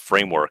work on a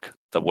framework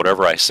that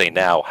whatever I say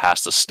now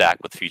has to stack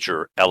with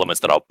future elements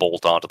that I'll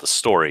bolt onto the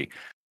story,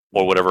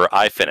 or whatever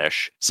I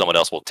finish, someone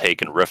else will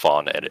take and riff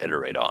on and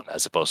iterate on,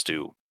 as opposed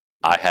to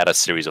I had a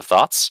series of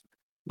thoughts,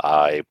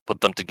 I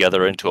put them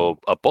together into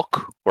a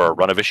book or a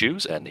run of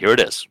issues, and here it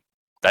is.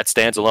 That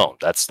stands alone.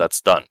 That's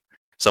done.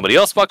 Somebody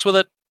else fucks with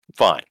it,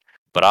 fine.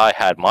 But I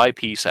had my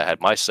piece, I had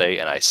my say,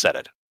 and I said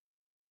it.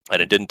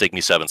 And it didn't take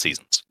me 7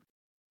 seasons.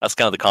 That's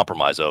kind of the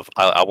compromise of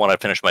I want to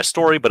finish my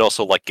story, but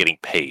also like getting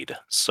paid,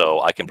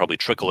 so I can probably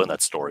trickle in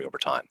that story over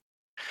time.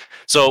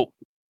 So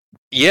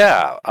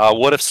yeah,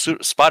 what if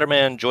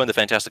Spider-Man joined the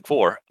Fantastic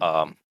Four?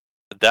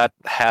 That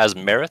has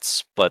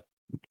merits, but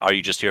are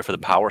you just here for the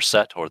power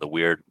set or the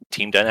weird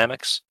team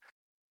dynamics?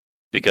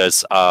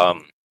 Because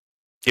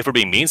if we're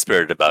being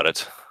mean-spirited about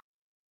it,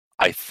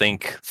 I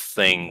think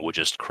Thing would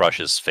just crush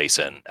his face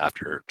in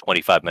after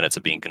 25 minutes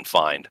of being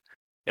confined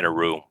in a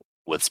room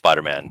with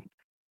Spider-Man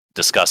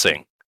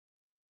discussing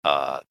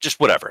just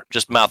whatever,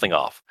 just mouthing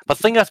off. But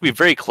Thing has to be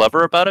very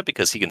clever about it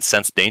because he can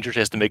sense danger. He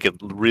has to make it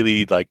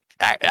really like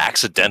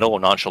accidental or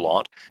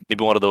nonchalant.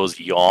 Maybe one of those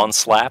yawn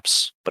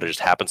slaps, but it just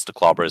happens to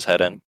clobber his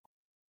head in.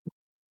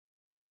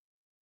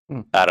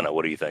 I don't know.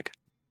 What do you think?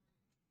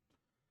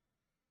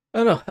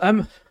 I don't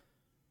know.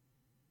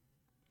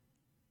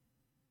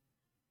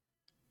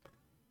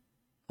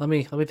 Let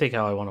me think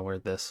how I want to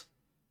word this.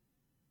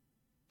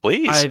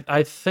 Please.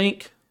 I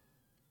think,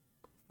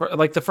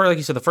 like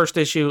you said, the first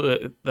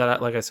issue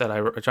that, like I said,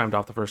 I chimed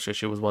off the first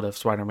issue was what if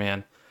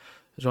Spider-Man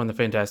joined the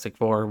Fantastic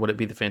Four? Would it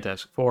be the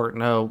Fantastic Four?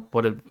 No.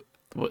 Would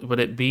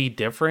it be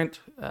different?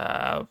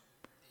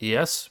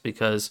 Yes,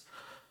 because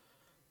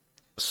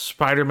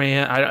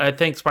Spider-Man. I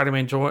think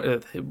Spider-Man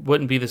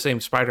wouldn't be the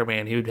same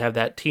Spider-Man. He would have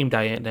that team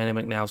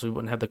dynamic now, so we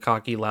wouldn't have the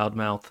cocky,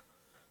 loudmouth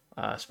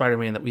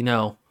Spider-Man that we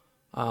know.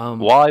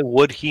 Why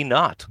would he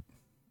not?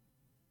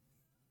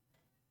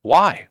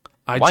 Why?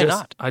 Why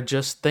not? I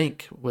just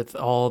think with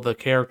all the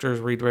characters,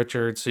 Reed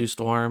Richards, Sue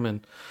Storm,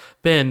 and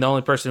Ben, the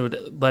only person who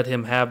would let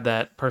him have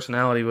that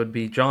personality would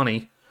be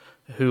Johnny,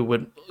 who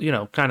would,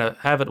 kind of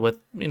have it with,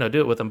 do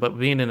it with him. But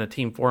being in a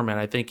team format,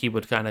 I think he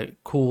would kind of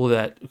cool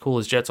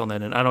his jets on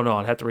that. And I don't know,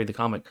 I'd have to read the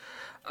comic.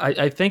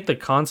 I think the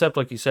concept,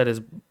 like you said, is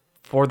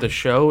for the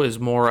show is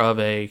more of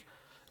a,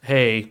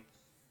 hey,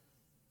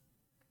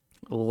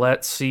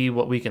 let's see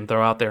what we can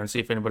throw out there and see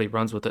if anybody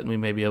runs with it, and we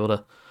may be able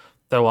to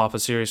throw off a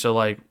series. So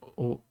like,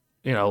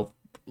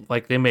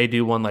 like they may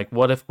do one like,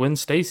 what if Gwen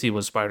Stacy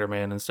was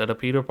Spider-Man instead of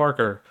Peter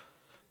Parker?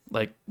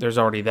 Like, there's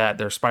already that.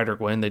 There's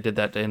Spider-Gwen. They did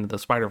that to end of the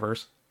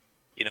Spider-Verse.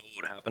 You know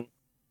what would happen?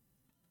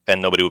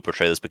 And nobody would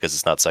portray this because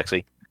it's not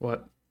sexy.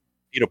 What?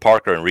 Peter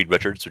Parker and Reed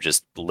Richards would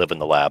just live in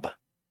the lab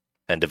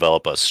and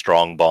develop a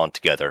strong bond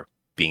together,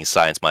 being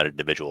science-minded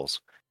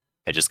individuals,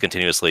 and just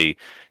continuously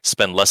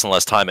spend less and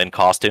less time in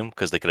costume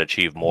because they could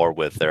achieve more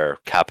with their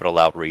capital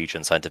outreach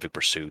and scientific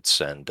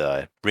pursuits and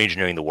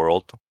re-engineering the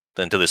world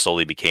until they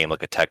slowly became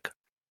like a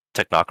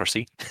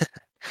technocracy.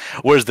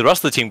 Whereas the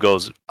rest of the team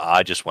goes,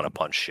 I just want to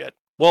punch shit.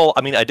 Well,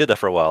 I mean, I did that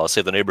for a while. I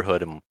saved the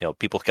neighborhood and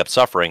people kept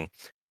suffering.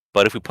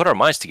 But if we put our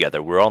minds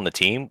together, we're on the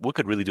team, we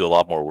could really do a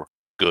lot more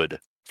good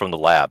from the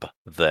lab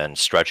than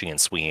stretching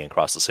and swinging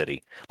across the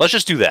city. Let's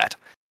just do that.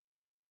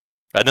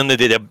 And then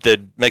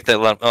they'd make that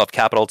enough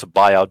capital to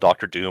buy out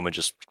Doctor Doom and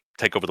just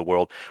take over the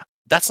world.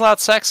 That's not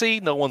sexy.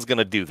 No one's going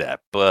to do that.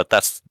 But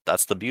that's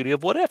the beauty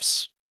of what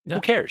ifs. Yeah.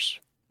 Who cares?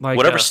 Like,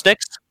 whatever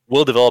sticks,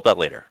 we'll develop that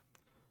later.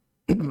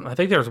 I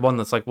think there's one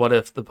that's like, what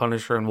if the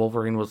Punisher and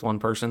Wolverine was one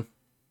person?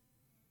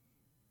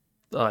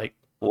 Like,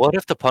 what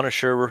if the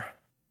Punisher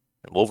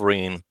and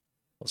Wolverine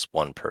was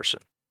one person?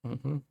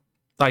 Mm-hmm.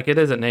 Like, it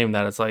isn't named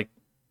that. It's like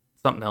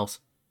something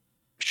else.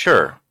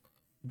 Sure.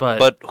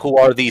 But who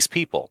are these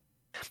people?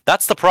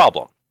 That's the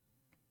problem.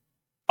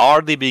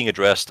 Are they being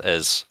addressed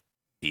as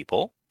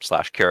people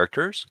 /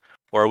 characters,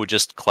 or are we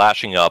just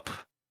clashing up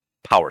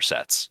power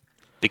sets?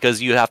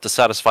 Because you have to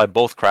satisfy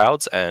both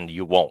crowds, and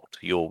you won't.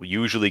 You'll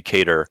usually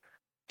cater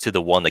to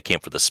the one that came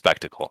for the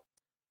spectacle.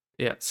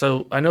 Yeah,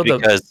 so I know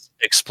because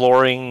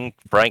exploring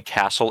Frank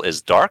Castle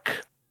is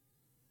dark.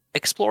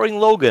 Exploring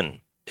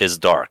Logan is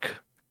dark.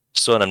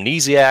 So an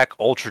amnesiac,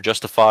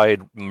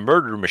 ultra-justified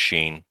murder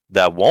machine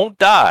that won't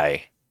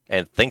die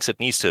and thinks it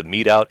needs to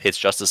mete out its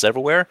justice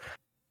everywhere,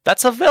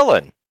 that's a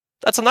villain.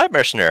 That's a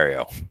nightmare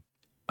scenario.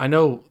 I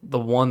know the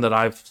one that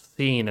I've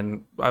seen,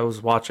 and I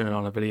was watching it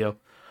on a video,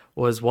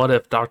 was what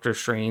if Doctor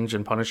Strange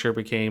and Punisher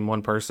became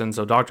one person?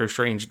 So Doctor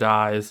Strange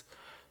dies,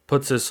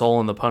 puts his soul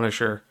in the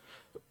Punisher.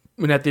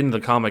 I mean, at the end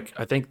of the comic,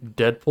 I think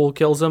Deadpool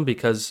kills him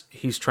because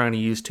he's trying to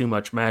use too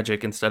much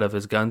magic instead of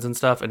his guns and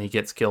stuff, and he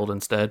gets killed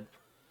instead.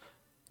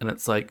 And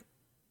it's like,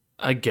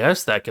 I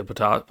guess that could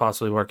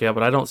possibly work out,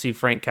 but I don't see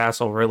Frank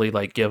Castle really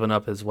like giving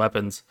up his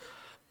weapons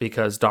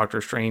because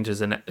Doctor Strange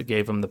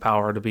gave him the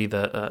power to be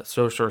the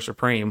Sorcerer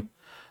Supreme.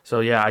 So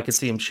yeah, I could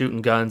see him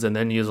shooting guns and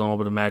then using a little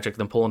bit of magic,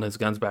 then pulling his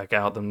guns back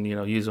out, then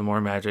using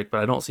more magic.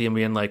 But I don't see him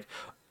being like,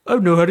 I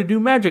know how to do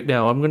magic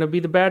now. I'm gonna be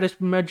the baddest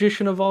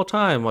magician of all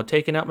time while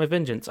taking out my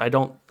vengeance. I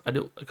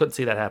couldn't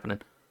see that happening.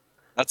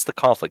 That's the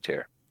conflict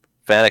here.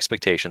 Fan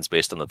expectations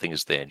based on the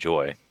things they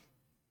enjoy.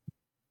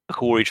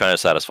 Who are you trying to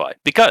satisfy?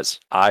 Because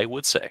I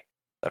would say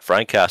that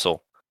Frank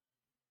Castle,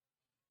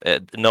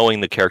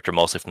 knowing the character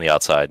mostly from the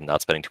outside and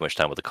not spending too much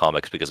time with the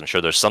comics, because I'm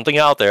sure there's something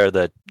out there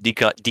that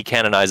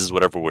decanonizes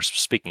whatever we're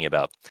speaking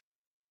about,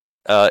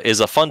 is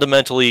a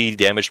fundamentally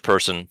damaged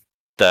person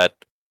that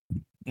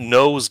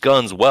knows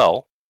guns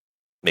well.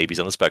 Maybe he's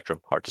on the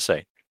spectrum, hard to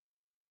say.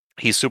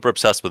 He's super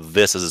obsessed with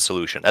this as a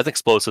solution, as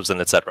explosives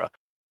and etc.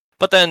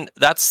 But then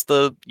that's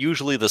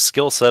usually the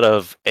skill set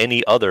of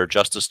any other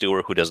justice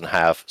doer who doesn't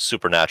have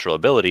supernatural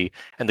ability,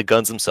 and the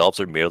guns themselves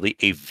are merely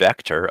a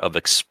vector of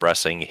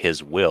expressing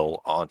his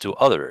will onto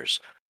others.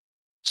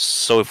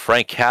 So if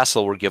Frank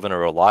Castle were given a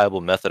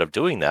reliable method of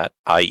doing that,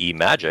 i.e.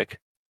 magic,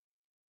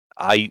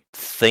 I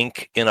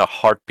think in a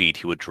heartbeat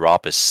he would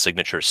drop his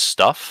signature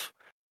stuff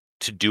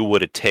to do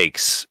what it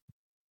takes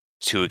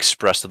to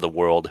express to the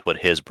world what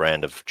his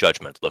brand of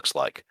judgment looks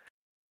like.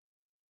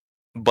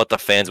 But the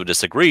fans would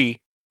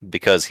disagree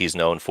because he's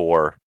known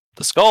for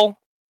the skull,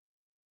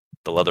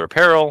 the leather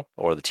apparel,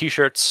 or the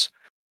t-shirts,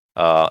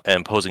 an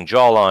imposing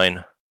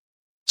jawline,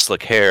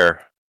 slick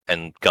hair,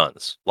 and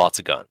guns. Lots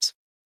of guns.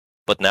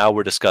 But now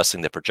we're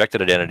discussing the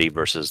projected identity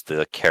versus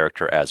the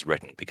character as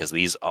written, because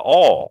these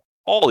all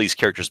these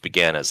characters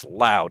began as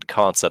loud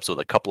concepts with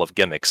a couple of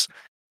gimmicks,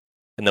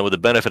 and then with the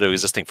benefit of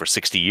existing for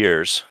 60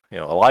 years,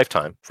 a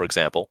lifetime, for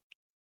example,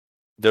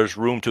 there's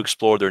room to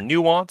explore their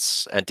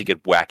nuance and to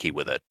get wacky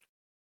with it.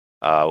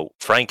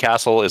 Frank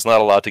Castle is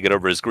not allowed to get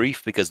over his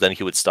grief because then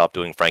he would stop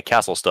doing Frank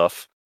Castle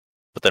stuff.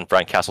 But then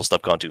Frank Castle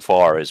stuff gone too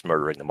far is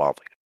murdering the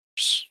Marvel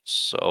universe.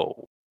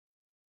 So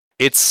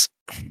it's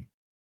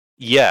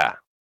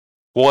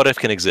what if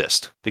can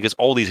exist, because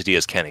all these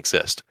ideas can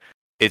exist.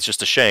 It's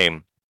just a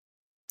shame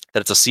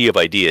that it's a sea of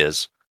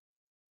ideas,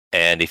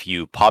 and if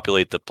you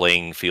populate the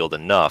playing field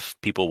enough,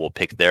 people will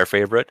pick their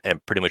favorite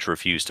and pretty much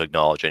refuse to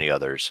acknowledge any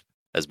others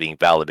as being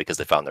valid because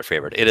they found their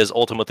favorite. It is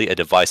ultimately a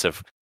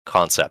divisive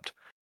concept,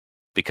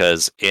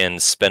 because in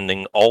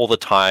spending all the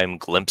time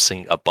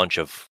glimpsing a bunch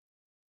of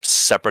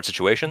separate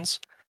situations,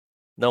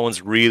 no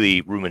one's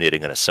really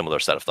ruminating on a similar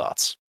set of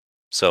thoughts.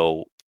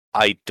 So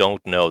I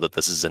don't know that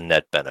this is a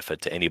net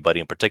benefit to anybody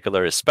in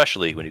particular,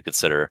 especially when you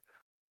consider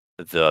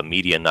the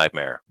media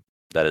nightmare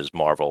that is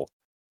Marvel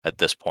at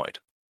this point.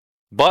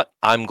 But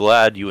I'm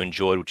glad you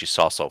enjoyed what you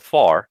saw so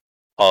far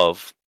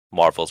of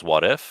Marvel's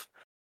What If.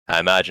 I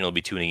imagine you'll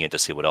be tuning in to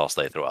see what else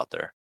they throw out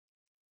there.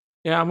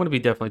 Yeah, I'm going to be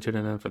definitely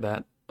tuning in for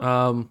that.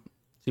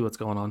 See what's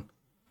going on.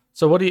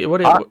 So have you?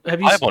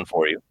 I have one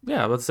for you.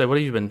 Yeah, let's say what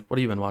have you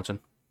been watching?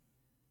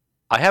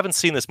 I haven't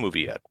seen this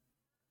movie yet,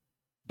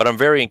 but I'm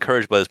very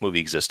encouraged by this movie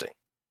existing.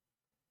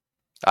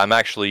 I'm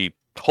actually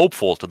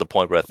hopeful to the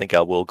point where I think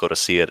I will go to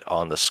see it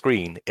on the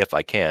screen if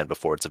I can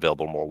before it's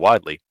available more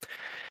widely.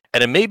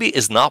 And it maybe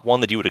is not one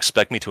that you would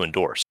expect me to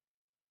endorse.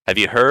 Have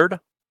you heard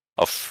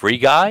of Free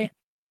Guy?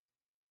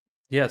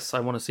 Yes, I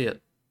want to see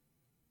it.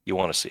 You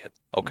want to see it?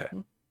 Okay. Mm-hmm.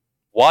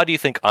 Why do you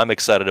think I'm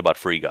excited about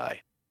Free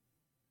Guy?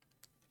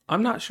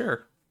 I'm not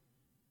sure.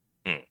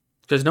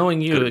 Because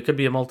knowing you, it could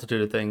be a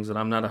multitude of things, and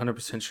I'm not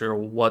 100% sure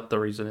what the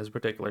reason is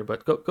particular.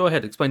 But go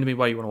ahead, explain to me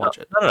why you want to watch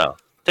it. No.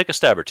 Take a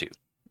stab or two.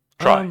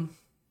 Try.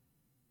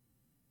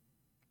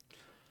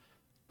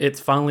 It's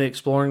finally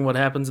exploring what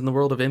happens in the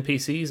world of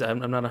NPCs. I'm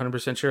not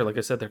 100% sure. Like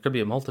I said, there could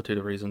be a multitude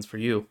of reasons for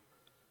you.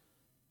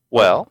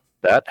 Well,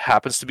 that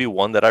happens to be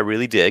one that I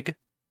really dig.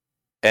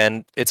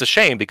 And it's a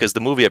shame because the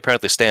movie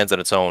apparently stands on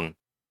its own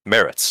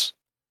merits.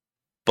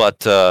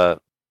 But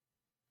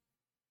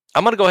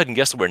I'm going to go ahead and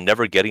guess that we're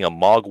never getting a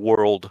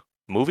Mogworld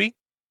movie.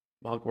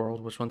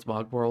 Mogworld? Which one's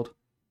Mogworld?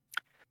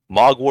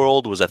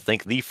 Mogworld was, I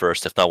think, the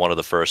first, if not one of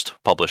the first,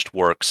 published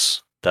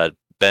works that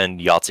Ben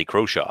Yahtzee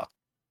Croshaw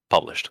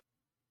published.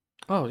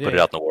 Oh, yeah. Put it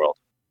out in the world.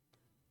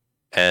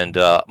 And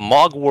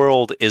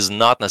Mogworld is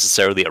not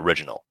necessarily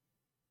original.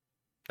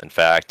 In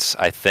fact,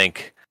 I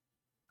think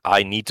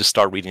I need to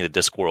start reading the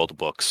Discworld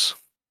books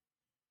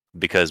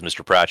because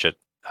Mr. Pratchett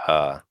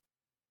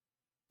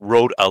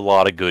wrote a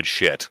lot of good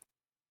shit,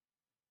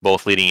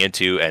 both leading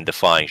into and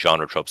defying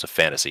genre tropes of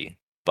fantasy.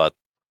 But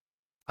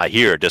I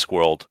hear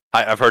Discworld,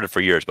 I've heard it for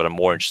years, but I'm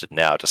more interested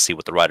now to see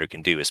what the writer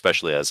can do,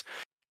 especially as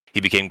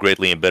he became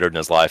greatly embittered in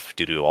his life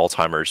due to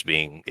Alzheimer's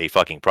being a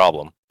fucking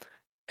problem.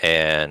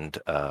 And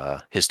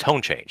his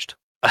tone changed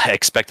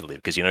expectedly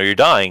because you're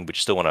dying, but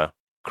you still want to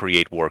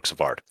create works of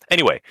art.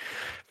 Anyway,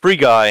 Free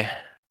Guy,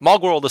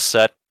 Mogworld is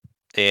set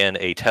in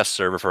a test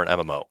server for an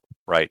MMO,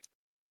 right?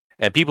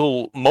 And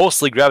people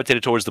mostly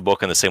gravitated towards the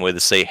book in the same way they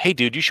say, hey,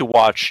 dude, you should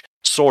watch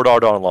Sword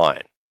Art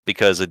Online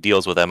because it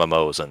deals with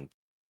MMOs. And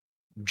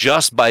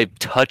just by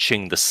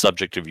touching the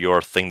subject of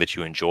your thing that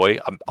you enjoy,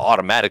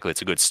 automatically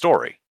it's a good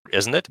story,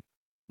 isn't it?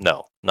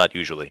 No, not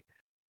usually.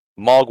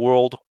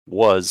 Mogworld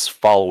was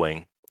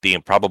following the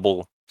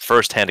improbable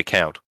third-hand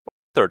account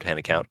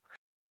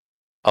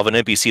of an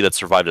NPC that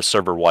survived a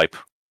server wipe,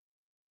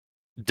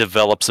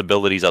 develops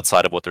abilities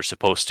outside of what they're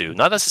supposed to.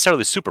 Not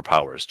necessarily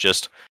superpowers,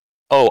 just,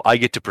 I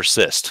get to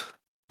persist,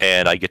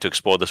 and I get to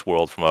explore this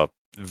world from a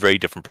very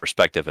different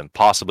perspective and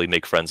possibly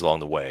make friends along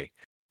the way,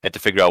 and to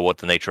figure out what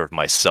the nature of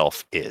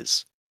myself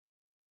is.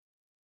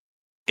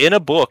 In a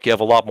book, you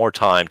have a lot more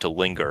time to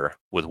linger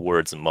with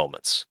words and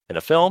moments. In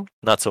a film,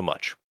 not so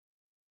much.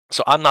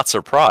 So I'm not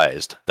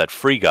surprised that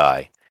Free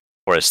Guy,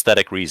 for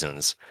aesthetic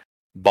reasons,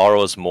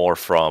 borrows more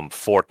from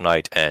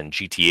Fortnite and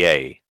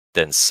GTA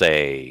than,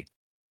 say,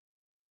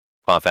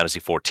 Final Fantasy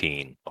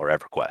XIV or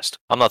EverQuest.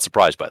 I'm not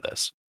surprised by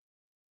this.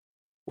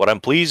 What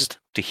I'm pleased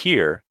to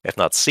hear, if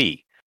not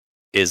see,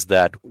 is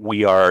that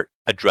we are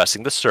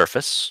addressing the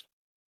surface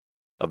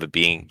of it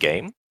being a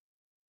game.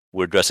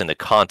 We're addressing the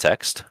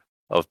context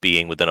of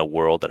being within a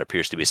world that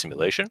appears to be a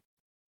simulation.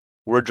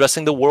 We're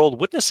addressing the world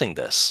witnessing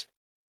this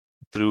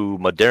through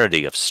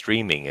modernity of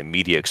streaming and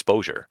media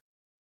exposure.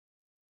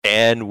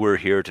 And we're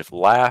here to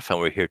laugh, and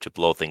we're here to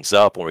blow things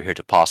up, and we're here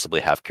to possibly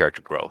have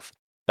character growth.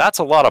 That's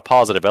a lot of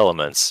positive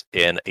elements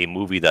in a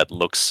movie that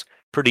looks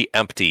pretty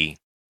empty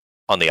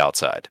on the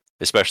outside,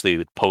 especially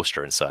with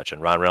poster and such,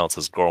 and Ryan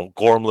Reynolds'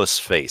 gormless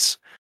face.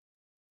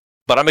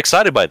 But I'm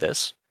excited by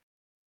this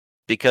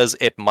because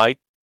it might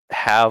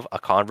have a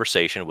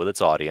conversation with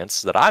its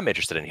audience that I'm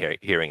interested in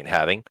hearing and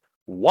having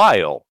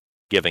while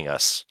giving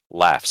us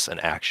laughs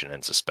and action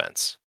and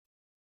suspense.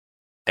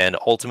 And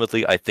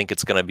ultimately, I think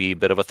it's going to be a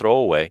bit of a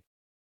throwaway,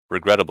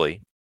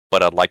 regrettably,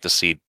 but I'd like to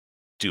see it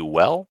do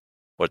well,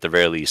 or at the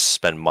very least,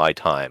 spend my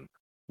time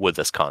with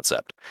this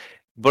concept.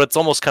 But it's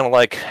almost kind of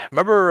like,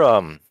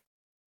 remember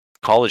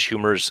College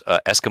Humor's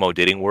Eskimo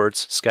Dating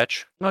Words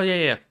sketch? Oh,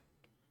 yeah.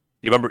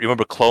 You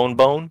remember Clone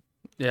Bone?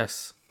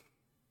 Yes.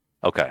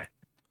 Okay.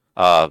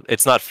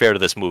 It's not fair to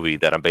this movie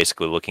that I'm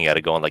basically looking at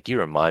it going like, you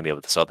remind me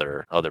of this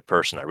other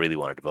person I really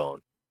wanted to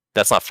bone.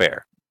 That's not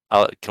fair.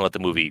 I can let the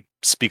movie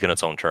speak on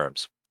its own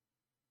terms.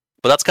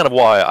 But that's kind of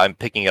why I'm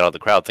picking it out of the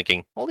crowd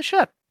thinking, holy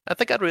shit, I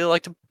think I'd really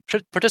like to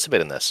participate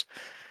in this.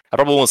 I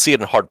probably won't see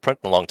it in hard print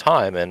in a long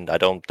time, and I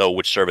don't know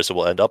which service it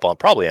will end up on.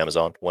 Probably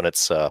Amazon when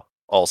it's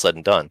all said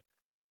and done.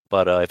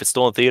 But if it's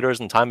still in theaters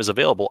and time is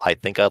available, I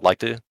think I'd like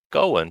to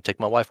go and take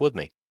my wife with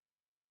me.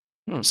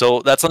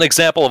 So that's an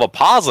example of a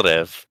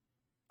positive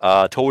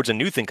towards a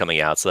new thing coming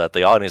out, so that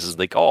the audience is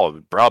like,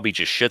 oh, Browbeat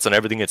just shits on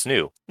everything that's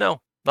new.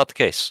 No, not the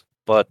case.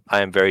 But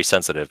I am very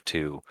sensitive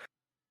to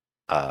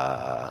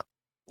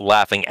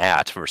laughing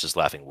at versus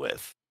laughing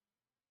with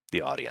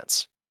the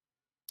audience.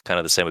 Kind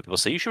of the same way people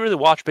say you should really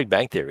watch Big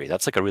Bang Theory.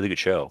 That's like a really good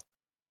show.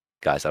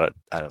 Guys, I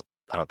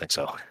don't think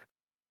so.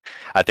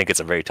 I think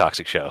it's a very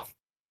toxic show.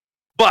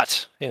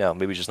 But,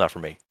 maybe it's just not for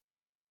me.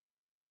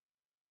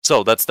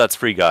 So that's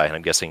Free Guy, and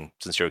I'm guessing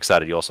since you're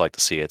excited, you also like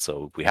to see it.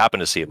 So if we happen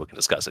to see it, we can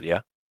discuss it,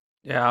 yeah?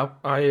 Yeah,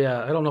 I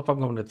don't know if I'm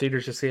going to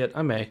theaters to see it.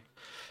 I may.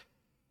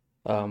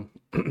 I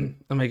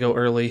may go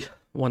early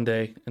one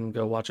day and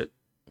go watch it,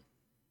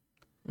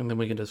 and then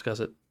we can discuss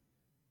it.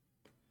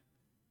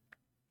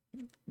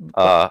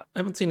 I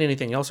haven't seen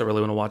anything else I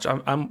really want to watch.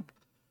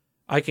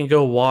 I can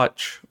go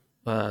watch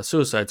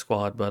Suicide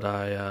Squad, but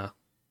I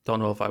don't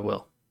know if I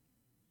will.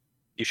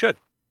 You should.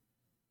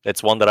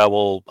 It's one that I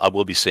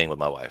will be seeing with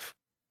my wife.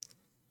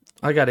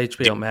 I got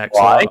HBO Max.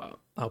 Why? So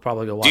I'll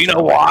probably go watch. Do you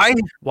know why?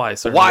 Why,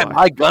 sir? Why am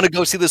I gonna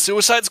go see the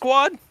Suicide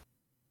Squad?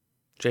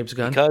 James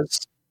Gunn.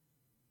 Because,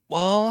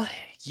 well,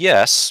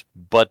 yes,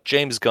 but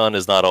James Gunn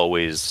is not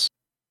always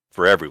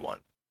for everyone.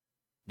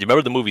 Do you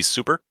remember the movie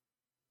Super?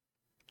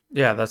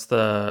 Yeah, that's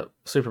the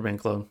Superman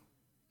clone.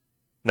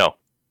 No,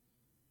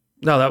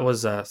 that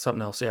was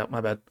something else. Yeah,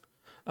 my bad.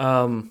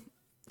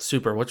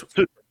 Super.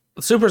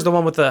 Super's the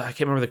one with I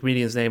can't remember the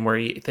comedian's name where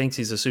he thinks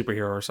he's a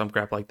superhero or some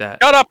crap like that.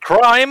 Shut up,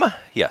 crime!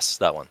 Yes,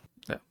 that one.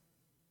 Yeah.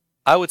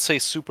 I would say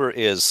Super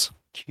is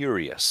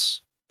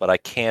curious, but I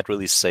can't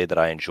really say that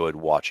I enjoyed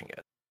watching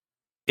it.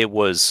 It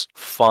was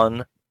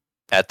fun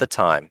at the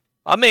time.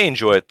 I may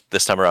enjoy it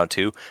this time around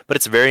too, but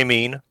it's very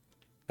mean,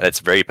 and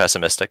it's very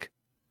pessimistic.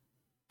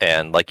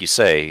 And like you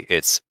say,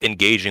 it's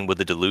engaging with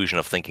the delusion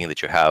of thinking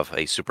that you have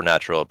a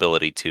supernatural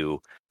ability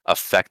to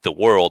affect the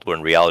world, where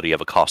in reality you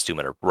have a costume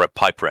and a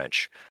pipe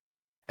wrench.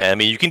 And I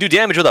mean, you can do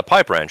damage with that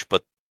pipe wrench,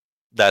 but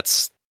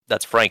that's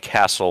Frank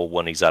Castle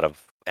when he's out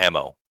of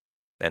ammo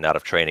and out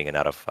of training and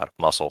out of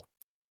muscle.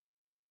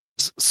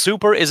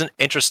 Super is an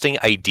interesting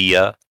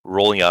idea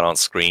rolling out on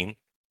screen,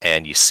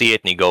 and you see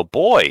it and you go,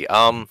 boy,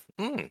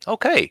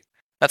 okay,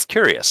 that's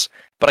curious.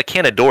 But I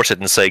can't endorse it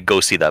and say,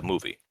 go see that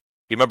movie.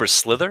 You remember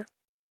Slither?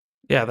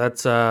 Yeah,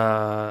 that's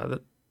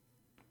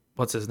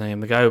what's his name?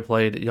 The guy who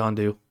played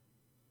Yondu.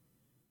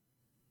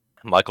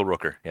 Michael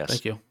Rooker, yes.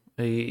 Thank you.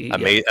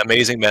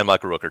 Amazing man,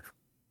 Michael Rooker.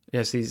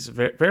 Yes, he's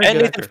very, very and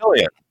good Nathan actor.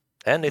 Fillion.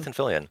 And Nathan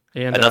Fillion.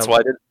 And that's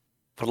why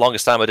for the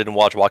longest time I didn't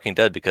watch Walking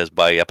Dead, because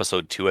by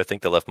episode 2, I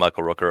think they left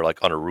Michael Rooker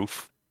like on a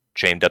roof,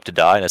 chained up to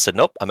die, and I said,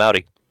 nope, I'm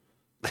outie.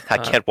 I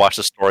can't watch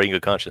the story in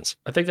good conscience.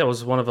 I think that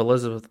was one of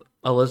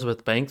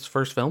Elizabeth Banks'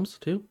 first films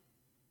too.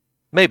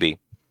 Maybe,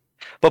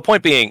 but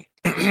point being,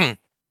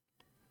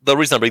 the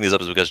reason I bring these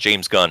up is because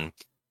James Gunn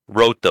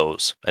wrote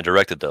those and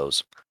directed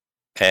those.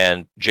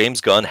 And James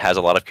Gunn has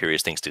a lot of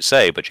curious things to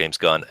say, but James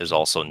Gunn is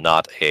also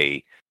not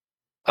a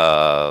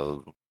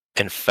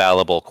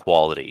infallible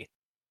quality.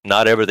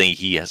 Not everything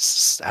he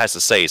has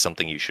to say is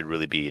something you should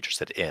really be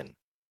interested in.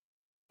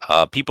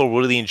 People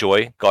really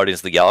enjoy Guardians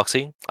of the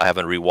Galaxy. I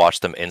haven't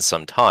rewatched them in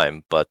some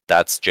time, but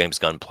that's James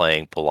Gunn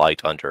playing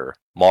polite under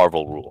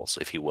Marvel rules,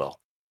 if you will.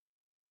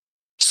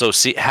 So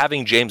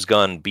having James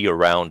Gunn be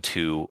around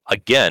to,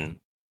 again,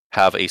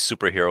 have a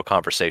superhero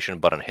conversation,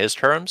 but on his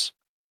terms,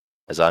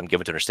 as I'm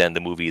given to understand, the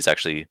movie is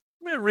actually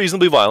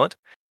reasonably violent.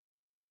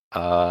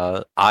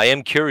 I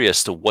am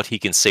curious to what he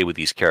can say with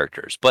these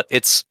characters, but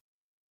it's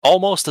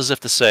almost as if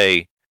to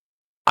say,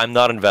 I'm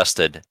not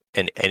invested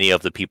in any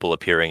of the people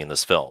appearing in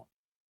this film.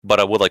 but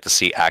I would like to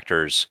see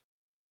actors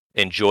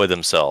enjoy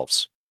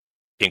themselves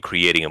in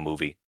creating a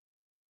movie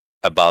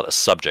about a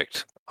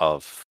subject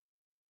of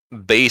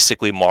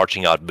basically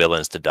marching out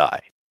villains to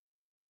die.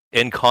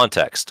 In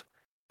context,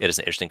 it is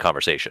an interesting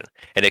conversation.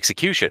 In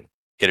execution,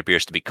 it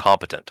appears to be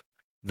competent.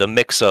 The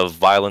mix of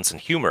violence and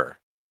humor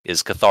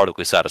is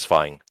cathartically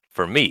satisfying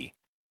for me.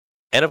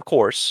 And of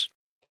course,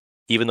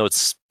 even though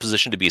it's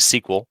positioned to be a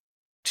sequel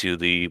to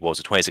the, what was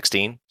it,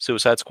 2016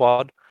 Suicide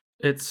Squad?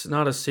 It's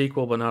not a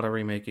sequel, but not a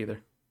remake either.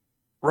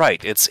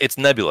 Right, it's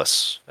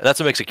nebulous. And that's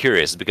what makes it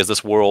curious, because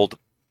this world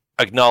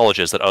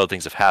acknowledges that other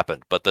things have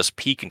happened, but this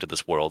peek into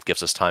this world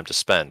gives us time to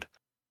spend.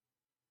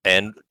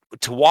 And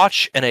to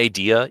watch an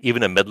idea,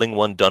 even a middling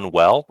one done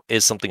well,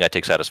 is something I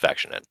take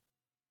satisfaction in.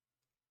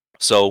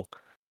 So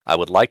I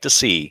would like to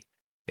see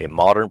a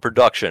modern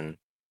production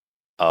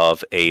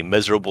of a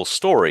miserable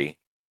story,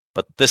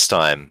 but this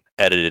time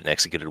edited and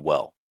executed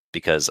well,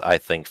 because I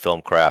think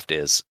film craft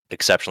is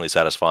exceptionally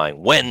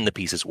satisfying when the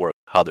pieces work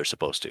how they're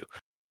supposed to,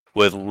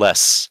 with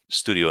less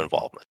studio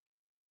involvement.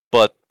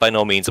 But by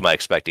no means am I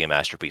expecting a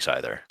masterpiece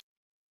either.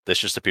 This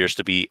just appears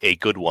to be a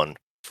good one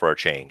for a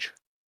change.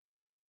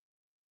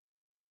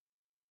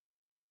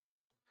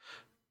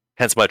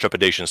 Hence my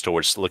trepidations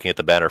towards looking at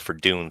the banner for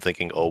Dune,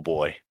 thinking, oh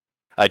boy,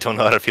 I don't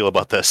know how to feel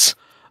about this.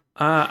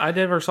 I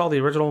never saw the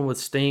original one with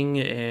Sting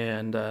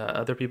and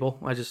other people.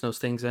 I just know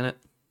Sting's in it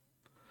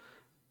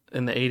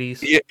in the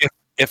 80s.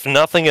 If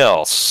nothing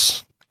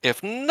else,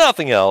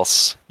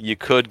 you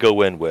could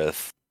go in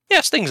with,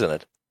 yeah, Sting's in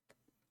it.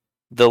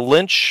 The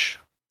Lynch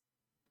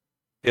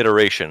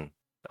iteration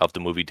of the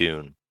movie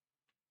Dune.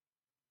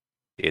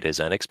 It is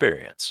an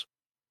experience.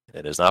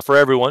 It is not for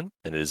everyone,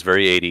 and it is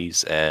very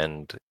 80s,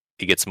 and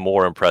it gets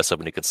more impressive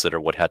when you consider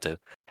what had to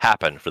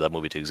happen for that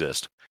movie to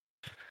exist.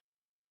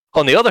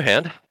 On the other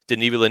hand,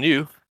 Denis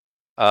Villeneuve,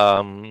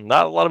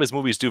 not a lot of his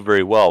movies do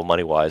very well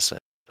money-wise.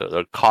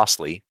 They're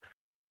costly,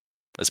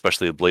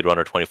 especially Blade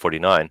Runner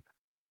 2049.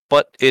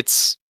 But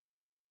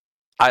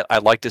I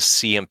like to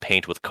see him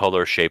paint with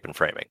color, shape, and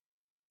framing.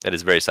 It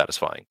is very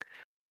satisfying.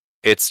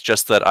 It's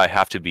just that I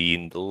have to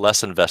be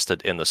less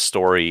invested in the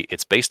story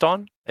it's based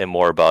on, and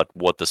more about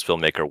what this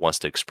filmmaker wants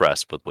to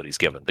express with what he's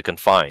given, the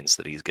confines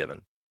that he's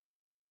given.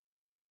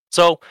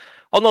 So,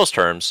 on those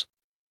terms,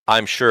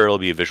 I'm sure it'll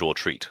be a visual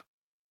treat.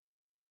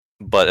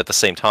 But at the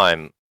same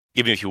time,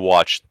 even if you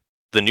watch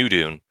the new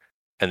Dune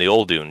and the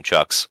old Dune,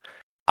 Chucks,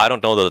 I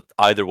don't know that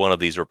either one of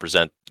these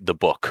represent the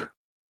book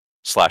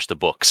 / the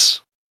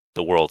books,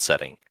 the world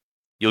setting.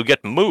 You'll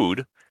get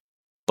mood,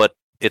 but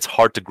it's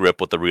hard to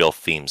grip what the real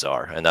themes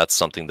are, and that's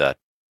something that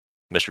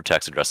Mr.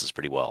 Tex addresses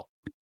pretty well.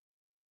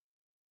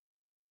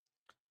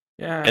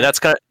 Yeah, And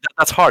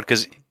that's hard,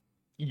 because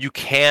you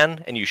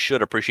can and you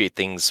should appreciate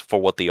things for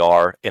what they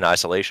are in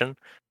isolation,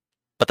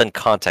 but then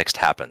context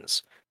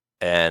happens,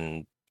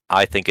 and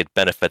I think it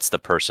benefits the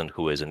person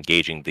who is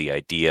engaging the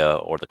idea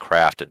or the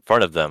craft in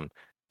front of them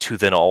to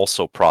then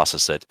also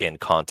process it in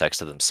context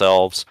to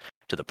themselves,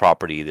 to the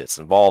property that's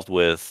involved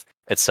with,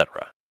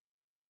 etc.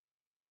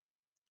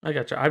 I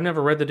got you. I've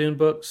never read the Dune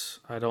books.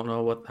 I don't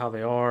know how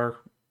they are.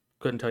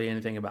 Couldn't tell you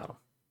anything about them.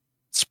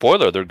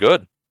 Spoiler, they're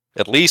good.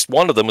 At least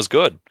one of them is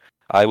good.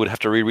 I would have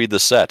to reread the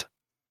set.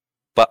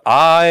 But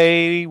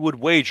I would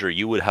wager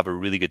you would have a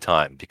really good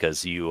time,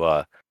 because you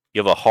have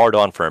a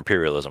hard-on for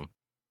imperialism.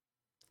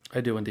 I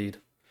do indeed.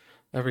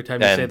 Every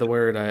time you say the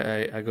word,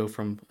 I go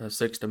from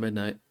 6 to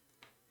midnight.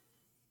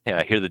 Yeah,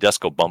 I hear the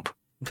desk go bump.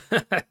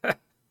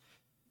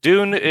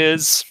 Dune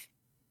is...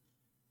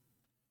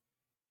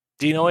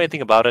 Do you know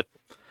anything about it?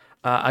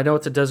 I know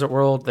it's a desert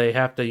world. They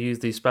have to use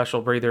these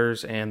special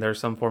breathers, and there's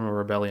some form of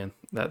rebellion.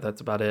 That's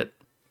about it.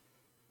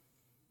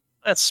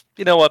 That's,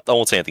 you know what? I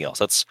won't say anything else.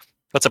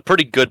 That's a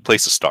pretty good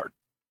place to start.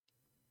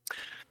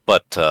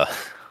 But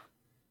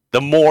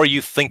the more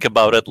you think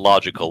about it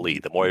logically,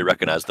 the more you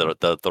recognize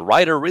that the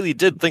writer really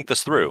did think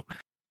this through,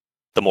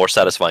 the more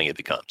satisfying it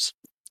becomes.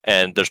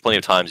 And there's plenty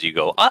of times you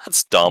go,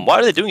 that's dumb. Why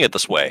are they doing it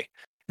this way?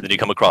 And then you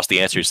come across the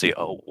answer, you say,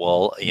 oh,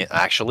 well, yeah,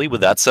 actually,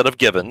 with that set of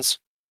givens,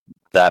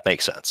 that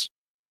makes sense.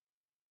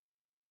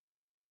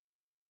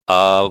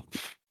 I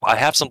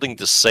have something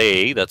to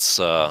say that's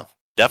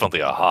definitely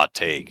a hot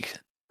take.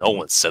 No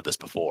one's said this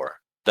before,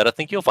 that I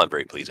think you'll find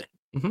very pleasing.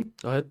 Mm-hmm.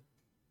 Go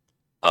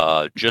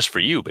ahead. Just for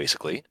you,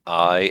 basically,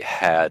 I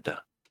had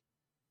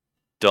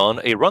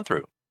done a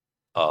run-through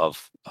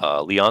of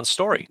Leon's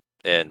story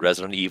in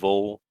Resident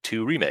Evil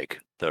 2 Remake,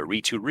 the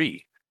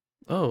Re.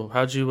 Oh,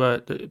 how'd you,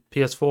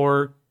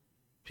 PS4,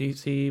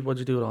 PC, what'd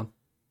you do it on?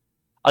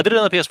 I did it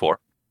on the PS4.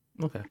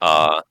 Okay.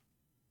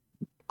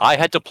 I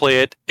had to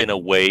play it in a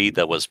way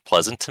that was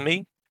pleasant to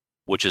me,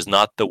 which is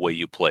not the way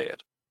you play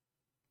it.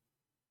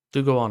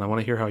 Do go on. I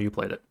want to hear how you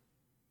played it.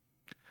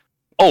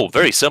 Oh,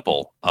 very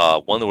simple.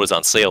 One that was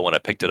on sale when I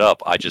picked it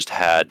up, I just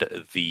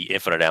had the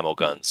infinite ammo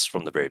guns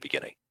from the very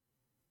beginning.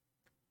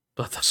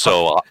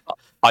 So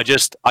I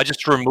just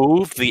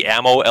removed the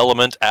ammo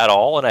element at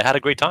all, and I had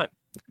a great time.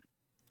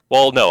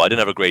 Well, no, I didn't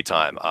have a great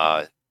time.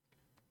 I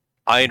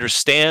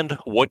understand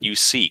what you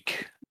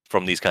seek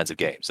from these kinds of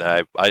games.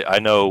 And I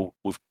know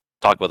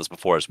talked about this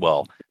before as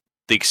well.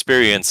 The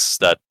experience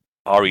that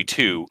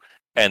RE2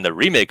 and the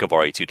remake of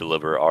RE2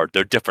 deliver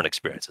they're different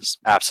experiences,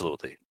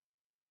 absolutely.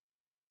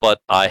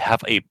 But I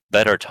have a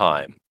better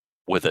time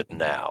with it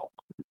now.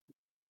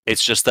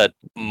 It's just that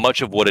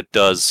much of what it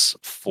does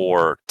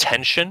for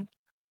tension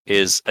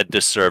is a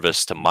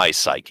disservice to my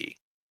psyche.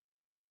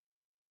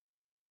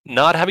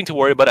 Not having to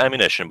worry about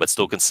ammunition, but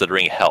still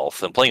considering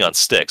health and playing on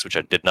sticks, which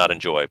I did not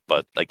enjoy.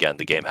 But again,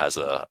 the game has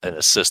an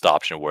assist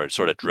option where it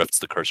sort of drifts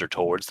the cursor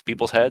towards the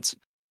people's heads.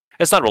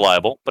 It's not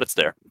reliable, but it's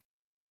there.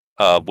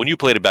 When you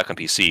played it back on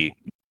PC,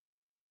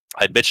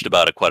 I bitched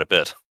about it quite a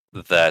bit,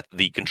 that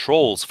the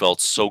controls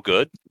felt so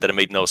good that it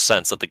made no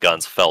sense that the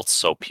guns felt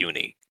so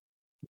puny.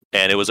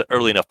 And it was an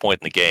early enough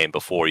point in the game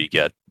before you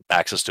get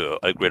access to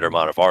a greater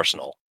amount of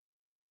arsenal,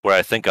 where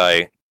I think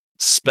I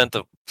spent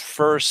the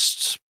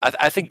first...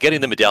 I think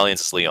getting the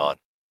medallions as Leon,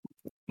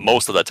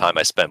 most of that time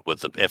I spent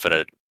with the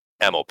infinite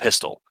ammo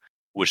pistol,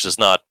 which does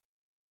not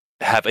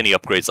have any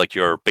upgrades like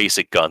your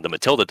basic gun, the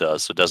Matilda,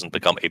 does, so it doesn't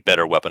become a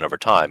better weapon over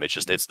time.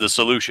 It's the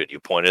solution. You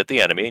point it at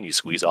the enemy and you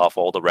squeeze off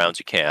all the rounds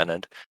you can,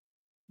 and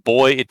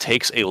boy, it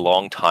takes a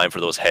long time for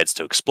those heads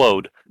to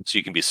explode, so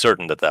you can be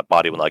certain that that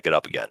body will not get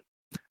up again.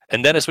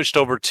 And then I switched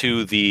over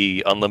to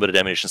the unlimited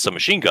ammunition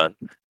submachine gun,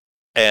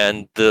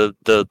 and the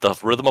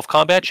rhythm of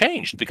combat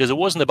changed, because it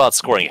wasn't about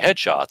scoring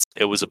headshots,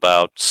 it was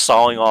about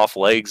sawing off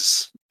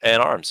legs and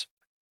arms.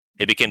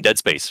 It became Dead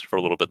Space for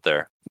a little bit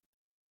there.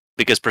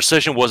 Because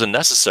precision wasn't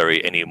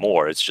necessary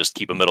anymore, it's just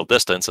keep a middle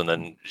distance and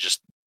then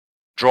just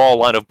draw a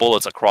line of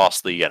bullets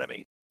across the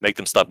enemy. Make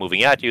them stop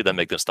moving at you, then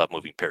make them stop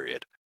moving,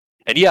 period.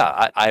 And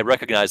yeah, I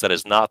recognize that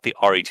is not the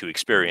RE2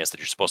 experience that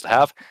you're supposed to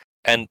have,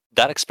 and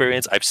that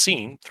experience I've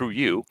seen through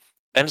you,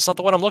 and it's not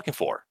the one I'm looking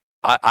for.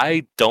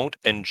 I don't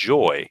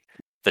enjoy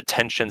the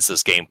tensions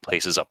this game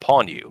places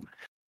upon you.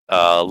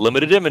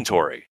 Limited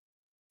inventory,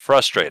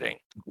 frustrating.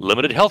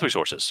 Limited health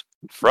resources,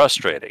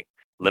 frustrating.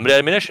 Limited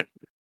ammunition,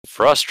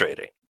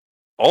 frustrating.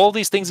 All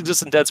these things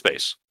exist in Dead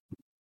Space,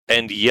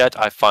 and yet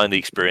I find the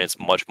experience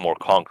much more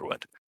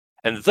congruent.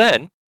 And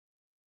then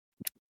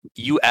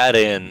you add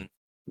in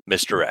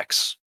Mr.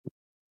 X.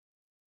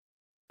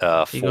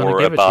 You're gonna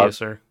give it to you,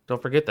 sir.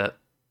 Don't forget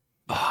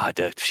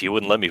that. She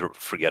wouldn't let me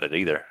forget it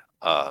either.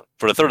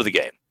 For a third of the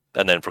game,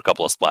 and then for a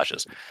couple of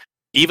splashes.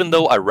 Even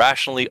though I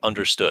rationally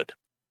understood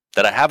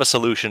that I have a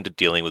solution to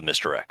dealing with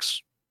Mr.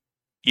 X.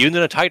 Even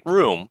in a tight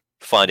room,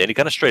 find any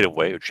kind of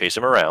straightaway or chase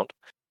him around,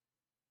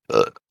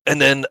 and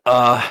then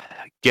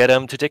get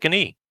him to take a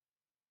knee.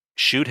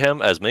 Shoot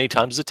him as many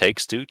times as it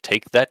takes to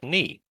take that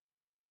knee.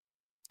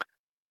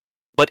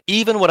 But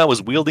even when I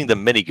was wielding the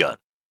minigun,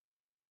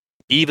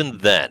 even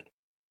then,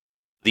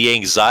 the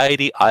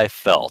anxiety I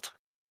felt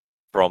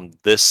from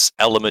this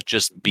element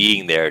just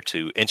being there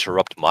to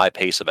interrupt my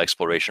pace of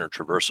exploration or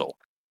traversal,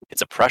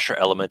 it's a pressure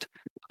element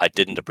I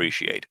didn't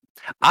appreciate.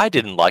 I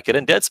didn't like it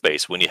in Dead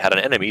Space when you had an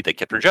enemy that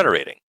kept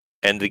regenerating,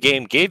 and the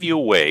game gave you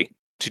a way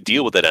to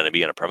deal with that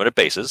enemy on a permanent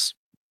basis,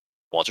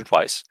 once or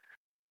twice.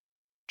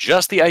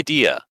 Just the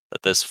idea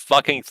that this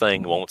fucking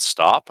thing won't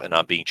stop and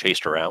I'm being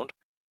chased around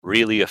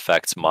really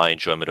affects my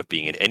enjoyment of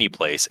being in any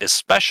place,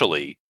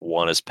 especially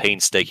one as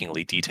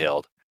painstakingly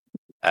detailed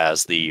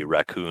as the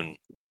Raccoon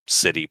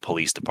City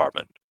Police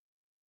Department.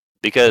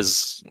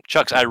 Because,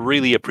 Chucks, I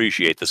really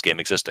appreciate this game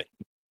existing.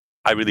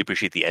 I really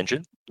appreciate the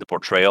engine, the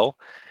portrayal.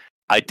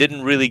 I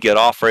didn't really get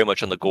off very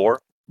much on the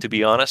gore, to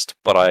be honest,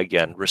 but I,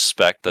 again,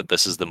 respect that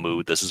this is the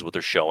mood, this is what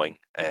they're showing,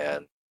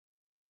 and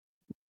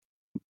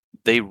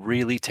they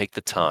really take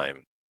the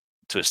time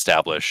to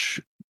establish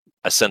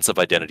a sense of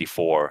identity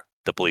for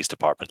the police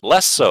department.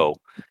 Less so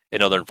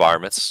in other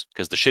environments,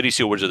 because the shitty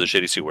sewers are the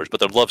shitty sewers, but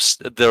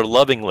they're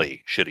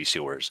lovingly shitty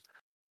sewers.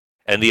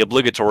 And the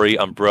obligatory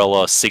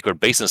umbrella secret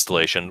base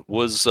installation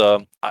was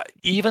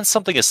even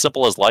something as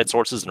simple as light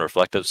sources and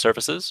reflective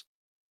surfaces.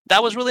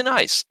 That was really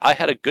nice. I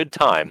had a good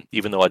time,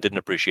 even though I didn't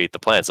appreciate the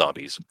plant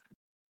zombies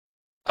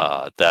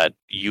that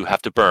you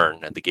have to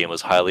burn, and the game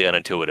was highly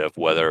unintuitive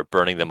whether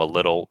burning them a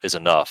little is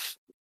enough.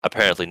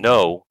 Apparently,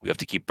 no, we have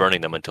to keep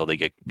burning them until they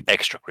get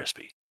extra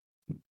crispy.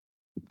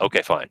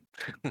 Okay, fine.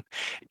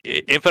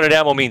 Infinite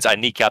ammo means I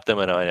kneecap them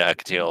and I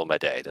continue my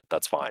day.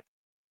 That's fine.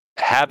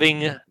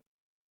 Having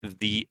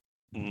the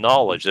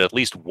knowledge that at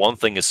least one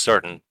thing is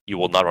certain, you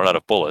will not run out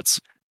of bullets,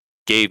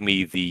 gave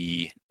me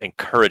the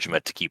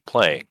encouragement to keep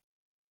playing.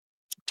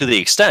 To the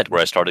extent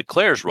where I started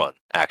Claire's run,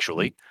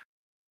 actually.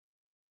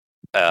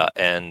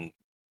 And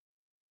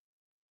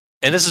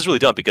this is really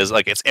dumb because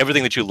it's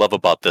everything that you love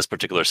about this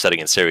particular setting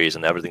and series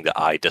and everything that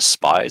I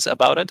despise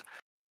about it.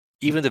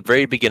 Even the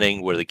very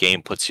beginning where the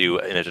game puts you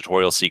in a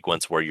tutorial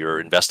sequence where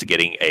you're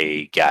investigating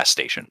a gas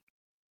station.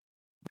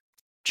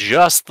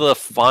 Just the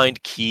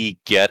find key,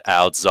 get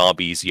out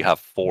zombies, you have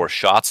 4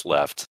 shots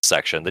left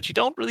section that you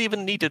don't really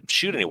even need to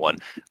shoot anyone.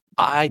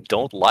 I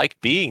don't like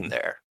being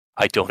there.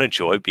 I don't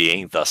enjoy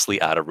being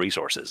thusly out of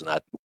resources, and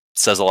that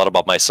says a lot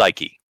about my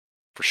psyche,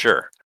 for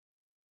sure.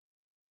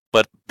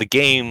 But the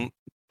game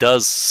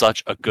does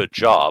such a good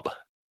job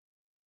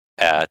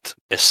at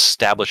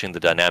establishing the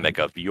dynamic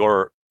of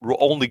your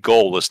only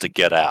goal is to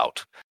get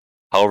out.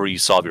 however you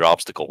solve your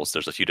obstacles,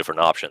 there's a few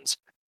different options.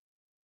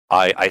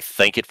 I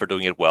thank it for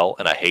doing it well,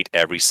 and I hate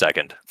every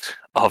second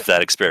of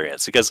that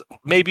experience because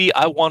maybe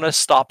I want to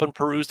stop and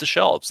peruse the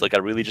shelves. Like I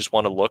really just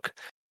want to look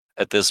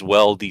at this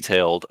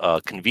well-detailed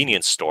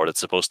convenience store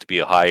that's supposed to be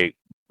a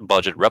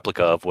high-budget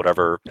replica of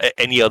whatever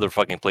any other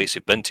fucking place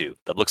you've been to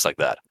that looks like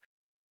that.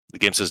 The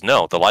game says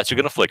no. The lights are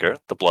going to flicker.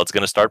 The blood's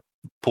going to start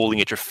pooling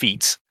at your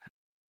feet,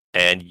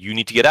 and you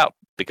need to get out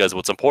because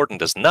what's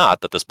important is not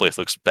that this place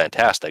looks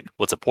fantastic.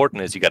 What's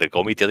important is you got to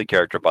go meet the other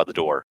character by the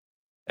door.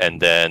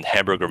 And then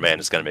Hamburger Man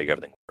is going to make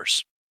everything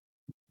worse.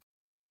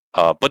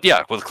 But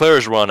yeah, with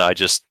Claire's run,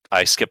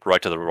 I skipped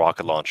right to the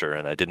rocket launcher,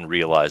 and I didn't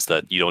realize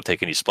that you don't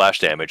take any splash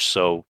damage.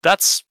 So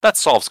that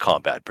solves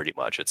combat pretty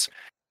much. It's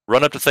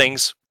run up to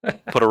things,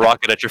 put a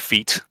rocket at your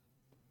feet.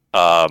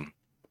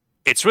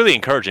 It's really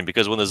encouraging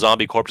because when the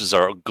zombie corpses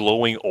are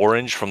glowing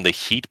orange from the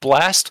heat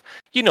blast,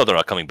 you know they're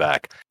not coming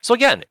back. So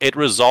again, it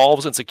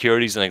resolves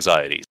insecurities and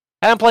anxieties.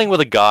 And I'm playing with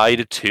a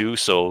guide too,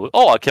 so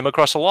I came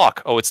across a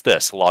lock. Oh, it's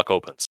this. Lock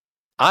opens.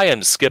 I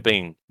am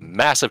skipping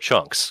massive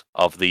chunks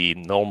of the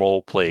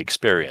normal play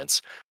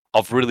experience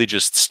of really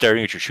just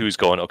staring at your shoes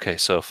going, okay,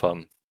 so if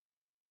I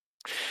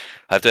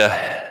have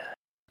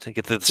to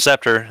get the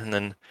scepter and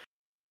then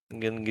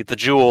get the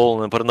jewel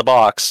and then put it in the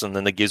box and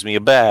then it gives me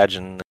a badge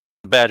and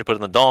the badge I put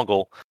in the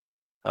dongle.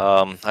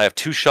 I have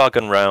 2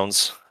 shotgun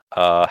rounds,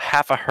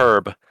 half a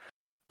herb.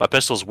 My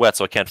pistol's wet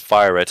so I can't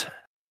fire it.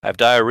 I have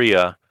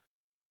diarrhea,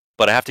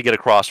 but I have to get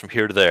across from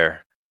here to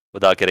there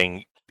without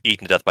getting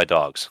eaten to death by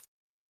dogs.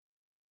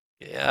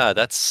 Yeah,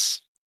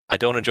 I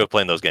don't enjoy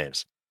playing those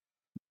games,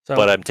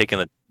 but I'm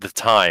taking the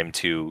time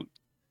to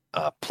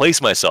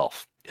place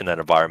myself in that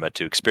environment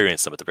to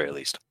experience them at the very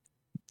least.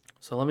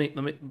 So let me.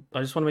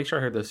 I just want to make sure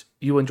I heard this.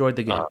 You enjoyed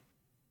the game.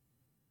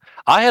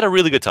 I had a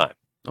really good time.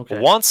 Okay.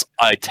 Once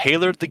I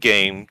tailored the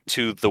game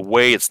to the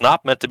way it's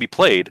not meant to be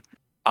played,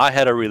 I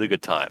had a really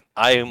good time.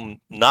 I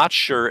am not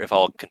sure if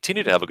I'll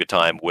continue to have a good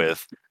time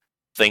with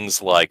things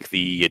like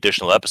the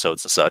additional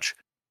episodes and such.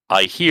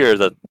 I hear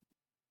that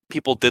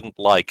people didn't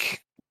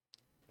like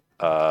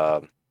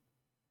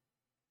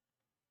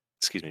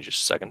excuse me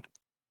just a second.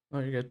 Oh,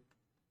 you're good.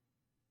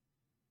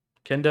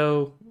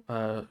 Kendo,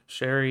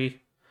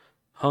 Sherry,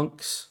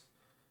 Hunks.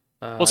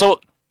 So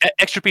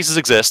extra pieces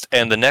exist,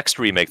 and the next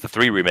remake, the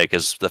 3 remake,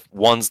 is the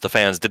ones the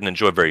fans didn't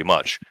enjoy very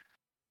much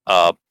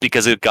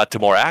because it got to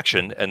more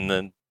action.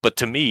 But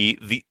to me,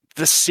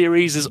 the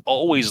series is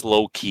always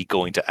low key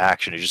going to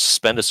action. You just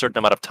spend a certain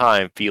amount of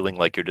time feeling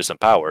like you're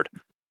disempowered,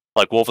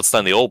 like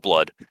Wolfenstein: The Old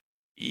Blood.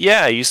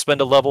 Yeah, you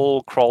spend a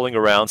level crawling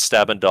around,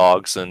 stabbing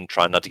dogs, and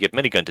trying not to get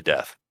minigun to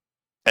death.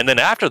 And then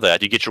after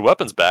that, you get your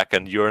weapons back,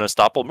 and you're an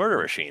unstoppable murder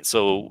machine.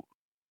 So,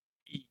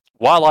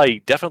 while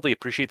I definitely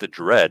appreciate the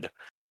dread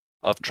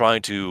of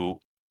trying to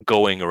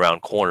going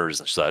around corners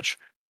and such,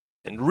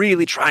 and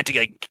really trying to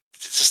get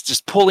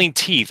just pulling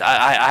teeth,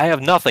 I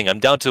have nothing. I'm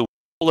down to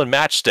pulling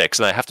matchsticks,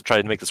 and I have to try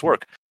to make this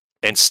work.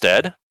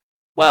 Instead,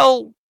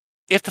 well,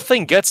 if the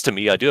thing gets to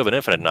me, I do have an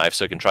infinite knife,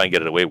 so I can try and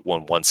get it away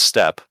one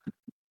step.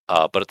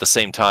 But at the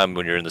same time,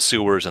 when you're in the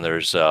sewers and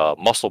there's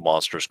muscle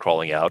monsters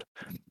crawling out,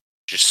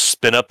 just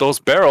spin up those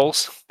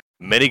barrels,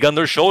 minigun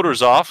their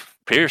shoulders off,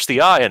 pierce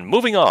the eye, and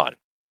moving on.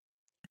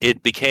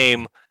 It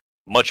became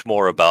much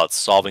more about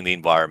solving the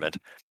environment,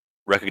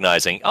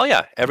 recognizing, oh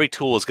yeah, every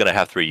tool is going to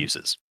have 3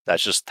 uses.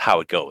 That's just how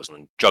it goes,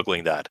 and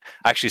juggling that.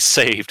 I actually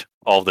saved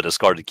all of the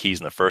discarded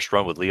keys in the first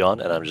run with Leon,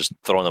 and I'm just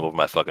throwing them over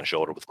my fucking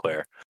shoulder with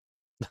Claire.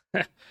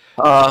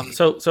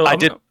 So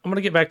I'm going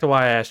to get back to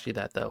why I asked you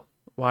that, though.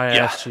 Why I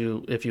asked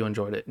you if you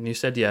enjoyed it, and you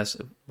said yes,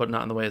 but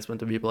not in the way it's meant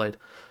to be played.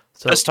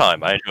 So this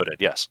time, I enjoyed it,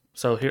 yes.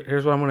 So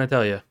here's what I'm going to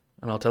tell you,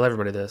 and I'll tell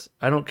everybody this.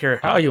 I don't care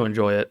how you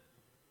enjoy it,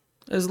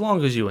 as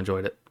long as you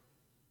enjoyed it.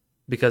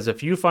 Because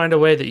if you find a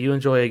way that you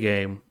enjoy a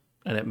game,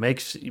 and it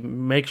makes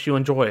you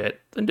enjoy it,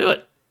 then do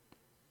it.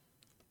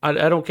 I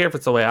don't care if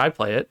it's the way I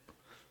play it,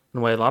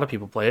 and the way a lot of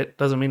people play it.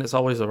 Doesn't mean it's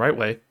always the right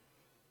way.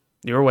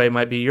 Your way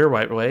might be your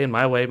right way, and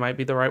my way might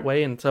be the right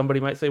way, and somebody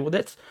might say, well,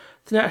 that's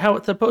not how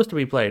it's supposed to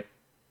be played.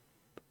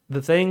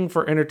 The thing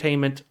for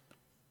entertainment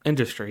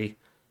industry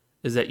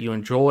is that you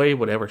enjoy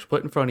whatever's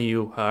put in front of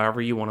you,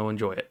 however you want to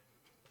enjoy it.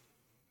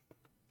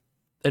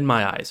 In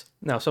my eyes.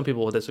 Now, some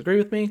people will disagree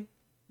with me.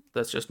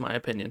 That's just my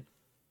opinion.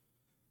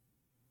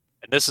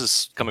 And this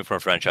is coming from a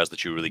franchise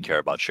that you really care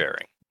about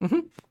sharing.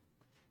 Mm-hmm.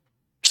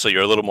 So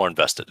you're a little more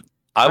invested.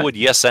 I would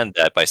end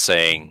that by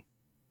saying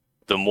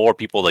the more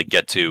people that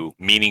get to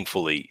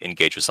meaningfully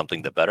engage with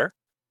something, the better.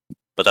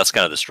 But that's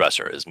kind of the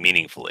stressor, is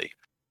meaningfully.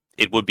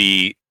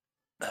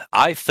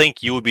 I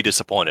think you would be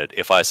disappointed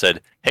if I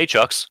said, hey,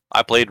 Chucks,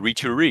 I played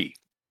Re.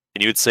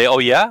 And you would say, oh,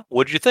 yeah?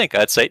 What did you think?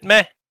 I'd say,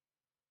 meh.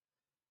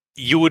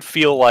 You would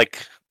feel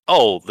like,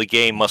 oh, the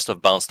game must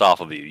have bounced off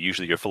of you.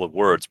 Usually you're full of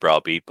words,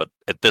 Browbeat, but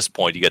at this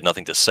point you get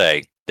nothing to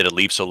say. Did it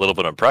leave so little of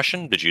an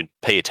impression? Did you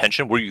pay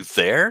attention? Were you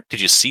there?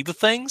 Did you see the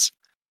things?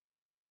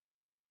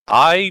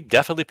 I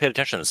definitely paid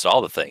attention and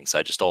saw the things.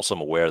 I just also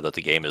am aware that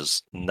the game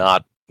is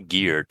not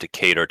geared to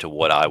cater to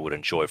what I would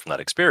enjoy from that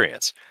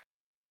experience.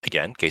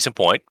 Again, case in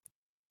point,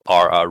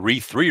 our Re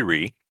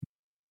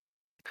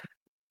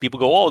People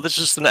go, "Oh, this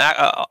is just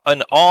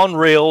an on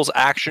rails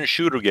action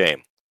shooter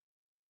game."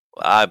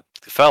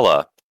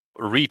 Fella,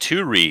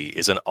 Re2Re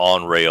is an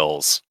on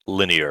rails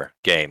linear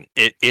game.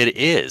 It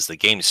is. The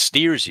game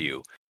steers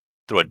you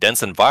through a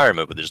dense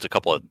environment, but there's a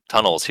couple of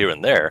tunnels here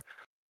and there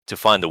to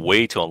find the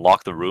way to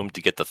unlock the room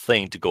to get the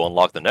thing, to go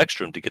unlock the next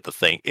room to get the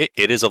thing.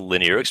 It is a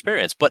linear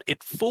experience, but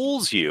it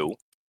fools you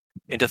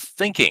into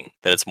thinking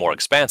that it's more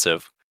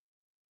expansive,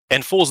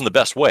 and fools in the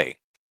best way,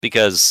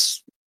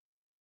 because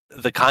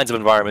the kinds of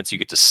environments you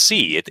get to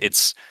see,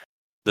 it's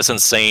this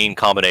insane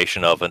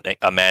combination of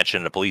a mansion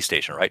and a police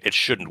station, right? It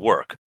shouldn't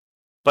work.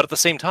 But at the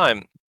same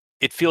time,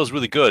 it feels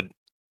really good,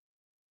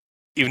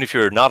 even if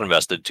you're not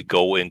invested, to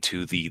go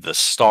into the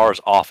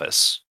star's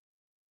office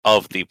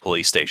of the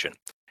police station.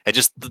 And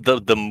just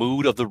the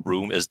mood of the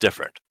room is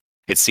different.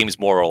 It seems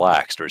more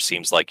relaxed, or it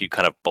seems like you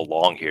kind of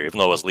belong here, even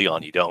though as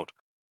Leon you don't.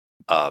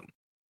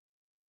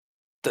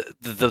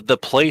 The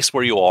place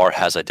where you are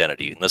has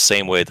identity in the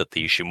same way that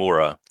the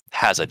Shimura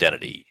has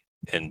identity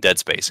in Dead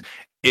Space.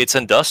 It's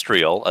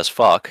industrial as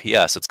fuck.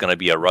 Yes, it's going to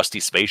be a rusty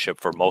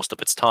spaceship for most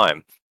of its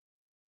time.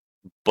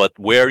 But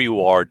where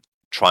you are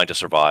trying to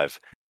survive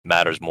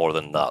matters more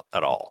than not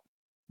at all.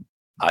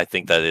 I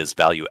think that is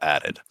value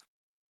added.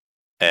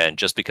 And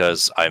just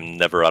because I'm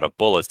never out of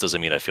bullets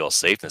doesn't mean I feel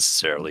safe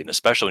necessarily. And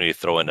especially when you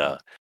throw in a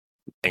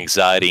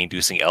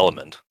anxiety-inducing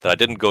element that I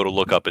didn't go to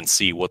look up and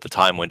see what the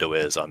time window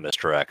is on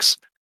Mr. X,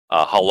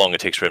 how long it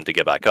takes for him to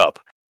get back up.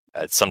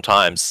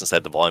 Sometimes, since I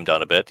had the volume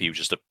down a bit, he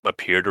just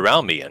appeared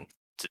around me and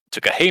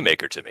took a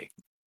haymaker to me.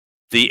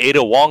 The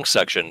Ada Wong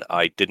section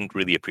I didn't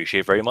really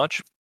appreciate very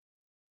much,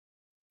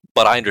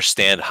 but I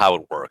understand how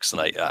it works,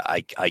 and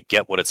I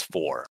get what it's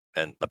for.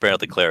 And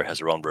apparently Claire has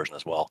her own version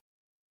as well.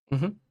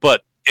 Mm-hmm.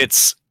 But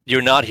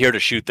you're not here to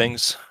shoot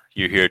things.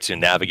 You're here to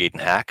navigate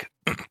and hack.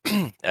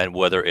 And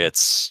whether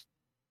it's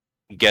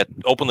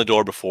open the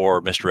door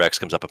before Mr. X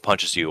comes up and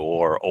punches you,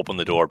 or open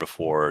the door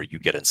before you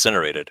get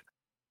incinerated,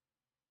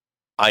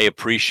 I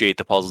appreciate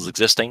the puzzles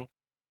existing.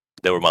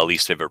 They were my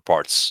least favorite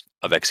parts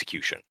of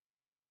execution.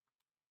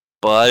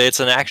 But it's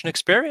an action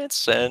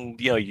experience, and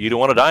you don't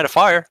want to die in a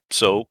fire,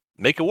 so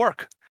make it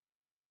work.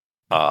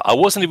 I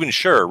wasn't even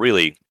sure,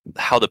 really,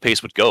 how the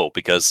pace would go,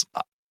 because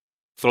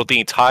throughout the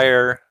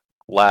entire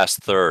last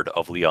third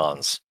of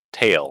Leon's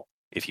tale,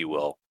 if you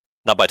will,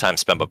 not by time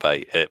spent, but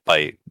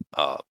by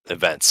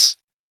events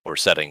or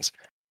settings,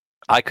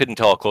 I couldn't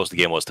tell how close the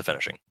game was to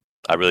finishing.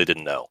 I really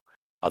didn't know.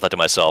 I thought to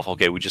myself,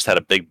 okay, we just had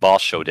a big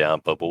boss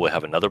showdown, but will we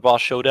have another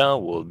boss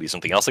showdown? Will it be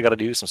something else I got to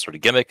do? Some sort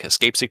of gimmick,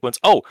 escape sequence?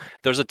 Oh,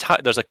 there's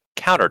a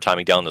counter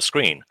timing down the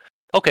screen.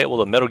 Okay, well,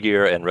 the Metal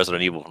Gear and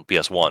Resident Evil from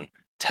PS1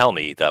 tell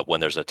me that when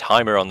there's a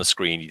timer on the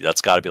screen,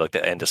 that's got to be like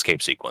the end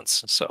escape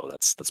sequence. So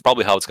that's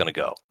probably how it's going to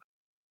go.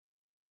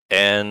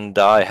 And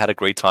I had a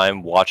great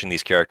time watching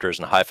these characters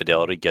in high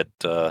fidelity get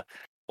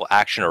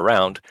action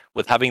around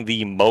with having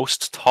the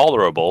most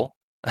tolerable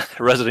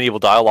Resident Evil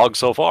dialogue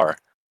so far.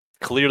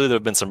 Clearly, there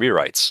have been some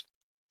rewrites.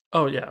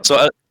 Oh, yeah.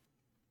 So,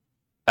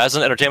 as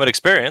an entertainment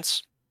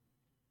experience,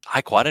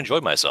 I quite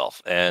enjoyed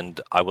myself,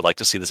 and I would like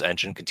to see this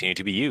engine continue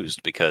to be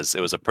used, because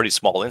it was a pretty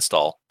small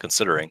install,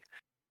 considering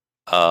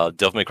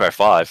Devil May Cry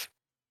 5,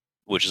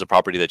 which is a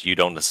property that you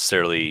don't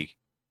necessarily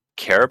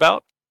care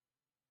about,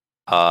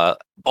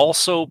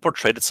 also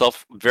portrayed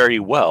itself very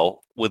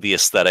well with the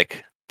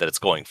aesthetic that it's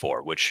going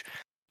for, which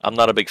I'm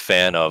not a big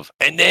fan of.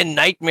 And then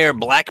Nightmare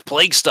Black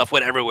Plague stuff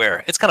went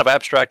everywhere. It's kind of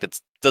abstract. It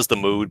does the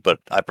mood, but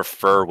I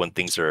prefer when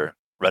things are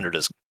rendered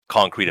as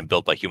concrete and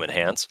built by human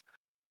hands,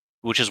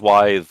 which is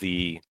why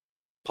the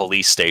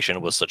police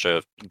station was such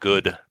a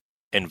good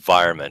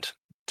environment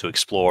to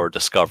explore,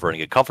 discover, and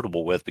get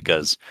comfortable with,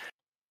 because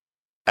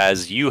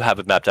as you have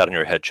it mapped out in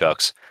your head,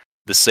 Chucks,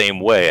 the same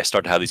way I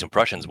start to have these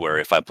impressions where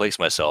if I place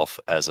myself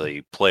as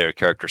a player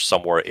character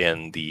somewhere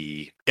in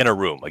a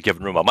room, a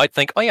given room, I might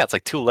think, oh yeah, it's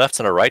like 2 lefts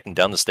and a right and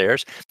down the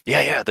stairs.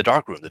 Yeah, the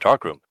dark room.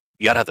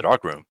 You gotta have the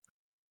dark room.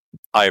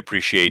 I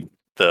appreciate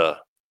the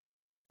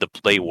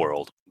play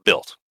world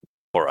built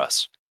for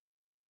us.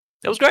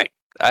 It was great.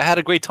 I had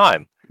a great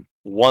time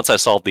once I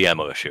solved the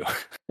ammo issue.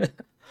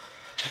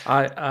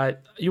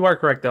 You are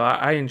correct though.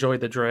 I enjoy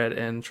the dread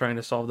and trying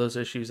to solve those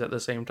issues at the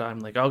same time.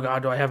 Like, oh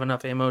god, do I have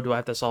enough ammo? Do I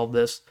have to solve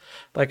this?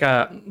 Like,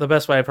 the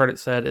best way I've heard it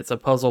said, it's a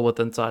puzzle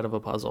within inside of a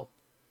puzzle.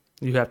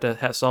 You have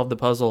to solve the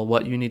puzzle of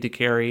what you need to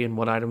carry and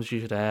what items you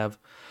should have,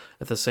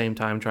 at the same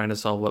time trying to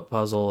solve what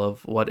puzzle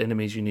of what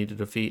enemies you need to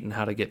defeat and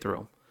how to get through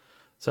them.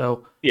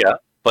 So yeah,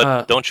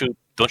 but don't you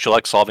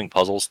like solving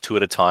puzzles 2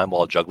 at a time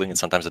while juggling, and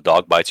sometimes a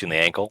dog bites you in the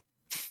ankle?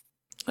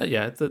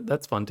 Yeah,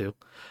 that's fun too.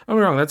 I'm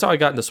wrong. That's how I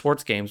got into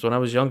sports games when I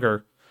was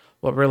younger.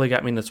 What really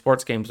got me into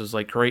sports games was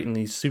like creating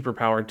these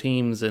superpowered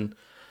teams, and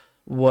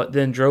what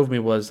then drove me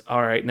was,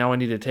 all right, now I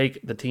need to take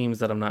the teams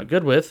that I'm not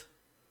good with,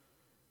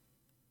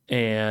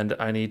 and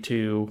I need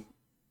to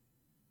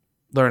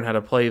learn how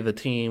to play the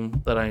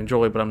team that I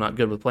enjoy, but I'm not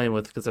good with playing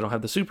with because I don't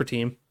have the super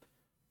team,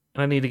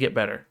 and I need to get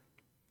better.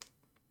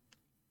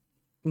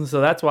 And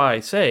so that's why I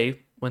say,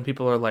 when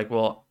people are like,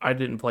 well, I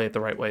didn't play it the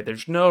right way,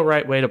 there's no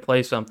right way to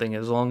play something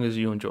as long as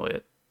you enjoy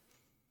it.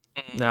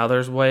 Now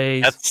there's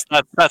ways.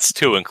 That's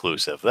too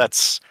inclusive.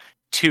 That's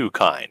too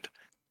kind.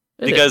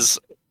 It is. Because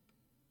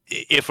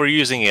if we're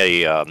using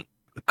a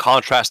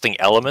contrasting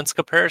elements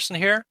comparison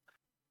here,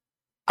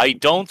 I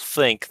don't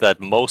think that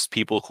most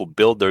people who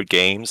build their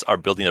games are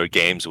building their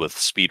games with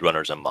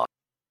speedrunners in mind.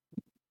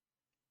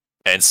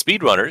 And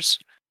speedrunners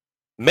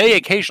may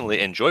occasionally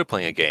enjoy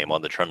playing a game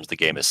on the terms the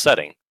game is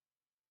setting,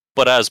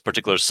 but as a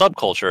particular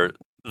subculture,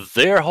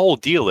 their whole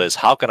deal is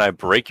how can I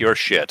break your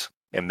shit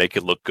and make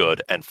it look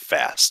good and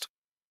fast?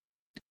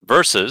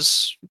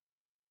 Versus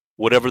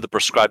whatever the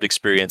prescribed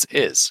experience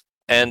is.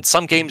 And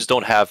some games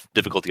don't have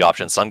difficulty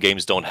options, some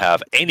games don't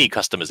have any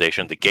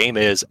customization. The game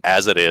is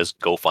as it is,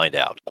 go find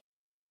out.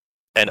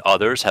 And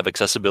others have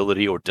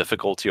accessibility or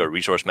difficulty or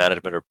resource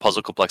management or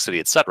puzzle complexity,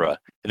 etc.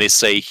 And they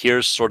say,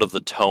 here's sort of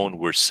the tone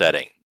we're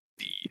setting.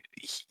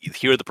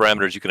 Here are the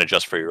parameters you can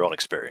adjust for your own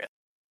experience.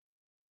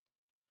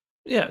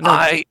 Yeah, no.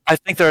 I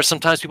think there are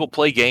sometimes people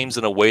play games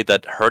in a way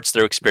that hurts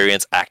their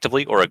experience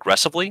actively or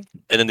aggressively,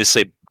 and then they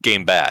say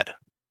game bad.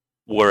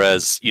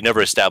 Whereas you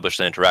never establish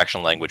an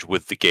interaction language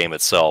with the game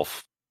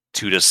itself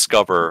to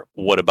discover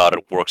what about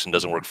it works and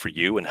doesn't work for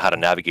you and how to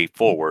navigate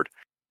forward.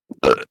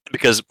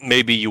 Because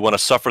maybe you want to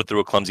suffer through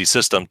a clumsy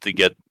system to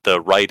get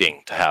the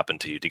writing to happen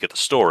to you, to get the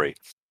story.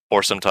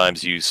 Or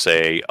sometimes you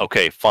say,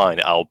 okay, fine,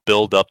 I'll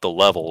build up the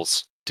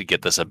levels to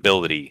get this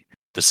ability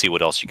to see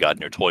what else you got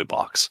in your toy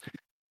box.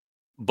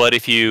 But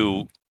if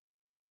you...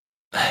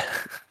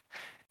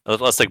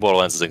 Let's take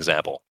Borderlands as an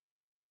example.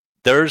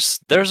 There's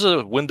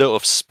a window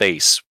of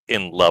space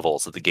in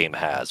levels that the game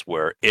has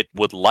where it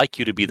would like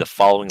you to be the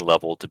following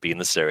level to be in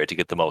this area to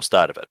get the most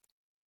out of it.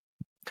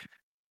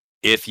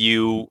 If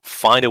you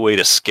find a way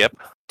to skip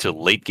to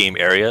late game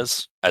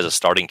areas as a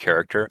starting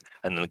character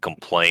and then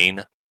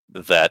complain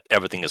that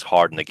everything is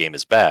hard and the game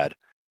is bad,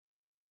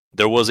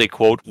 there was a,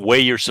 quote, way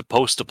you're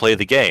supposed to play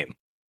the game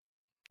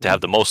to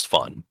have the most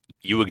fun.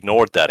 You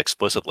ignored that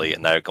explicitly,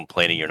 and now you're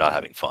complaining you're not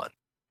having fun.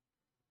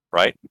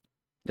 Right?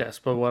 Yes,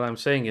 but what I'm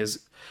saying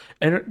is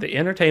the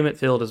entertainment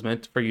field is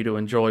meant for you to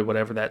enjoy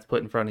whatever that's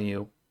put in front of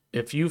you.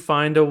 If you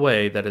find a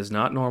way that is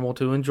not normal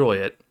to enjoy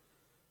it,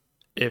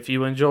 if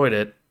you enjoyed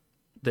it,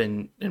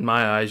 then in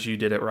my eyes, you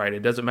did it right.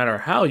 It doesn't matter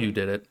how you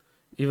did it.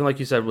 Even like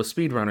you said with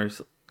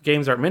speedrunners,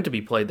 games aren't meant to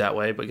be played that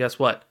way, but guess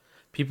what?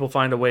 People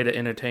find a way to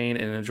entertain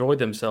and enjoy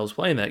themselves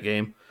playing that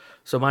game.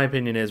 So my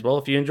opinion is, well,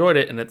 if you enjoyed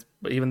it, and it's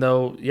even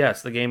though,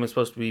 yes, the game is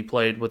supposed to be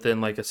played within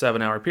like a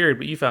 7-hour period,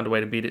 but you found a way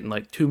to beat it in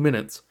like 2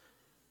 minutes,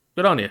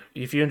 good on you.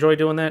 If you enjoy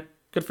doing that,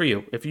 good for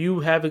you. If you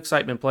have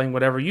excitement playing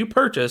whatever you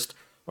purchased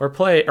or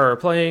playing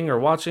or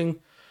watching,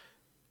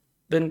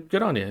 then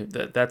good on you.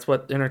 That's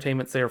what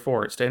entertainment's there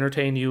for. It's to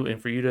entertain you and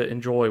for you to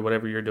enjoy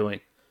whatever you're doing.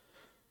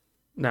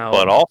 Now,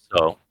 But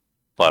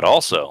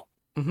also,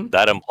 mm-hmm.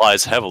 that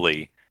implies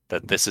heavily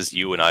that this is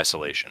you in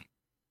isolation.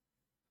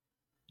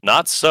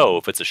 Not so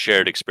if it's a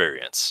shared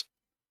experience.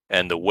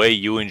 And the way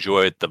you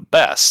enjoy it the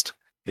best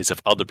is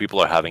if other people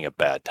are having a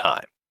bad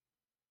time.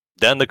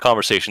 Then the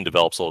conversation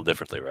develops a little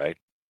differently, right?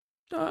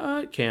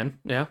 It can,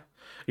 yeah.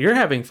 You're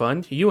having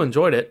fun. You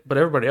enjoyed it, but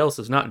everybody else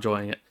is not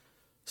enjoying it.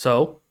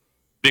 So...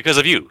 because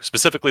of you.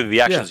 Specifically, the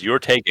actions you're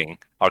taking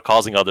are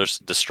causing others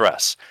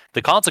distress.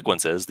 The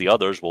consequence is the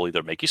others will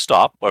either make you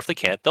stop, or if they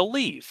can't, they'll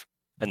leave.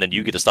 And then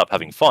you get to stop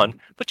having fun,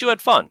 but you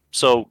had fun.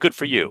 So good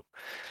for you.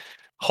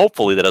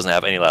 Hopefully that doesn't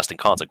have any lasting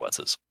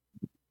consequences.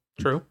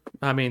 True.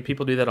 I mean,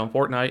 people do that on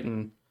Fortnite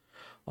and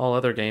all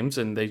other games,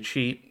 and they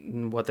cheat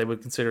in what they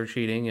would consider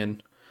cheating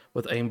and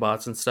with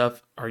aimbots and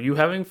stuff. Are you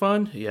having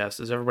fun? Yes.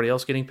 Is everybody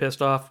else getting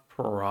pissed off?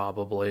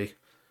 Probably.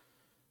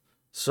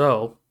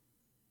 So...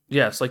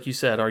 yes, like you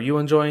said, are you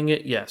enjoying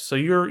it? Yes. So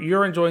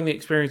you're enjoying the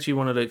experience you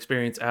wanted to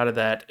experience out of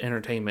that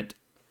entertainment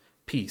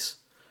piece.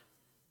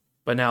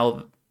 But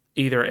now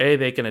either A,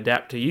 they can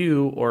adapt to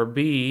you, or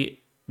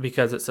B,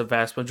 because it's a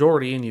vast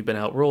majority and you've been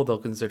outruled, they'll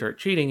consider it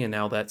cheating, and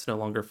now that's no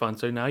longer fun.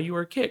 So now you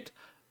are kicked.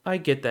 I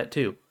get that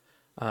too.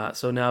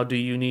 So now do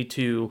you need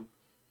to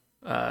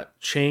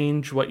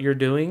change what you're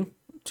doing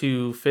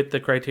to fit the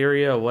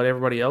criteria of what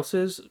everybody else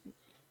is?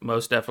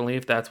 Most definitely,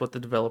 if that's what the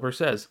developer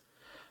says.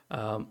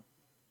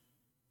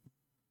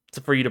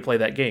 For you to play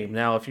that game.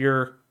 Now, if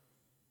the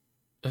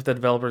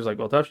developer's like,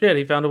 well, tough shit,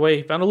 he found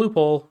a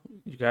loophole,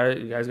 you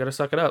guys got to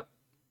suck it up,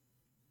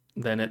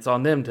 then it's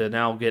on them to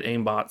now get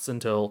aimbots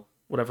until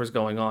whatever's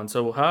going on.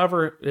 So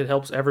however it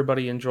helps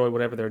everybody enjoy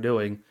whatever they're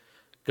doing,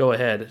 go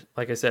ahead.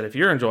 Like I said, if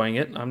you're enjoying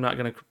it, I'm not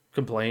going to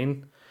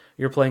complain.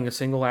 You're playing a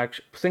single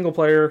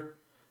player,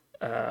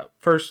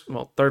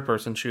 third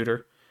person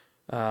shooter.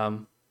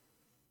 So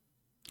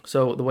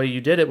the way you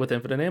did it with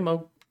infinite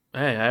ammo,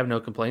 hey, I have no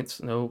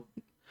complaints. No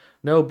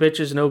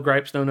bitches, no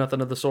gripes, no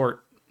nothing of the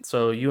sort.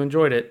 So you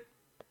enjoyed it.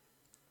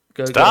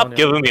 Stop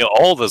giving me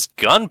all this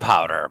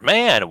gunpowder.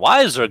 Man,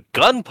 why is there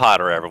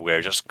gunpowder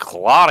everywhere just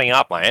clogging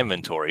up my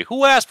inventory?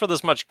 Who asked for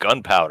this much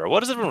gunpowder?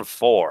 What is it even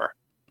for?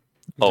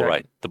 Exactly. Oh,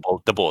 right.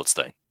 The bullets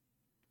thing.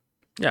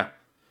 Yeah.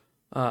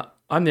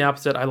 I'm the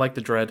opposite. I like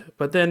the dread.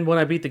 But then when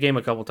I beat the game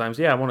a couple times,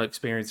 I want to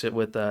experience it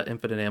with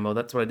infinite ammo.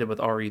 That's what I did with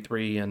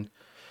RE3 and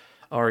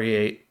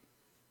RE8.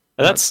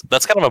 And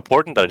that's kind of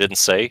important that I didn't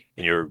say,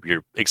 and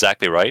you're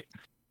exactly right.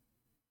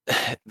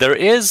 There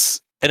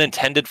is an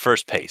intended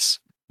first pace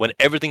when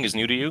everything is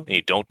new to you and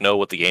you don't know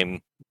what the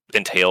game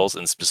entails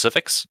in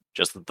specifics,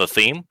 just the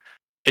theme.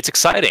 It's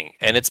exciting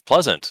and it's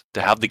pleasant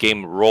to have the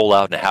game roll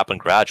out and happen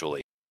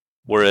gradually.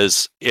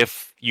 Whereas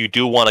if you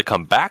do want to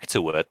come back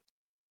to it,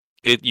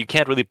 you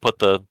can't really put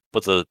the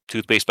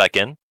toothpaste back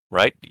in,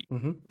 right?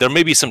 Mm-hmm. There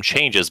may be some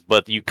changes,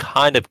 but you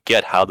kind of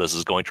get how this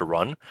is going to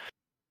run.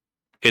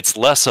 It's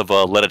less of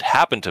a let it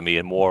happen to me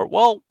and more,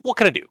 well, what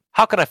can I do?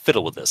 How can I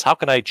fiddle with this? How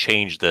can I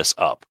change this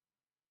up?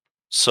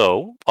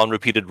 So, on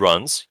repeated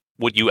runs,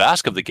 what you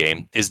ask of the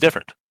game is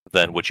different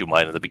than what you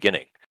might in the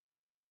beginning.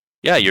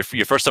 Yeah, your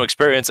first time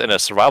experience in a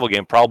survival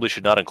game probably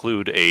should not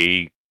include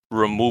a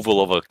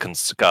removal of a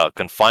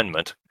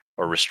confinement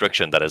or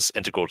restriction that is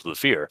integral to the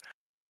fear.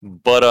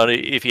 But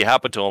if you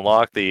happen to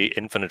unlock the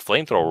infinite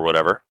flamethrower or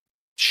whatever,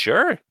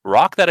 sure,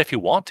 rock that if you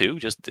want to.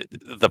 Just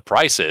the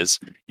price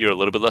is you're a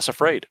little bit less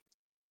afraid.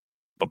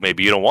 But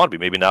maybe you don't want to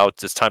be. Maybe now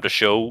it's time to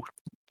show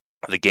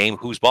the game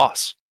who's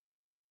boss.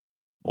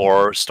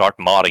 Or start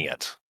modding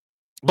it.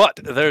 But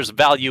there's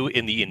value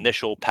in the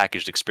initial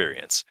packaged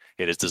experience.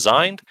 It is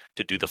designed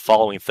to do the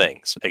following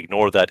things.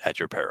 Ignore that at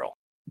your peril.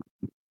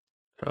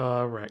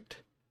 Right.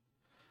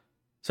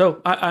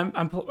 So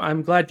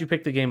I'm glad you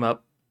picked the game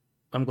up.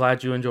 I'm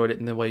glad you enjoyed it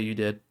in the way you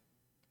did.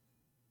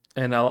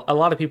 And a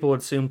lot of people would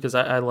assume, because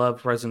I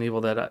love Resident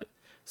Evil, that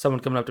someone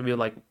coming up to me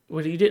like,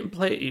 well, you didn't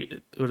play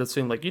it, would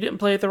assume like you didn't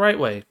play it the right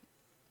way.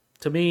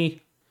 To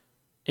me,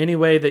 any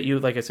way that you,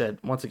 like I said,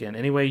 once again,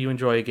 any way you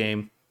enjoy a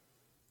game,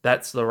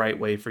 that's the right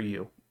way for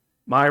you.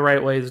 My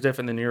right way is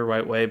different than your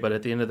right way, but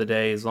at the end of the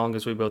day, as long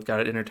as we both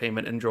got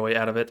entertainment and joy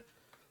out of it,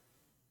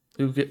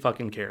 who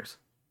fucking cares?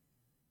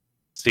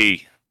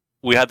 See,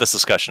 we had this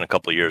discussion a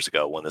couple of years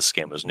ago when this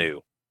game was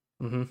new.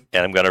 Mm-hmm.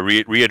 And I'm going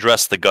to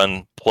readdress the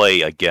gun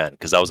play again,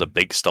 because that was a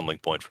big stumbling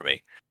point for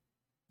me.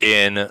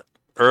 In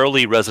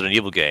early Resident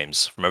Evil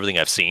games, from everything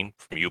I've seen,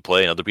 from you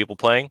play and other people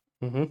playing,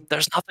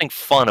 there's nothing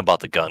fun about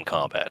the gun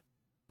combat.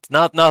 It's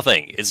not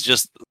nothing. It's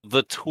just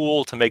the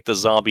tool to make the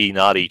zombie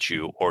not eat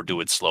you or do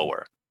it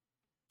slower.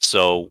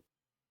 So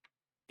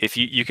if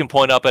you can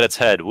point up at its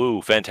head,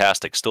 woo,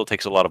 fantastic, still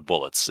takes a lot of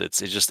bullets. It's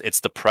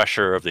the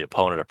pressure of the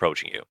opponent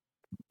approaching you.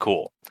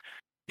 Cool.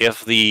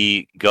 If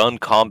the gun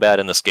combat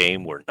in this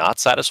game were not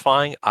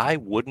satisfying, I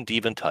wouldn't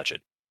even touch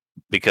it.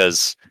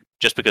 Because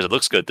just because it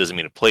looks good doesn't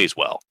mean it plays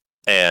well.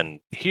 And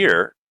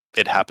here,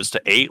 it happens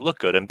to A, look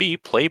good, and B,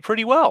 play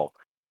pretty well.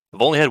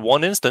 I've only had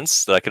one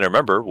instance that I can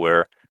remember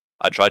where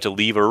I tried to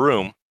leave a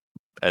room,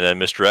 and then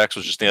Mr. X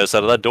was just on the other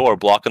side of that door,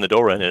 blocking the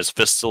door in, and his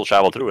fist still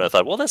traveled through. And I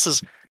thought, well,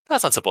 that's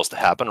not supposed to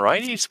happen,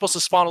 right? He's supposed to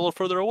spawn a little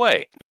further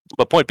away.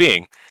 But point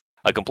being,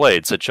 I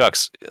complained, said,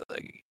 Chucks,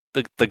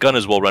 the gun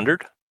is well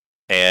rendered,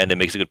 and it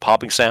makes a good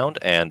popping sound,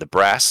 and the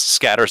brass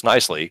scatters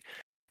nicely,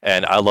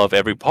 and I love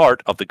every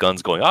part of the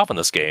guns going off in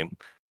this game,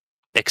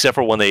 except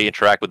for when they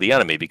interact with the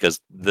enemy, because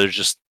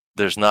there's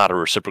not a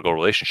reciprocal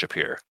relationship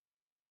here.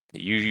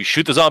 You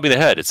shoot the zombie in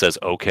the head, it says,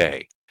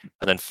 okay.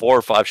 And then 4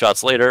 or 5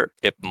 shots later,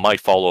 it might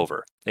fall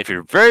over. If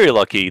you're very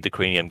lucky, the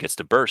cranium gets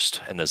to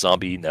burst, and the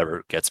zombie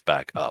never gets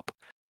back up.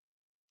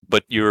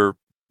 But you're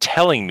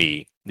telling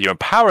me, you're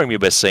empowering me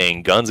by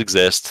saying guns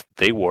exist,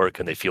 they work,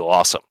 and they feel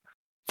awesome.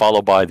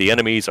 Followed by the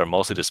enemies are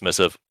mostly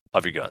dismissive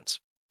of your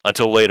guns.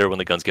 Until later when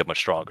the guns get much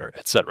stronger,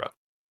 etc.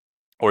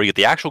 Or you get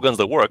the actual guns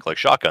that work, like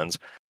shotguns,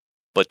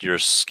 but you're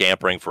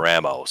scampering for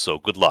ammo, so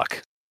good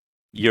luck.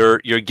 You're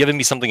giving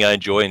me something I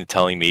enjoy and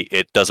telling me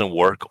it doesn't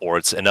work or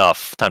it's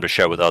enough time to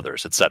share with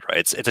others, etc.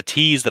 It's a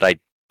tease that I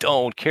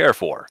don't care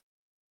for.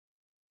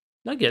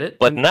 I get it.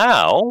 But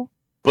now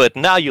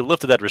you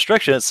lifted that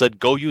restriction and said,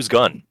 go use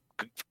gun.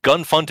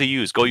 Gun fun to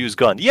use, go use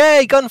gun.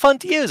 Yay, gun fun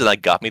to use! And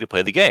that got me to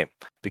play the game.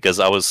 Because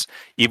I was,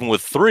 even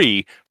with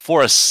 3,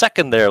 for a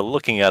second there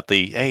looking at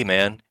the, hey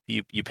man,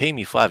 you pay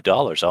me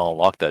 $5, I'll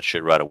unlock that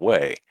shit right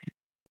away.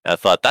 And I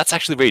thought, that's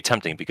actually very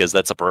tempting because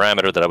that's a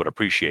parameter that I would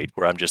appreciate,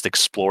 where I'm just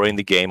exploring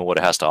the game and what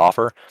it has to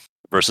offer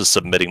versus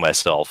submitting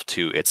myself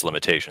to its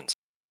limitations.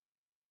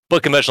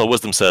 But conventional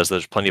wisdom says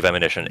there's plenty of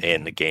ammunition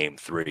in game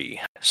 3,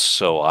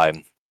 so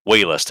I'm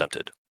way less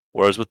tempted.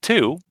 Whereas with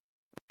 2,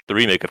 the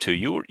remake of 2,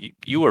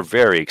 you were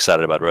very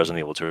excited about Resident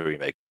Evil 2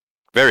 remake.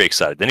 Very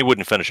excited. Then you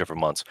wouldn't finish it for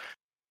months.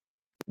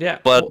 Yeah,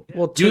 but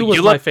well 2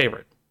 was my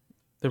favorite.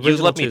 The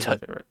original 2 is my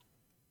favorite.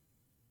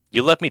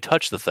 You let me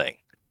touch the thing.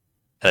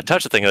 And I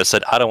touched the thing and I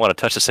said, I don't want to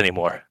touch this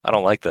anymore. I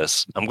don't like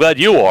this. I'm glad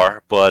you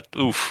are, but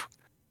oof.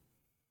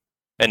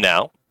 And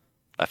now,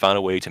 I found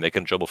a way to make it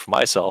enjoyable for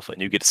myself,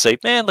 and you get to say,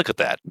 man, look at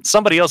that.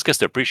 Somebody else gets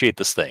to appreciate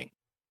this thing.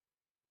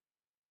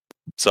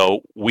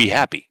 So, we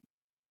happy.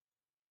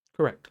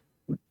 Correct.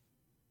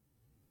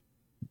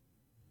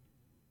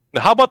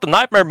 Now, how about the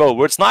nightmare mode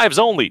where it's knives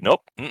only?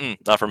 Nope.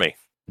 Not for me.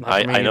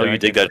 I know you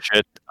dig that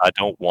shit. I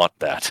don't want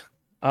that.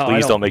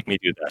 Please don't make me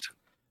do that.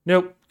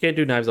 Nope. Can't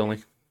do knives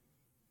only.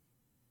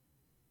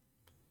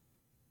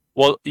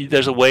 Well,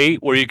 there's a way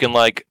where you can,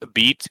 like,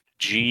 beat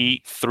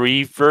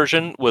G3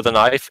 version with a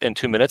knife in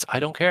 2 minutes. I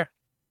don't care.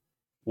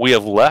 We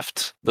have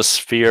left the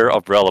sphere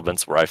of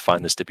relevance where I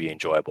find this to be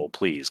enjoyable.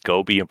 Please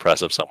go be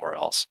impressive somewhere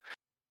else.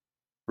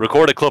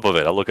 Record a clip of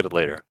it. I'll look at it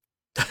later.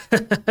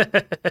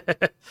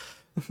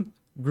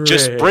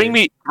 Just bring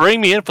me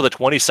in for the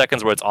 20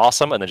 seconds where it's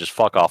awesome, and then just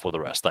fuck off with the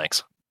rest.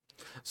 Thanks.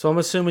 So I'm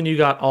assuming you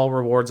got all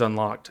rewards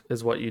unlocked,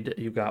 is what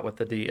you got with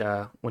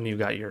the when you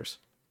got yours.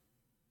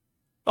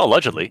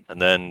 Allegedly,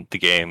 and then the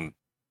game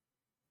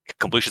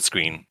completion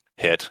screen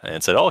hit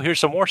and said, "Oh, here's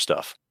some more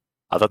stuff."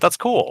 I thought that's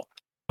cool,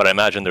 but I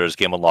imagine there's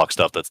game unlock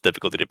stuff that's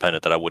difficulty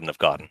dependent that I wouldn't have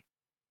gotten.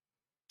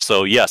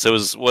 So yes, it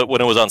was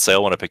when it was on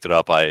sale. When I picked it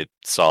up, I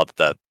saw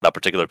that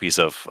particular piece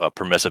of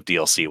permissive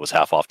DLC was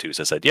half off too.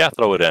 So I said, "Yeah,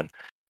 throw it in.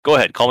 Go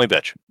ahead, call me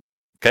bitch."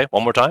 Okay,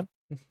 one more time.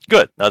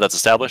 Good. Now that's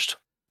established,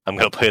 I'm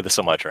gonna play this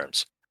on my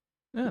terms.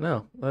 Yeah,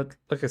 no. Like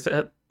I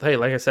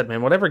said,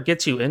 man, whatever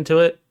gets you into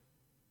it,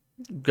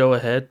 go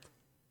ahead,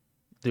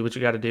 do what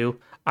you got to do.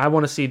 I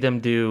want to see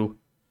them do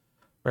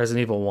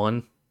Resident Evil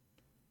 1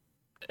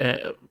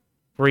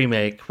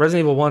 remake,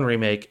 Resident Evil 1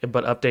 remake,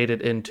 but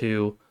updated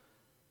into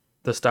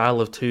the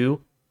style of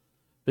 2,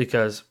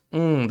 because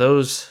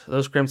those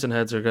Crimson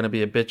Heads are going to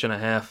be a bitch and a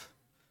half,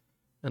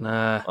 and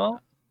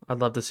I'd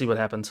love to see what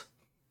happens.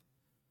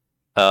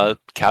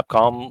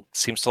 Capcom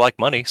seems to like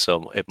money,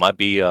 so it might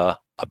be a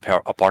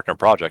partner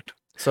project.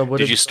 So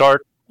did you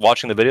start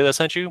watching the video that I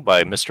sent you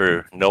by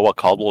Mr. Noah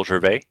Caldwell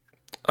Gervais?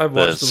 I've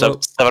watched the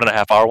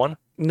 7.5 hour one.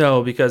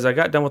 No, because I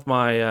got done with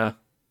my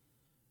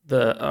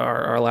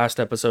our last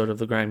episode of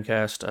the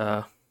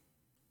GrimeCast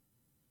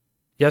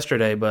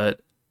yesterday,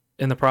 but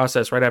in the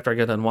process, right after I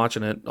got done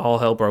watching it, all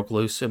hell broke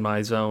loose in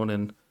my zone,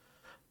 and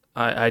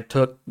I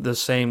took the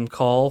same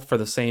call for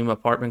the same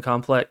apartment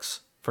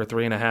complex for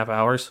 3.5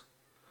 hours.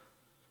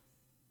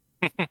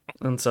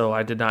 And so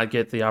I did not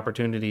get the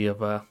opportunity of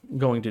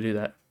going to do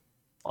that.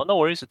 Oh, no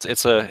worries.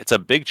 It's a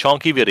big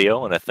chunky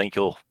video, and I think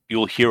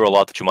you'll hear a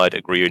lot that you might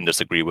agree and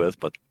disagree with.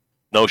 But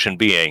notion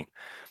being,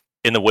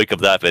 in the wake of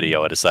that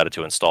video, I decided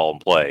to install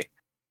and play,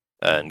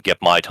 and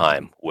get my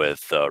time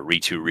with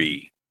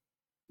Re2Re.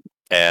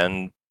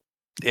 And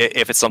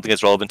if it's something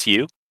that's relevant to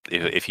you,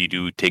 if you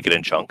do take it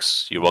in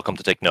chunks, you're welcome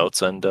to take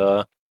notes and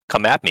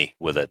come at me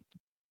with it.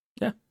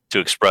 Yeah. To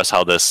express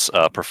how this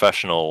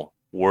professional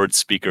word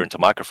speaker into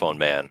microphone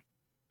man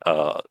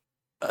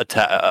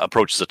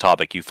approaches a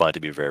topic you find to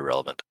be very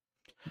relevant.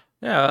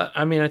 Yeah,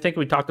 I mean, I think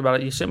we talked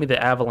about it. You sent me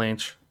the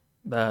Avalanche,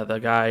 the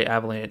guy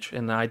Avalanche,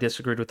 and I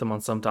disagreed with him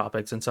on some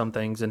topics and some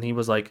things, and he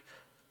was like,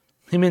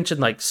 he mentioned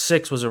like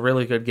 6 was a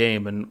really good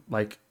game, and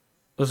like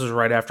this was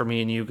right after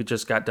me and you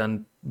just got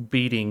done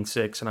beating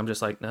 6, and I'm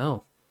just like,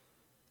 no,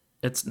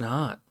 it's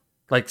not.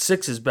 Like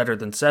 6 is better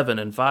than 7,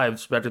 and 5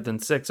 is better than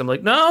 6. I'm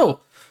like, no,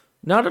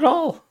 not at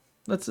all.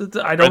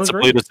 I don't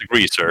principally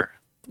disagree, sir.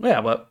 Yeah,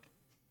 but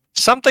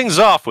something's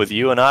off with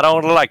you, and I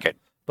don't like it.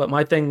 But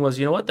my thing was,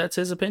 you know what? That's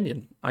his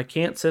opinion. I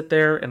can't sit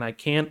there and I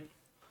can't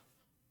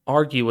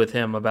argue with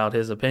him about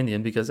his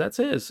opinion because that's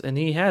his, and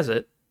he has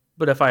it.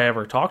 But if I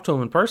ever talk to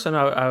him in person,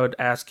 I would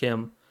ask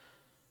him,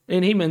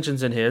 and he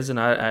mentions in his, and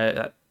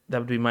I that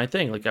would be my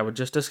thing. Like I would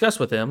just discuss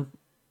with him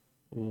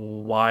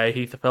why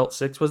he felt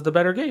 6 was the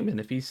better game, and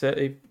if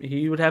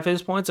he would have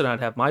his points and I'd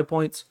have my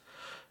points.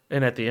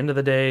 And at the end of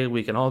the day,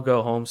 we can all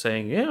go home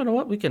saying, yeah, you know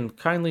what? We can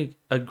kindly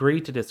agree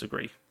to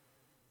disagree.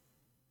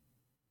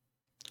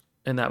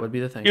 And that would be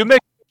the thing. You make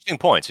interesting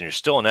points, and you're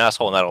still an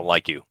asshole, and I don't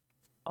like you.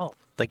 Oh,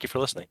 thank you for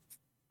listening.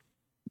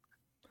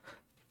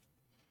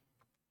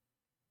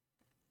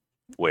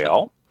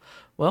 Well,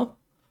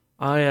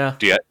 I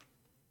do you?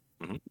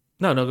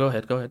 No, go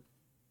ahead.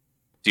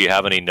 Do you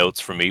have any notes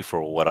for me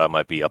for what I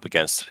might be up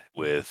against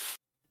with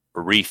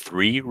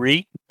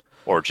Re3Re,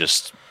 or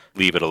just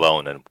leave it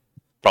alone and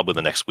probably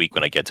the next week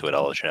when I get to it,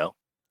 I'll let you know.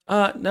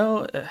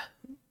 No.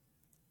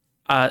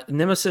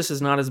 Nemesis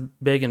is not as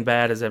big and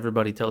bad as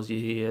everybody tells you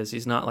he is.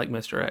 He's not like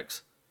Mr.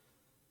 X.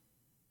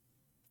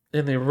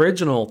 In the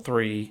original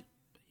 3,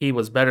 he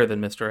was better than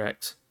Mr.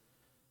 X.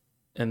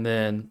 And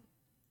then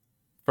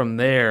from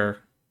there,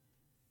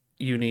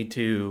 you need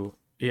to,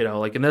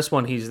 like in this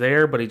one, he's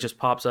there, but he just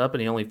pops up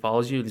and he only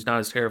follows you. He's not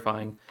as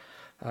terrifying.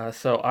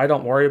 So I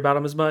don't worry about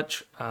him as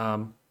much.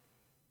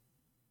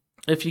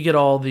 If you get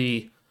all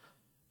the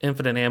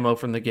infinite ammo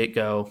from the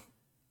get-go,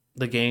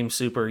 the game's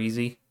super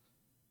easy.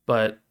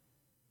 But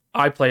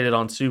I played it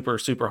on super,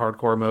 super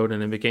hardcore mode,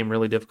 and it became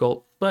really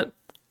difficult. But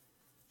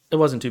it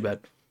wasn't too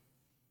bad.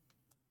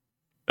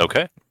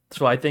 Okay.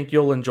 So I think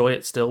you'll enjoy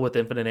it still with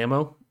infinite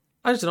ammo.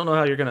 I just don't know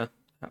how you're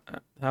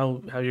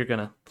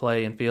gonna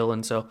play and feel,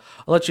 and so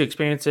I'll let you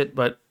experience it.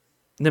 But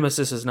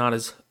Nemesis is not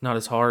as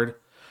hard.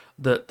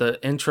 The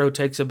intro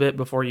takes a bit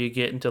before you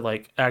get into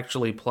like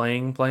actually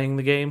playing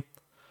the game.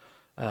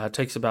 It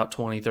takes about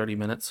 20-30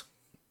 minutes.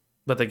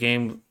 But the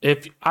game,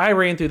 if I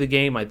ran through the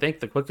game, I think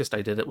the quickest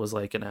I did it was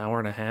like an hour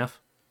and a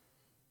half.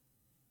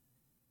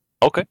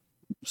 Okay.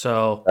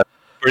 So that's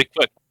pretty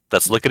quick.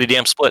 That's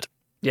lickety-damn split.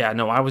 Yeah,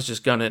 no, I was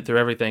just gunning it through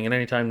everything, and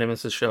anytime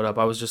Nemesis showed up,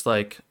 I was just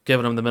like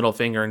giving him the middle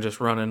finger and just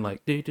running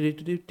like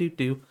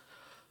do.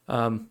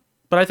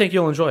 But I think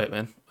you'll enjoy it,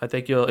 man. I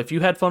think if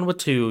you had fun with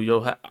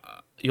 2,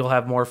 you'll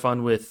have more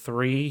fun with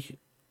 3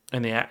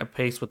 and the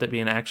pace with it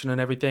being action and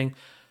everything.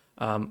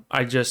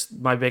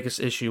 My biggest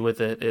issue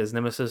with it is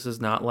Nemesis is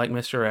not like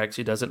Mr. X.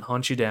 He doesn't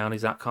hunt you down.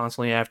 He's not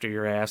constantly after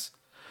your ass.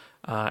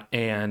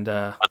 And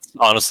That's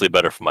honestly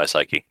better for my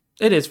psyche.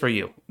 It is for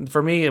you.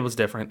 For me, it was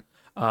different.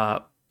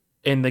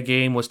 And the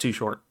game was too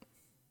short.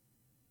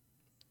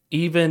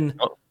 Even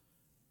Oh,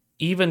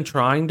 even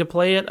trying to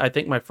play it, I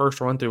think my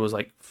first run through was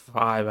like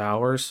 5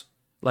 hours.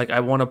 Like I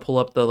want to pull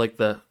up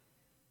the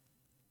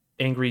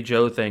Angry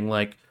Joe thing,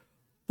 like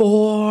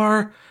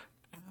 4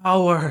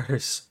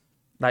 hours.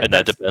 Like and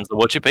that that's depends on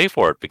what you pay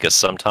for it, because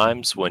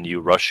sometimes when you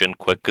rush in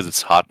quick because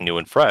it's hot, new,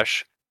 and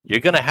fresh, you're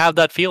going to have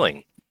that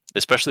feeling,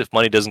 especially if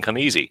money doesn't come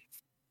easy.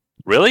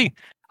 Really?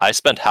 I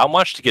spent how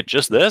much to get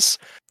just this?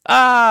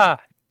 Ah!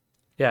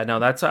 yeah, no,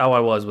 that's how I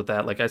was with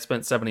that. Like I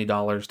spent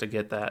 $70 to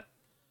get that,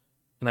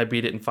 and I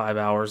beat it in 5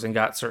 hours and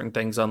got certain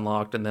things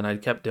unlocked, and then I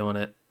kept doing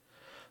it.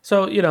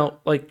 So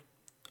like,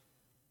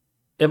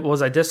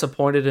 was I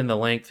disappointed in the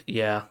length?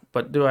 Yeah,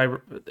 but do I?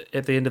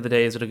 At the end of the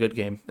day, is it a good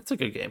game? It's a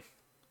good game,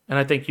 and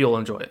I think you'll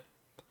enjoy it.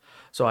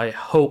 So I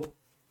hope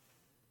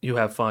you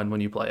have fun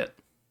when you play it.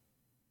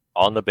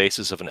 On the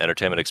basis of an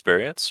entertainment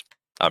experience,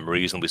 I'm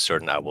reasonably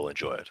certain I will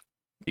enjoy it,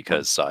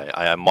 because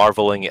I am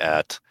marveling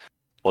at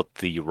what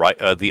the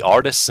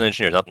artists and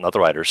engineers, not the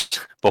writers,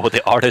 but what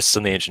the artists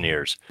and the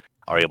engineers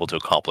are able to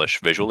accomplish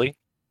visually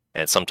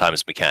and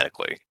sometimes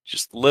mechanically.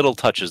 Just little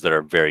touches that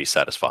are very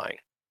satisfying.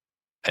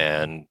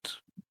 And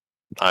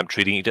I'm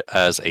treating it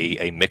as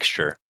a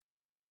mixture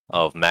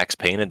of Max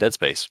Payne and Dead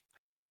Space.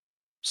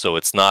 So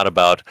it's not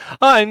about,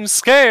 I'm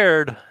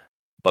scared,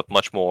 but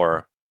much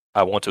more,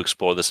 I want to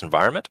explore this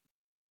environment.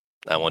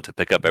 I want to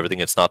pick up everything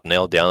that's not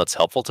nailed down that's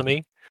helpful to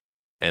me.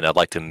 And I'd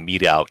like to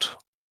mete out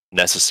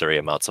necessary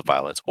amounts of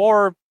violence.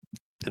 Or,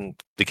 in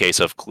the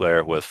case of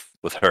Claire with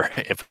her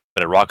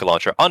infinite rocket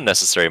launcher,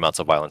 unnecessary amounts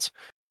of violence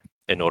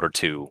in order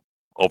to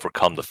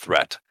overcome the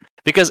threat.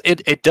 Because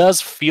it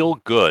does feel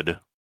good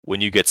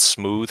when you get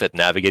smooth at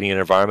navigating an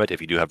environment, if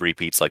you do have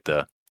repeats like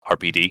the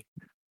RPD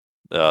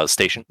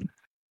station.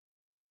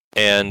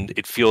 And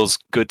it feels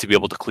good to be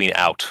able to clean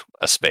out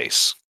a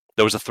space.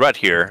 There was a threat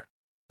here,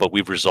 but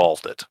we've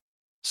resolved it.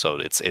 So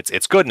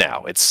it's good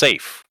now. It's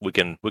safe. We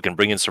can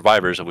bring in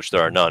survivors, of which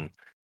there are none,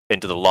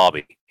 into the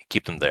lobby and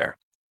keep them there.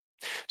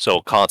 So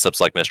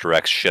concepts like Mr.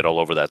 X shit all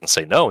over that and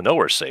say, no,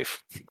 nowhere's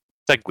safe.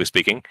 Technically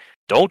speaking,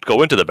 don't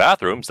go into the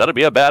bathrooms. That'd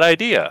be a bad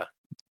idea.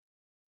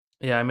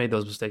 Yeah, I made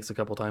those mistakes a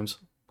couple times.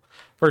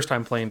 First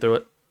time playing through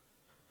it.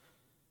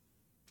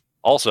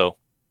 Also,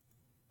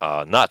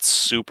 not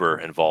super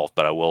involved,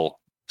 but I will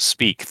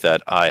speak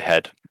that I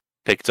had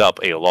picked up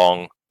a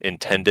long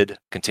intended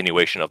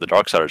continuation of the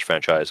Darksiders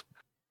franchise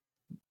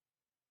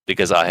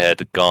because I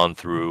had gone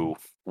through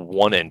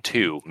 1 and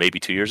 2 maybe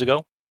 2 years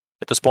ago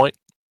at this point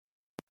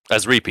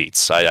as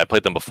repeats. I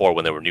played them before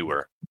when they were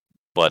newer,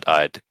 but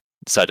I'd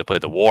decided to play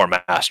the War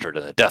Mastered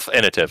and the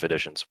Definitive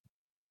editions.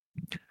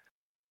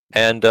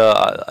 And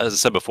as I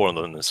said before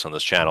on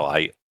this channel,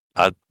 I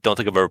don't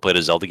think I've ever played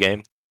a Zelda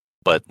game,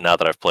 but now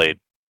that I've played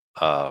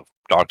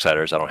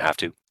Darksiders, I don't have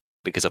to,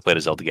 because I played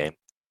a Zelda game,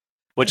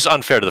 which is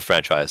unfair to the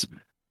franchise.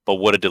 But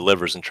what it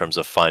delivers in terms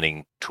of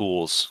finding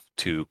tools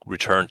to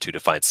return to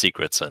find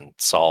secrets and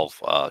solve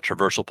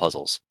traversal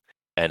puzzles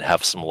and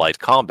have some light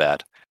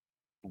combat,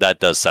 that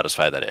does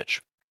satisfy that itch.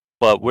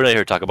 But we're not here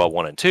to talk about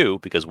 1 and 2,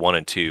 because 1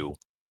 and 2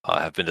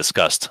 have been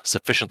discussed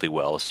sufficiently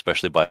well,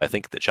 especially by, I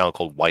think, the channel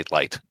called White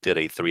Light did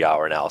a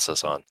 3-hour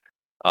analysis on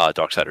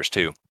Darksiders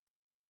 2,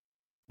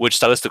 which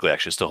stylistically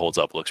actually still holds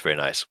up, looks very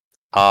nice.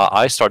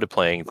 I started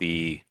playing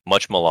the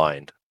much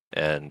maligned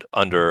and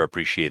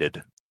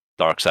underappreciated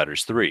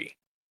Darksiders 3,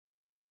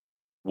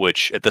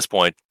 which at this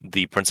point,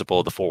 the principle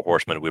of the Four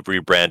Horsemen, we've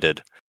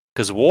rebranded,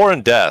 because war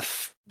and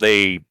death,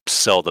 they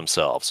sell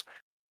themselves.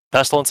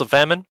 Pestilence and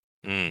famine?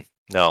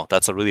 No,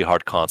 that's a really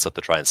hard concept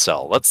to try and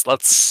sell.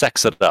 Let's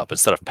sex it up.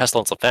 Instead of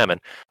pestilence and famine,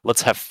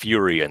 let's have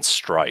fury and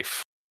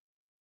strife.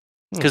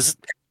 Because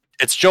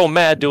it's Joe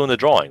Mad doing the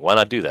drawing. Why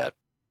not do that?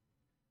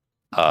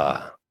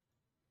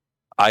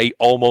 I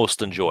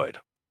almost enjoyed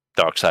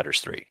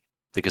Darksiders 3,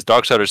 because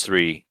Darksiders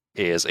 3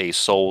 is a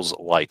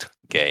Souls-light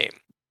game.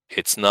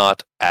 It's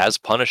not as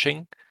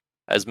punishing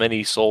as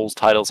many Souls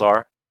titles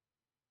are.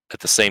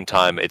 At the same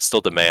time, it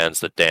still demands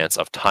the dance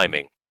of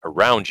timing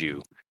around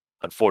you.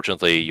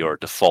 Unfortunately, your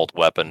default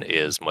weapon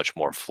is much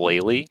more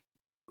flaily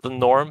than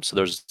norm, so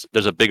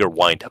there's a bigger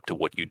wind-up to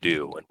what you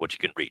do and what you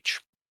can reach.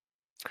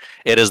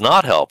 It is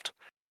not helped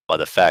by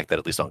the fact that,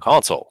 at least on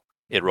console,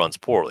 it runs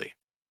poorly.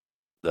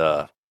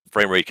 The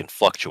frame rate can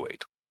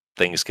fluctuate.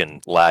 Things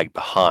can lag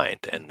behind,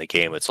 and in the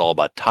game, it's all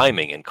about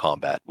timing in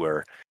combat,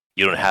 where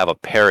you don't have a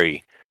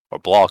parry or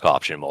block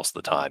option most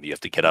of the time. You have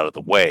to get out of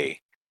the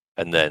way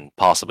and then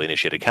possibly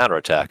initiate a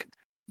counterattack.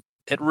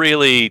 It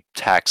really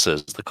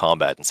taxes the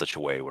combat in such a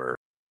way where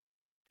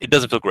it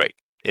doesn't feel great.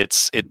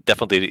 It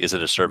definitely is a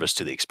disservice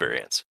to the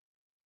experience.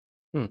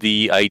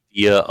 The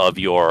idea of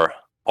your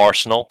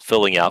arsenal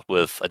filling out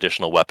with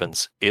additional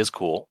weapons is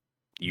cool.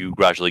 You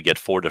gradually get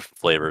 4 different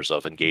flavors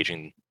of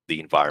engaging the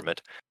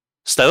environment.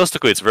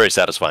 stylistically, it's very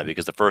satisfying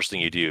because the first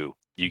thing you do,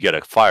 you get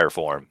a fire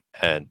form,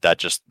 and that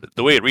just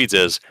the way it reads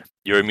is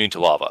you're immune to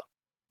lava,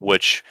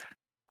 which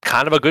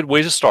kind of a good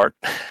way to start.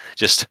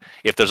 Just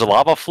if there's a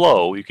lava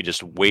flow, you can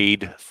just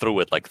wade through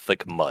it like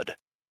thick mud,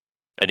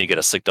 and you get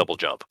a sick double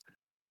jump.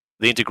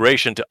 The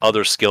integration to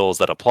other skills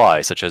that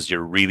apply, such as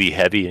you're really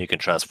heavy and you can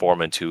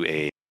transform into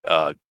a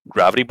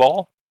gravity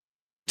ball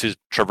to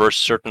traverse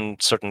certain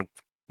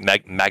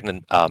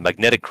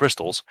magnetic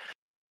crystals.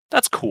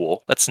 That's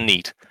cool. That's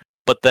neat.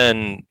 But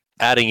then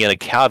adding in a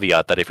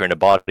caveat that if you're in a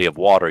body of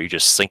water, you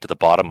just sink to the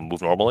bottom and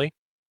move normally.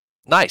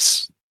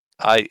 Nice.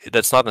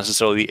 That's not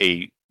necessarily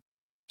a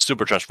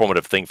super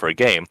transformative thing for a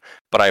game,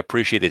 but I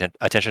appreciate the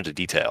attention to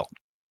detail.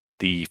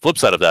 The flip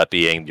side of that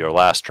being your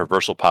last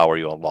traversal power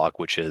you unlock,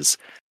 which is,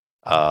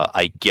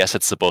 I guess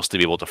it's supposed to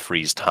be able to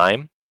freeze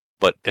time,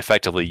 but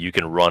effectively you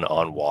can run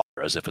on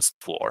water as if it's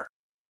the floor.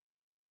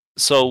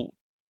 So,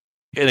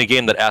 in a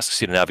game that asks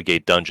you to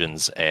navigate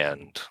dungeons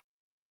and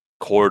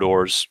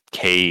corridors,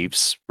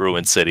 caves,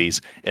 ruined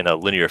cities in a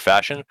linear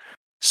fashion,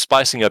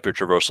 spicing up your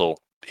traversal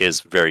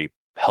is very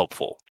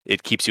helpful.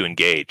 It keeps you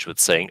engaged with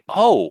saying,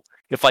 oh,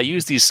 if I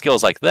use these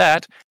skills like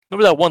that,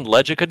 remember that one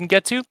ledge I couldn't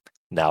get to?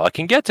 Now I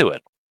can get to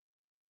it.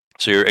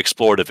 So your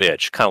explorative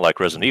itch, kind of like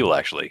Resident Evil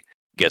actually,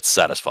 gets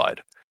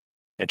satisfied.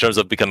 In terms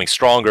of becoming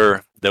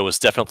stronger, there was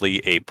definitely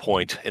a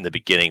point in the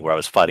beginning where I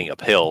was fighting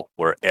uphill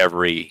where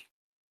every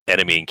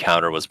enemy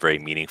encounter was very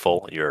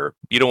meaningful. You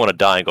don't want to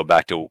die and go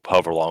back to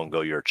however long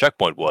ago your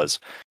checkpoint was.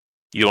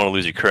 You don't want to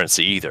lose your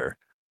currency either.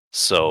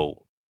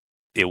 So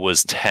it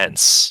was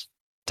tense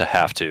to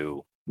have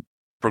to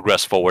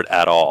progress forward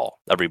at all.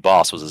 Every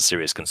boss was a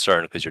serious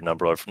concern because your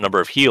number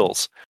of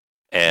heals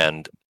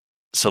and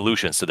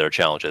solutions to their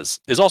challenges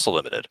is also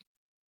limited.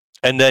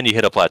 And then you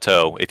hit a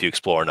plateau if you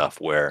explore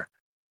enough where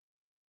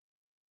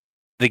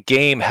the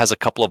game has a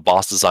couple of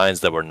boss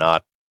designs that were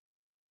not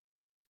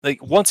like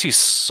once you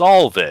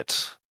solve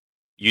it,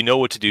 you know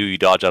what to do, you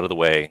dodge out of the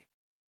way.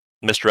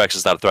 Mr. X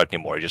is not a threat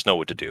anymore, you just know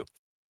what to do.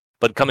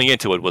 But coming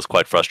into it was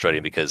quite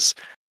frustrating because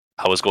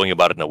I was going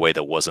about it in a way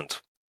that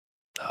wasn't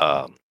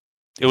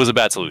it was a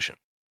bad solution.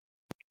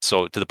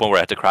 So to the point where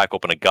I had to crack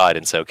open a guide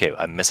and say, okay,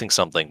 I'm missing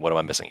something. What am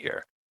I missing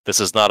here?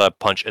 This is not a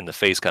punch in the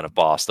face kind of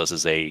boss. This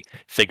is a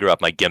figure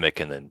out my gimmick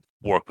and then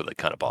work with it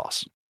kind of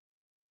boss.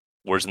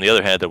 Whereas on the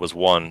other hand, there was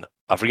one,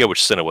 I forget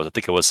which sin it was. I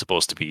think it was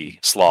supposed to be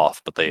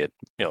Sloth, but they had,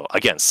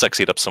 again,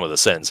 sexied up some of the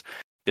sins.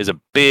 Is a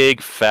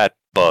big fat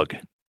bug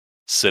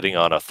sitting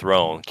on a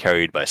throne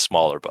carried by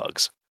smaller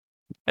bugs.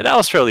 And that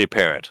was fairly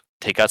apparent.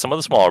 Take out some of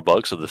the smaller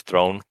bugs so the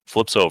throne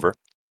flips over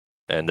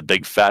and the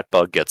big fat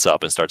bug gets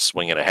up and starts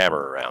swinging a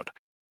hammer around.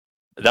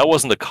 That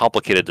wasn't a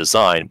complicated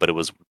design, but it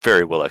was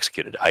very well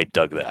executed. I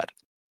dug that.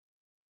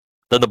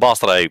 Then the boss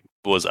that I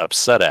was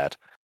upset at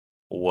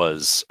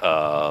was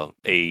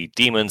a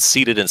demon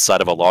seated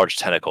inside of a large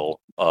tentacle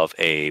of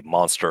a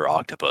monster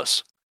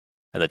octopus.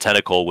 And the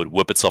tentacle would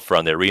whip itself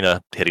around the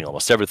arena, hitting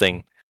almost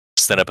everything,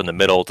 stand up in the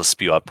middle to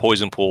spew out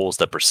poison pools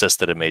that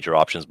persisted and made your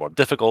options more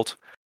difficult.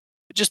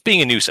 Just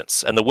being a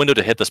nuisance. And the window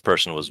to hit this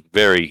person was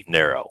very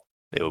narrow.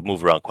 It would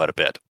move around quite a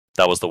bit.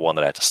 That was the one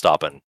that I had to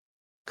stop and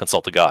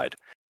consult a guide.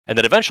 And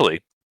then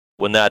eventually,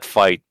 when that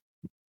fight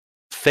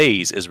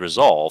phase is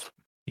resolved,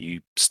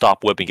 you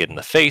stop whipping it in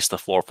the face, the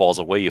floor falls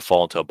away, you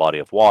fall into a body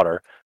of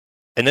water.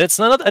 And then it's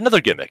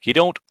another gimmick. You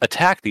don't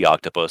attack the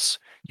octopus,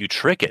 you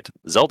trick it,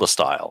 Zelda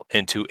style,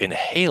 into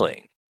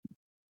inhaling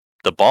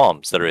the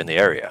bombs that are in the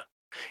area.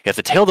 You have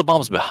to tail the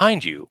bombs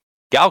behind you,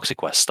 Galaxy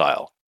Quest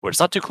style, where it's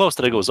not too close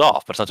that it goes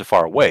off, but it's not too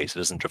far away, so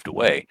it doesn't drift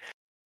away.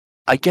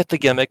 I get the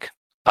gimmick.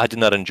 I did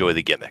not enjoy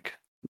the gimmick.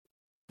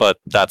 But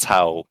that's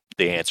how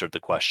they answered the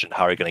question.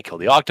 How are you going to kill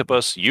the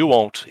octopus? You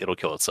won't. It'll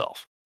kill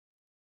itself.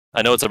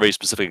 I know it's a very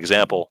specific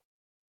example,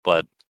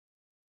 but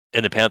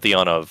in the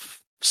pantheon of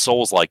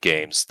Souls-like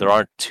games, there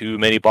aren't too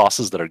many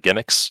bosses that are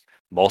gimmicks.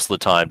 Most of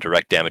the time,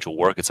 direct damage will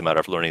work. It's a matter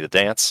of learning the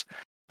dance.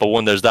 But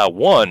when there's that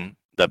one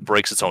that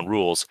breaks its own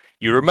rules,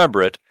 you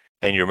remember it,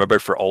 and you remember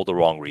it for all the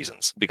wrong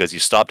reasons. Because you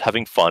stopped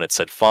having fun. It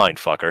said, fine,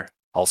 fucker.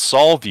 I'll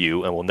solve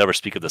you, and we'll never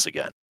speak of this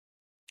again.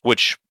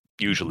 Which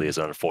usually is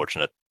an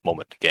unfortunate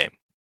moment in the game.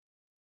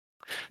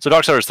 So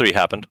Darksiders 3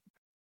 happened,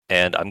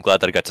 and I'm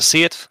glad that I got to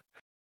see it.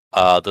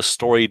 The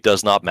story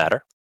does not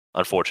matter,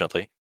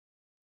 unfortunately.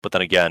 But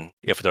then again,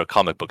 if they're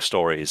comic book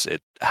stories,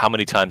 how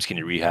many times can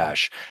you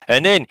rehash?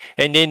 And then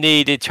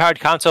the Charred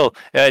Council,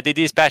 they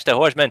dispatched the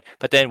horsemen,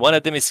 but then one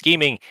of them is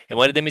scheming, and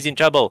one of them is in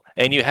trouble,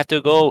 and you have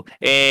to go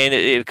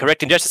and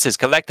correct injustices,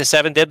 collect the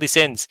 7 deadly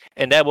sins,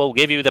 and that will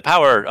give you the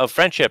power of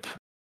friendship,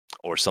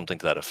 or something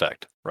to that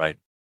effect, right?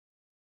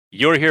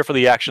 You're here for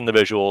the action, the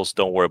visuals,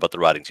 don't worry about the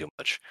writing too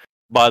much.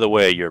 By the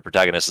way, your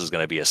protagonist is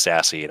going to be a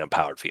sassy and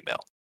empowered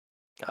female.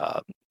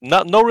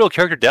 No real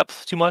character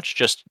depth too much,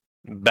 just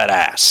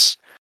badass.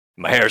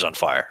 My hair's on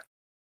fire.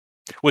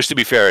 Which, to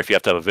be fair, if you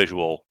have to have a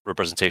visual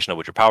representation of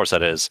what your power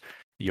set is,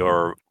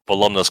 your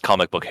voluminous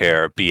comic book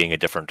hair being a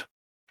different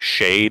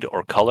shade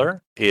or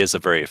color is a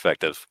very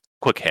effective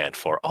quick hand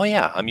for, oh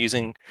yeah, I'm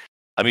using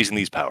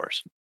these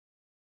powers.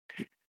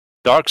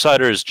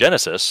 Darksiders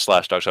Genesis /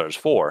 Darksiders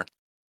 4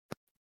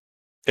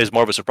 is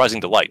more of a surprising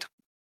delight,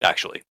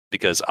 actually,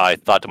 because I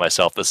thought to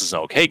myself, this is an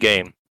okay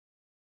game,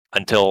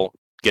 until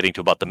getting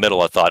to about the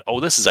middle, I thought, oh,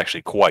 this is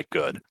actually quite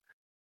good.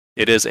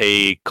 It is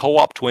a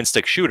co-op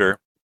twin-stick shooter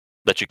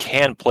that you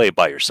can play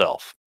by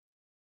yourself.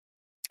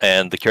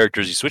 And the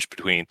characters you switch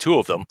between, two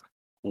of them,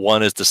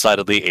 one is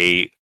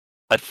decidedly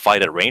a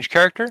fight at range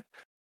character,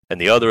 and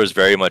the other is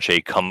very much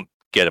a come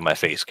get in my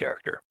face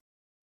character.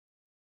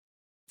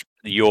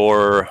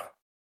 Your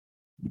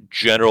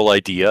general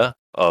idea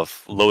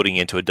of loading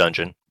into a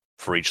dungeon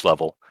for each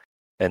level,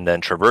 and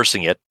then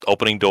traversing it,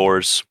 opening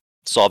doors,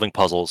 solving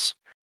puzzles,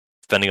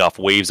 fending off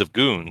waves of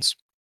goons,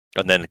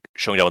 and then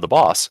showing down with the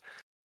boss,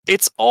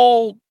 it's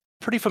all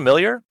pretty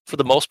familiar for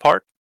the most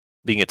part,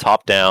 being a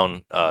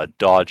top-down,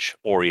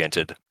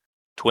 dodge-oriented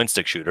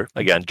twin-stick shooter.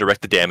 Again,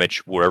 direct the damage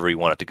wherever you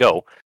want it to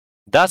go.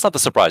 That's not the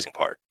surprising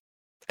part.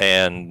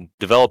 And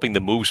developing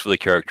the moves for the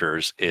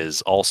characters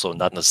is also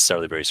not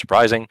necessarily very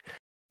surprising.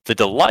 The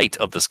delight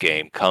of this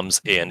game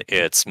comes in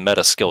its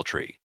meta skill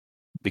tree,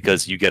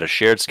 because you get a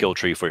shared skill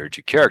tree for your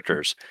two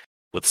characters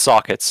with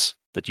sockets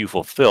that you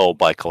fulfill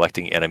by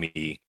collecting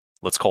enemy,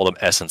 let's call them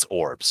essence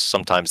orbs.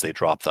 Sometimes they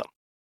drop them.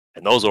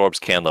 And those orbs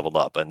can level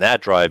up, and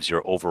that drives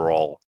your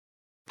overall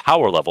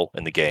power level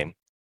in the game.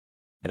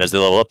 And as they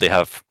level up, they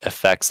have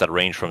effects that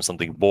range from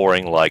something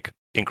boring like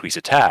increase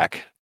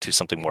attack to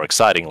something more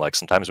exciting, like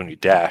sometimes when you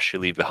dash, you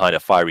leave behind a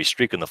fiery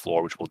streak on the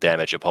floor, which will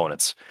damage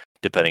opponents,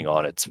 depending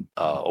on its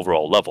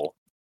overall level.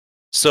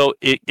 So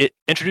it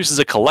introduces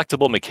a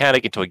collectible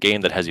mechanic into a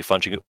game that has you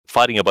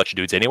fighting a bunch of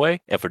dudes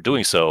anyway, and for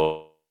doing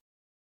so,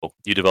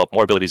 you develop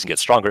more abilities and get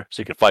stronger,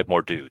 so you can fight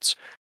more dudes.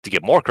 To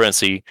get more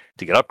currency,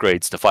 to get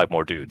upgrades, to fight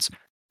more dudes.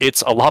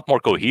 It's a lot more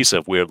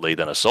cohesive, weirdly,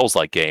 than a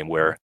Souls-like game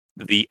where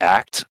the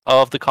act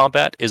of the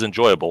combat is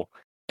enjoyable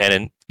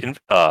and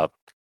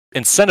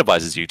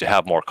incentivizes you to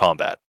have more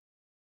combat,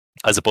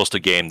 as opposed to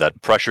a game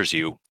that pressures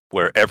you,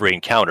 where every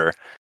encounter,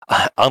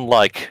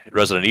 unlike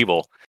Resident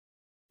Evil,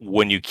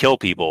 when you kill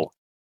people,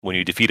 when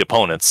you defeat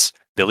opponents,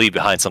 they leave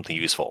behind something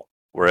useful.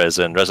 Whereas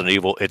in Resident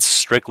Evil, it's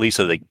strictly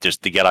so they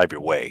get out of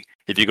your way.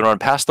 If you can run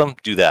past them,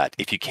 do that.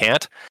 If you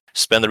can't,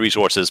 spend the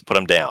resources, put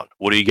them down.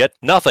 What do you get?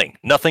 Nothing.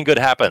 Nothing good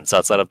happens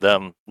outside of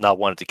them not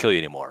wanting to kill you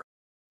anymore.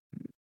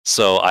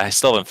 So I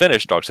still haven't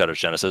finished Darksiders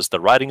Genesis. The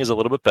writing is a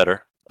little bit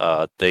better.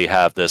 They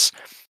have there's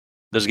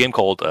a game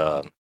called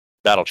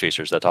Battle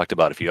Chasers that I talked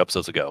about a few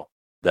episodes ago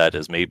that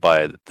is made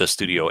by the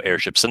studio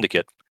Airship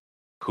Syndicate,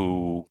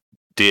 who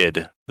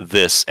did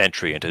this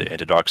entry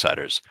into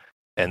Darksiders.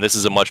 And this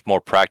is a much more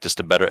practiced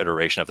and better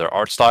iteration of their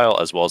art style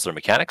as well as their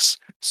mechanics.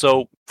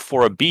 So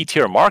for a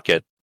B-tier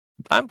market,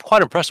 I'm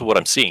quite impressed with what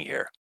I'm seeing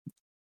here.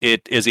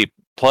 It is a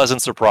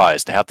pleasant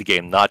surprise to have the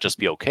game not just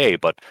be okay,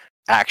 but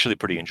actually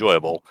pretty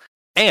enjoyable.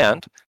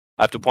 And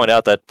I have to point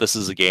out that this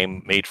is a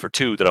game made for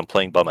two that I'm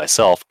playing by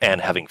myself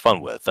and having fun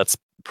with. That's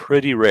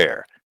pretty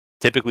rare.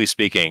 Typically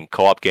speaking,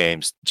 co-op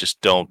games just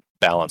don't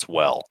balance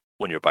well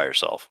when you're by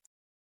yourself.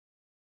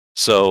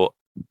 So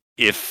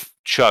if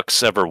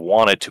Chuck's ever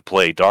wanted to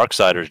play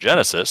Darksiders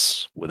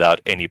Genesis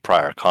without any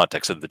prior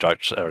context of the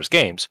Darksiders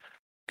games,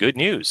 good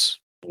news.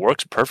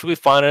 Works perfectly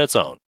fine on its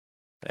own.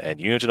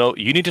 And you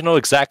need to know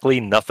exactly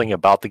nothing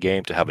about the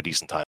game to have a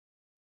decent time.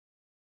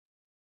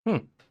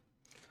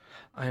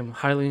 I am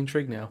highly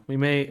intrigued now. We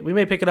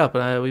may pick it up,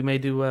 and we may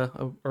do a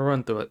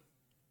run through it.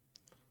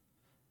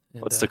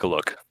 And, let's take a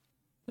look.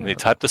 Let me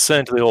type this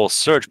into the old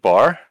search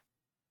bar.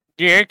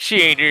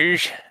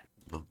 Darksiders.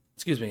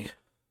 Excuse me.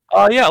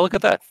 Yeah, look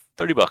at that.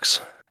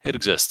 $30. It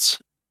exists.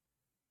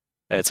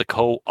 And it's a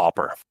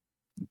co-opper.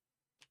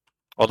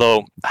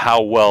 Although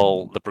how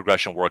well the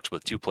progression works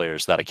with two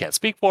players, that I can't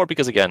speak for,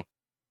 because again,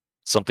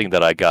 something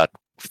that I got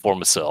for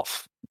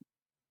myself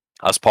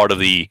as part of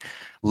the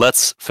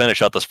let's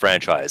finish out this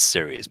franchise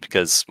series,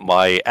 because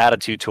my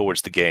attitude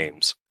towards the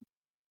games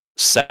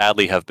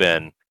sadly have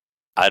been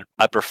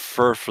I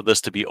prefer for this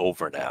to be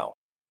over now.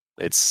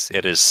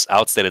 It is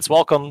outstayed its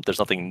welcome. There's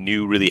nothing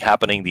new really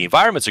happening. The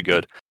environments are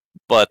good,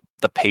 but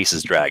the pace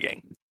is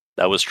dragging.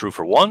 That was true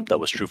for 1, that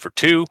was true for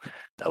 2,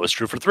 that was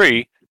true for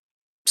 3.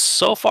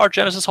 So far,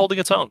 Genesis is holding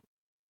its own.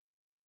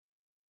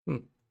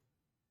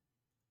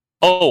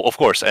 Oh, of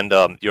course, and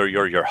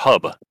your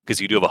hub, because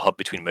you do have a hub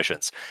between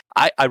missions.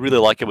 I really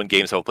like it when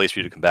games have a place for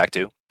you to come back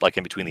to, like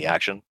in between the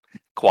action,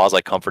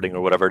 quasi-comforting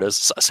or whatever it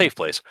is, a safe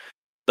place.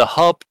 The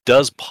hub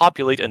does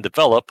populate and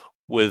develop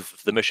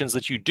with the missions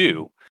that you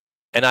do,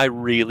 and I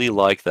really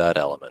like that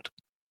element.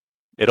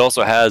 It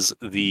also has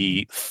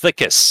the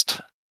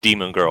thickest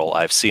demon girl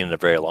I've seen in a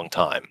very long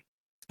time,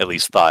 at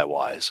least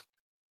thigh-wise.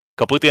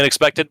 Completely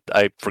unexpected.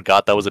 I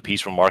forgot that was a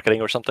piece from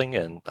marketing or something,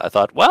 and I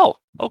thought, well,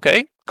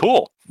 okay,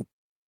 cool.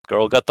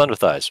 Girl got thunder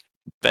thighs.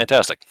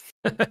 Fantastic.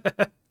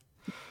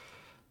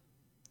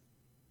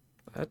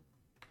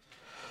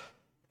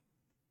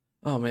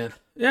 Oh man,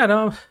 yeah,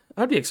 no,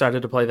 I'd be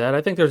excited to play that. I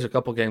think there's a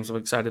couple games I'm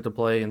excited to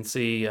play and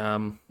see.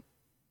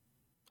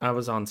 I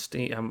was on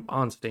Steam. I'm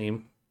on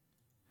Steam.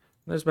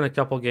 There's been a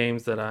couple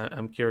games that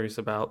I'm curious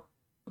about.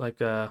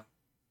 Like, I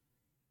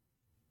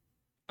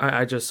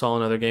I just saw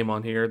another game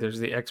on here. There's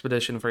the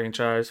Expedition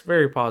franchise,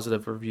 very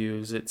positive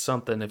reviews. It's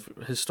something, if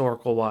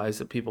historical wise,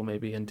 that people may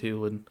be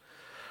into, and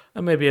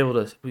I may be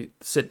able to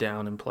sit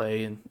down and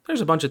play. And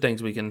there's a bunch of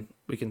things we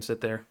can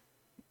sit there.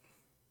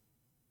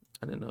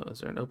 I didn't know. Is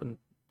there an open?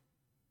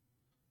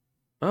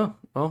 Oh,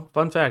 well,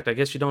 fun fact. I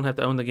guess you don't have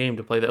to own the game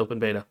to play the open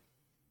beta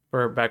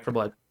for Back for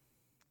Blood.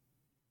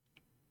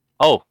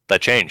 Oh,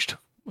 that changed.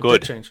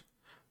 Good. It changed.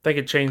 I think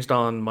it changed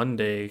on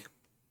Monday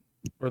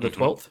or the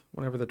 12th,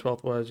 whenever the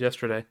 12th was,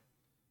 yesterday.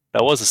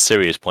 That was a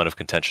serious point of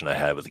contention I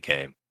had with the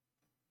game.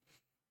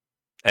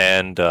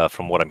 And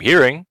from what I'm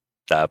hearing,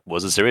 that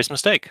was a serious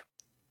mistake.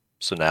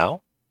 So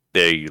now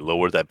they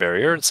lowered that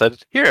barrier and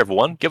said, here,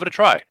 everyone, give it a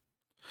try.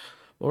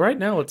 Well, right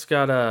now it's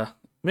got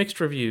mixed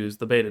reviews,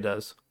 the beta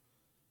does.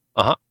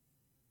 Uh-huh.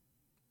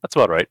 That's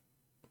about right.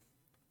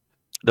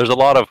 There's a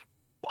lot of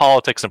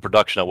politics and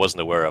production I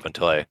wasn't aware of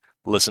until I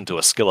listened to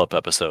a Skill Up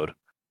episode.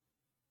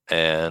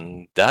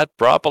 And that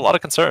brought up a lot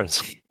of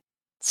concerns.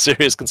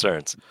 Serious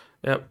concerns.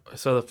 Yep.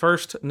 So the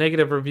first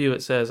negative review,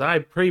 it says, I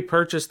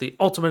pre-purchased the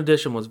Ultimate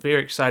Edition, was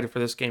very excited for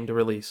this game to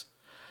release.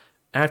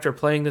 After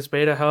playing this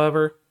beta,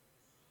 however,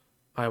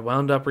 I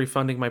wound up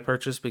refunding my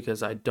purchase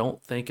because I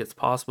don't think it's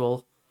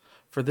possible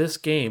for this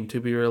game to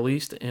be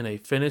released in a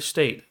finished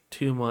state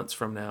 2 months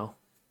from now.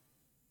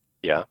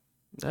 Yeah.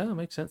 Yeah, that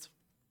makes sense.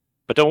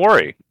 But don't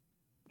worry.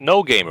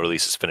 No game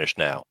release is finished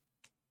now.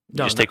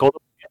 You just take hold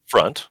of the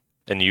front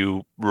and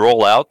you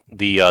roll out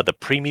the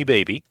preemie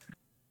baby,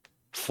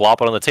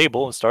 flop it on the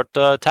table, and start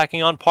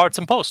tacking on parts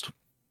in post.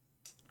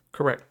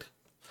 Correct.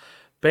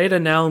 Beta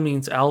now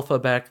means alpha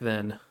back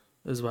then,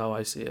 is how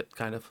I see it,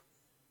 kind of.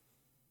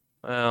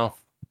 Well,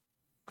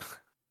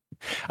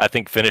 I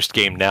think finished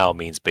game now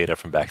means beta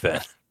from back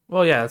then.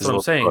 Well, yeah, that's what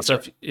I'm saying.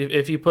 So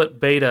if you put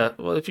beta,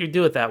 well, if you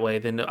do it that way,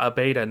 then a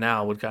beta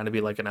now would kind of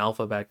be like an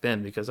alpha back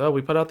then, because, oh,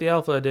 we put out the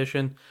alpha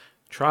edition,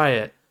 try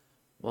it.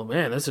 Well,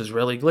 man, this is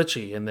really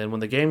glitchy. And then when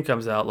the game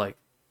comes out, like,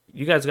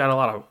 you guys got a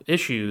lot of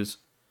issues,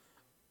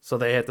 so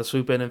they have to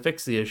swoop in and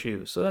fix the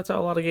issues. So that's how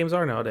a lot of games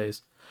are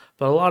nowadays.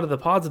 But a lot of the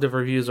positive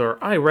reviews are,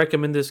 I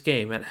recommend this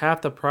game at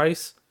half the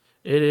price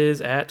it is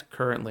at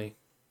currently.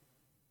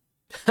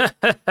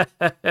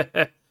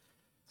 The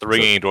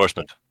ringing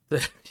endorsement.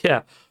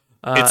 Yeah.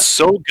 It's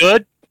so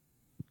good,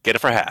 get it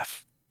for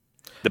half.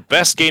 The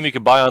best game you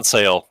can buy on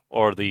sale,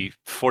 or the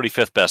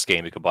 45th best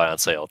game you can buy on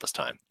sale at this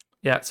time.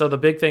 Yeah, so the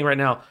big thing right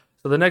now,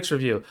 so the next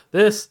review.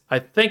 I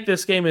think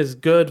this game is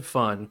good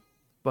fun,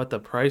 but the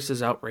price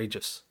is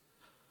outrageous.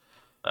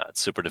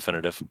 It's super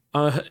definitive.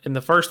 In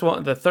the first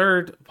one, the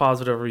third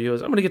positive review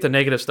is, I'm going to get the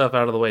negative stuff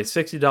out of the way.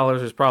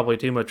 $60 is probably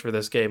too much for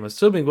this game,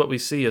 assuming what we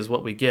see is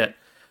what we get.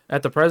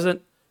 At the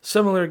present,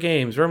 similar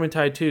games,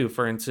 Vermintide 2,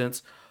 for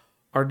instance,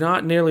 are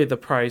not nearly the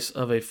price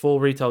of a full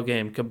retail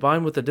game.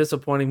 Combined with the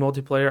disappointing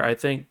multiplayer, I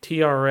think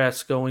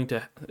TRS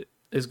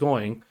is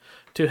going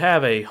to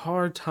have a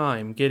hard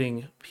time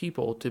getting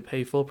people to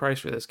pay full price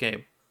for this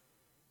game.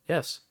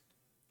 Yes.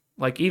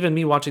 Like, even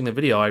me watching the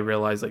video, I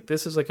realized, like,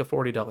 this is like a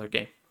 $40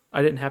 game.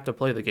 I didn't have to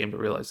play the game to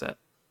realize that.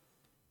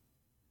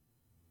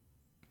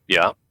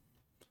 Yeah.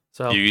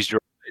 So you used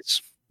your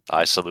eyes.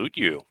 I salute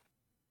you.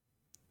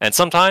 And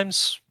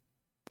sometimes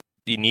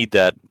you need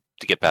that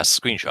to get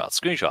past screenshots.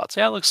 Screenshots,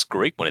 yeah, it looks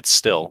great when it's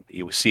still.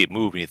 You see it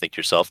move and you think to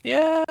yourself,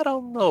 yeah, I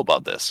don't know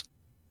about this.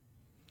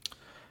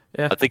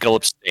 Yeah. I think I'll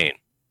abstain.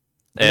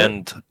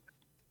 And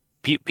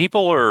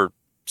people are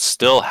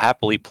still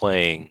happily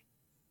playing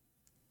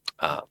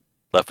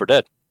Left 4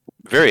 Dead.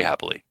 Very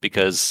happily,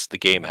 because the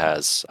game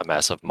has a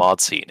massive mod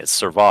scene. It's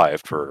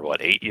survived for,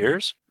 8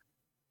 years?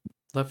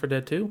 Left 4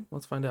 Dead 2?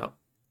 Let's find out.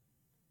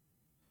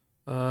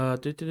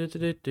 Left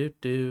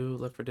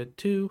 4 Dead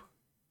 2.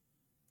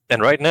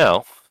 And right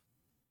now,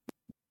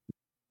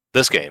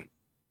 this game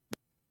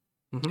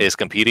is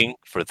competing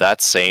for that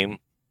same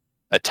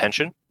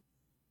attention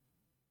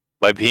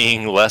by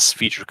being less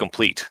feature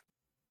complete,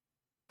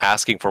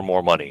 asking for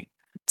more money,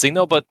 saying,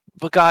 no, but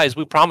guys,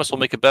 we promise we'll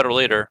make it better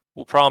later.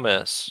 We'll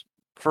promise.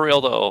 For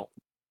real, though.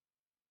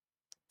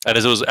 And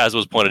as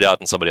was pointed out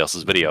in somebody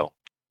else's video,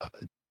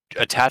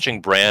 attaching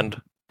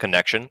brand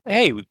connection.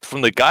 Hey,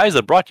 from the guys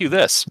that brought you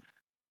this,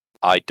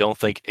 I don't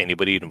think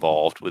anybody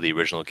involved with the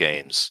original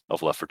games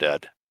of Left 4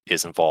 Dead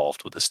is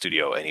involved with the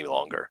studio any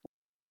longer.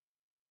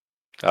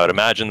 I would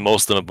imagine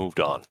most of them have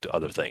moved on to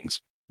other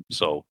things.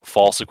 So,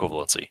 false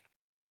equivalency.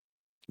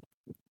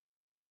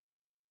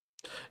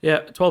 Yeah,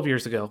 12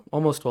 years ago.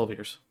 Almost 12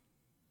 years.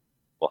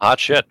 Well, hot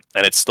shit.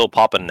 And it's still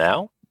popping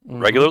now?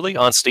 Regularly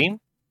on Steam?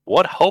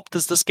 What hope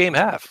does this game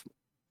have?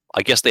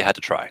 I guess they had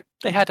to try.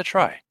 They had to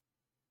try.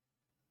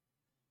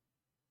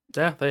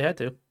 Yeah, they had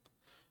to.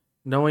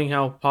 Knowing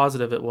how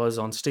positive it was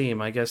on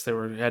Steam, I guess they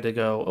had to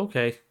go,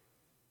 okay,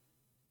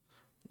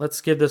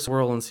 let's give this a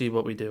whirl and see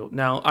what we do.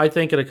 Now, I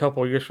think in a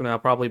couple of years from now,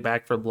 probably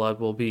Back 4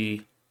 Blood will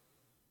be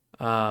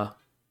a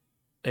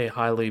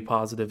highly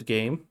positive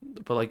game.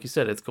 But like you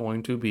said, it's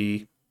going to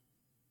be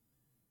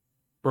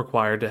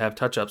required to have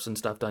touch-ups and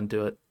stuff done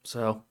to it.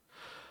 So,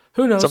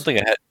 who knows? Something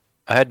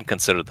I hadn't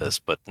considered this,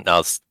 but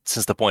now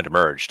since the point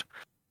emerged,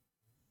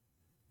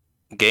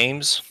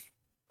 games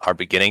are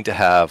beginning to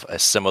have a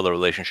similar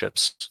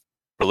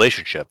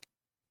relationship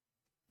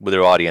with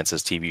their audience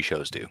as TV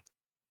shows do,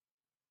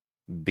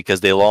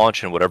 because they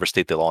launch in whatever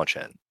state they launch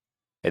in,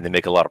 and they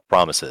make a lot of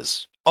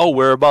promises. Oh,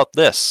 we're about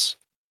this,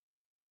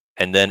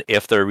 and then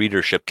if their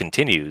readership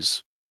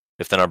continues,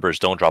 if the numbers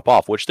don't drop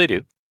off, which they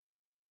do,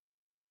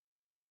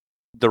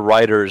 the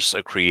writers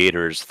or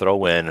creators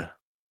throw in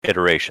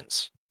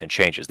iterations and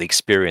changes. The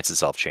experience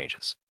itself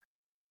changes,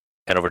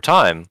 and over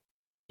time,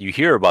 you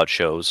hear about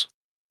shows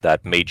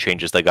that made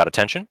changes that got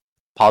attention,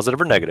 positive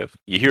or negative.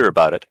 You hear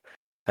about it.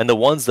 And the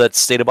ones that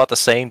stayed about the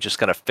same just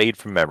kind of fade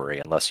from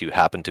memory unless you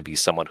happen to be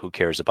someone who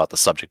cares about the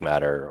subject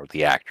matter or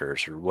the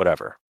actors or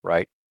whatever,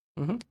 right?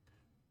 Mm-hmm.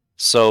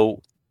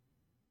 So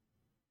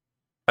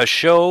a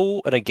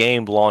show and a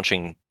game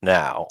launching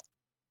now,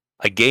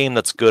 a game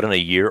that's good in a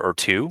year or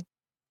two,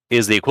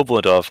 is the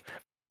equivalent of,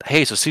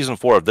 hey, so season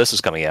 4 of this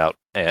is coming out,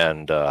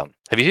 and have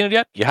you seen it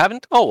yet? You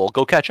haven't? Oh, well,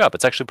 go catch up.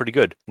 It's actually pretty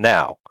good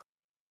now.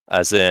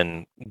 As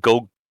in,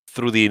 go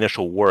through the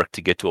initial work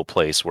to get to a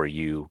place where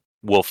you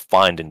will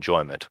find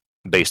enjoyment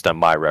based on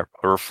my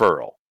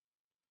referral.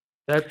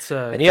 That's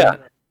and yeah,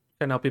 kind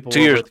of how people 2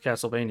 were years. with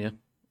Castlevania.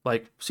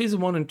 Like season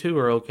 1 and 2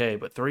 are okay,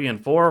 but 3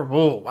 and 4,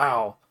 oh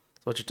wow!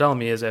 So what you're telling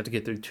me is I have to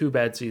get through 2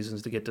 bad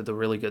seasons to get to the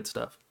really good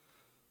stuff.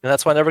 And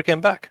that's why I never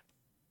came back.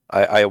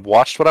 I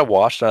watched what I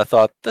watched, and I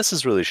thought, this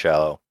is really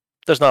shallow.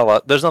 There's not a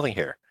lot. There's nothing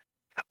here.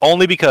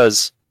 Only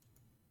because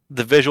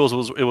the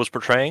visuals it was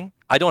portraying,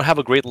 I don't have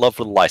a great love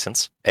for the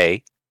license,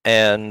 A,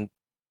 and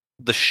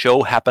the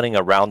show happening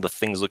around the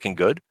things looking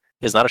good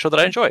is not a show that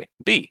I enjoy,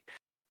 B.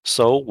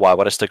 So why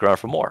would I stick around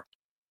for more?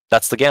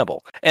 That's the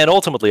gamble. And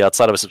ultimately,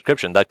 outside of a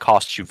subscription, that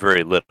costs you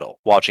very little.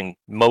 Watching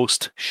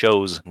most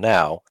shows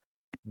now,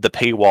 the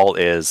paywall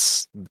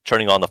is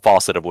turning on the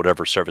faucet of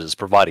whatever service is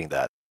providing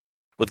that.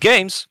 With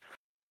games,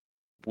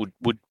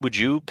 would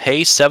you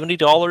pay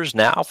 $70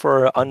 now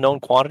for an unknown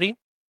quantity?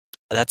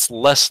 That's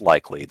less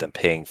likely than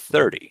paying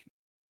 $30.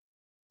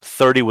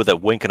 $30 with a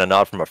wink and a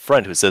nod from a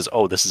friend who says,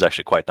 "Oh, this is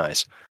actually quite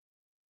nice."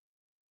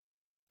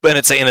 But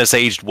it's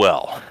aged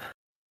well.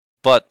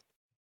 But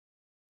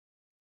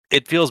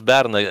it feels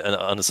bad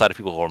on the side of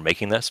people who are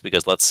making this,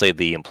 because let's say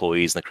the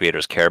employees and the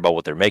creators care about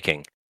what they're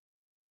making.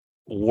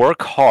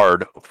 Work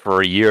hard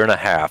for a year and a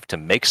half to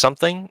make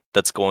something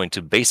that's going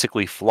to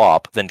basically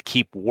flop, then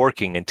keep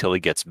working until it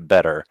gets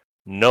better,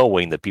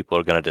 knowing that people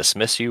are going to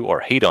dismiss you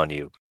or hate on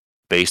you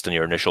based on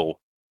your initial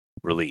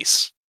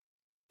release.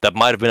 That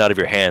might have been out of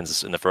your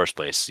hands in the first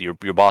place. Your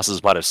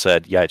bosses might have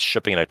said, yeah, it's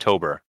shipping in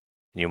October.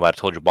 And you might have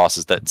told your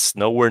bosses that's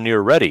nowhere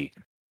near ready.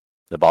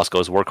 The boss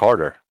goes, work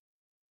harder.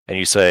 And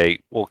you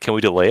say, well, can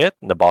we delay it?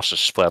 And the boss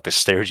just flat out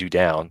stares you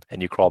down,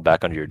 and you crawl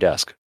back under your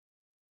desk.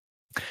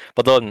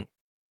 But then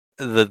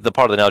the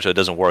part of the analogy that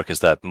doesn't work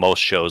is that most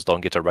shows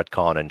don't get to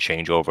retcon and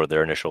change over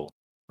their initial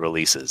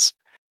releases.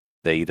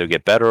 They either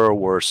get better or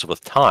worse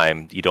with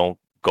time. You don't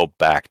go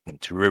back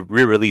to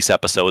re-release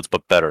episodes,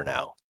 but better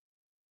now,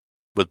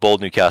 with bold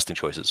new casting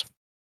choices.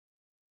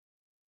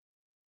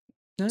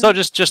 So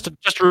just a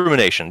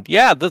rumination.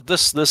 Yeah,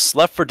 this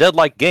Left 4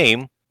 Dead-like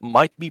game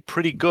might be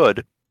pretty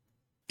good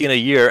in a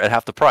year at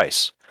half the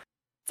price.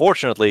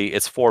 Fortunately,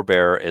 its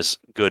forebear is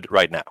good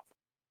right now.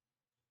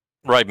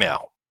 Right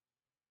now.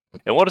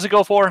 And what does it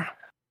go for?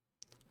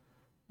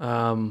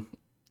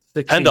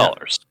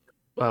 $16.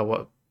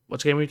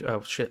 What's the game we?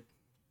 Oh shit.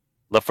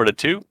 Left 4 Dead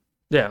 2?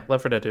 Yeah,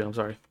 Left 4 Dead 2. I'm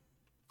sorry.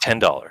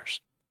 $10.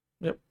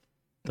 Yep.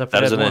 Left 4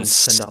 That is Dead an 1,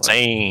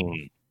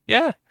 insane.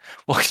 Yeah.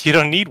 Well, you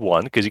don't need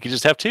one because you can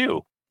just have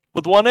 2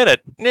 with 1 in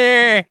it.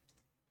 Nah.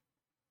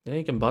 Yeah,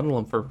 you can bundle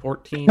them for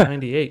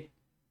 $14.98.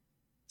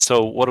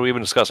 So what are we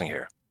even discussing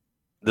here?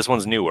 This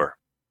one's newer.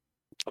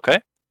 Okay.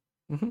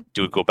 Mm-hmm.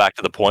 Do we go back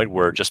to the point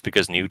where just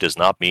because new does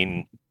not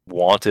mean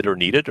wanted or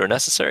needed or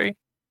necessary?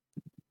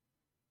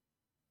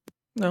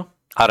 No.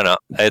 I don't know.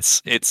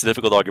 It's a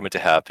difficult argument to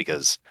have,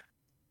 because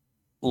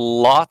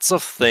lots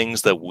of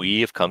things that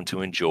we have come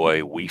to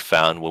enjoy we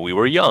found when we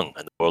were young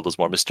and the world was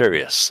more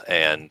mysterious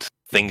and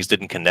things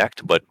didn't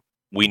connect, but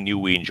we knew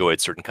we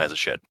enjoyed certain kinds of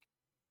shit.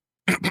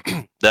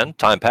 Then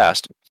time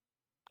passed,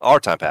 our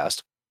time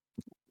passed,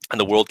 and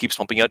the world keeps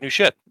pumping out new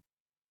shit.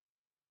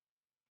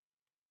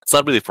 It's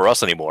not really for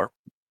us anymore,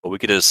 but we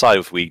get to decide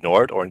if we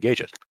ignore it or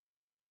engage it.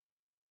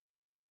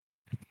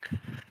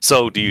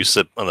 So do you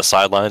sit on the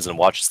sidelines and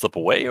watch it slip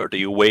away, or do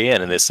you weigh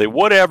in and they say,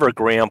 whatever,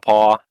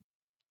 Grandpa?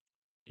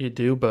 You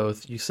do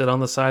both. You sit on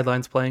the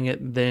sidelines playing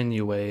it, then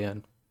you weigh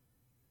in.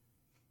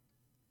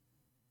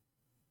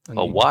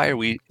 Well, why are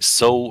we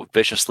so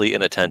viciously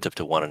inattentive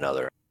to one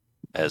another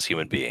as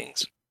human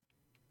beings?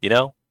 You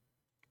know?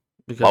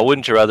 Because Why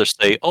wouldn't you rather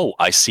say, oh,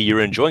 I see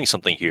you're enjoying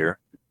something here.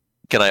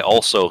 Can I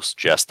also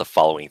suggest the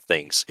following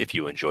things if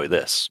you enjoy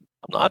this?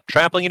 I'm not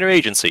trampling in your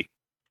agency.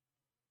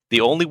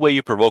 The only way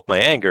you provoke my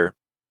anger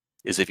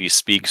is if you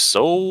speak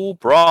so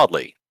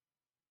broadly,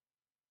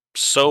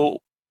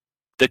 so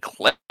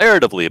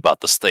declaratively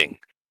about this thing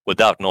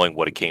without knowing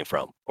what it came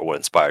from or what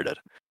inspired it,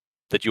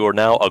 that you are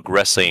now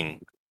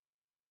aggressing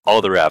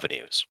other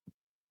avenues.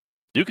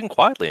 You can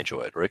quietly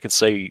enjoy it, or it can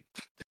say,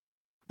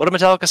 What did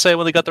Metallica say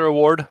when they got their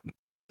award?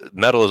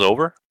 Metal is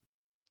over?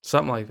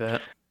 Something like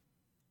that.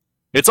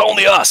 It's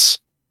only us!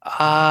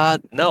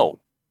 No.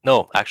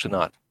 No, actually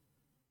not.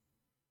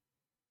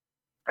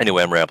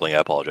 Anyway, I'm rambling. I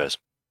apologize.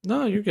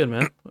 No, you're good,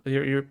 man.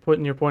 You're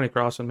putting your point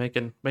across and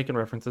making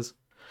references.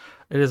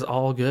 It is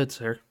all good,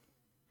 sir.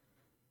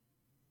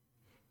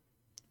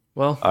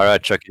 Well, all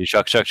right, Chucky,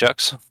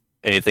 Chucks.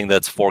 Anything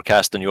that's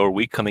forecast in your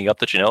week coming up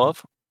that you know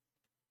of?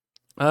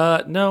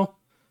 No.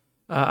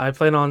 I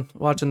plan on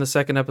watching the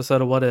second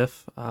episode of What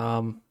If.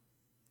 Trying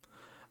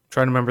to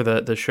remember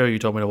the show you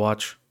told me to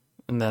watch,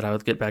 and that I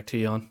would get back to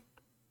you on.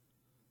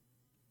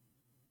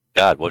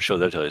 God, what show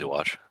did I tell you to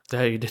watch?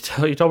 Yeah, you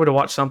told me to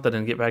watch something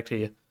and get back to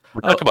you.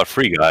 We're talking about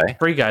Free Guy.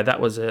 Free Guy, that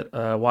was it.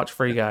 Watch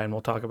Free Guy, and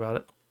we'll talk about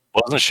it.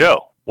 Wasn't a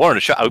show. Warren, a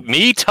show.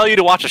 Me tell you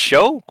to watch a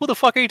show? Who the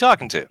fuck are you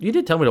talking to? You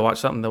did tell me to watch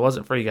something that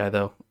wasn't Free Guy,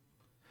 though.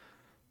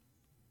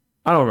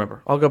 I don't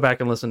remember. I'll go back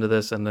and listen to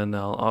this, and then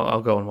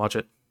I'll go and watch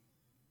it.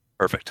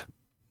 Perfect.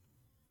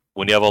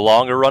 When you have a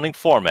longer running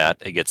format,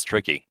 it gets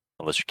tricky,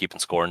 unless you're keeping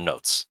score and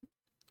notes.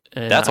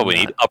 And that's what we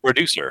need, a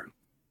producer.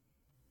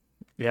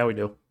 Yeah, we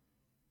do.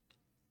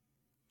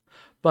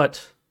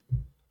 But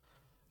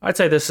I'd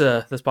say this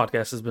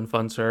podcast has been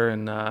fun, sir,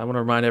 and I want to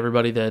remind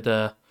everybody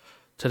that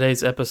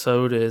today's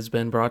episode has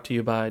been brought to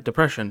you by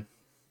depression.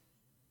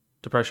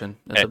 Depression,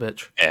 that's a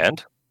bitch.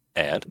 And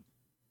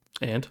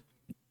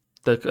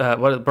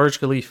the Burj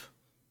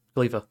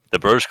Khalifa. The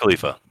Burj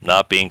Khalifa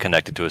not being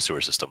connected to a sewer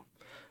system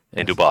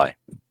in Dubai.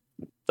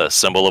 The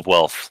symbol of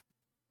wealth,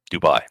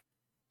 Dubai.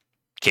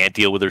 Can't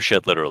deal with their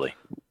shit, literally.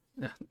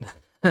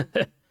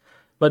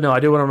 But no,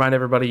 I do want to remind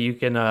everybody you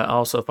can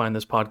also find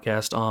this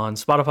podcast on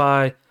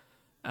Spotify,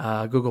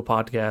 Google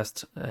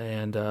Podcasts,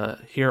 and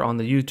here on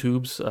the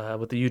YouTubes.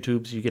 With the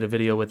YouTubes, you get a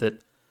video with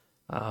it.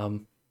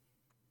 And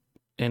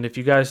if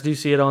you guys do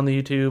see it on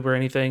the YouTube or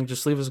anything,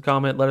 just leave us a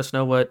comment. Let us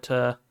know what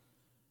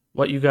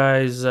you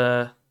guys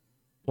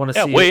want to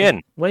see.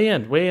 Weigh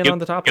in on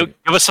the topic.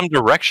 Give us some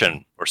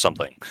direction or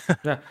something.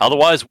 Yeah.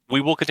 Otherwise, we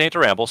will continue to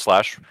ramble.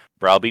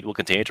 /Browbeat will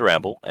continue to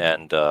ramble,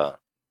 and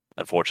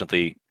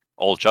unfortunately,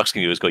 all Chucks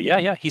can do is go,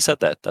 yeah, he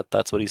said that.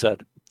 That's what he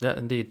said. Yeah,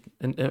 indeed.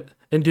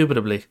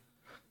 Indubitably.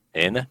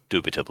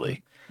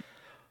 Indubitably.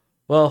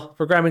 Well,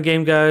 for Grime and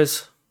Game,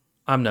 guys,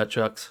 I'm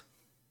Nutchucks.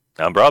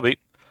 I'm Browbeat.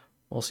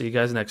 We'll see you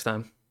guys next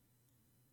time.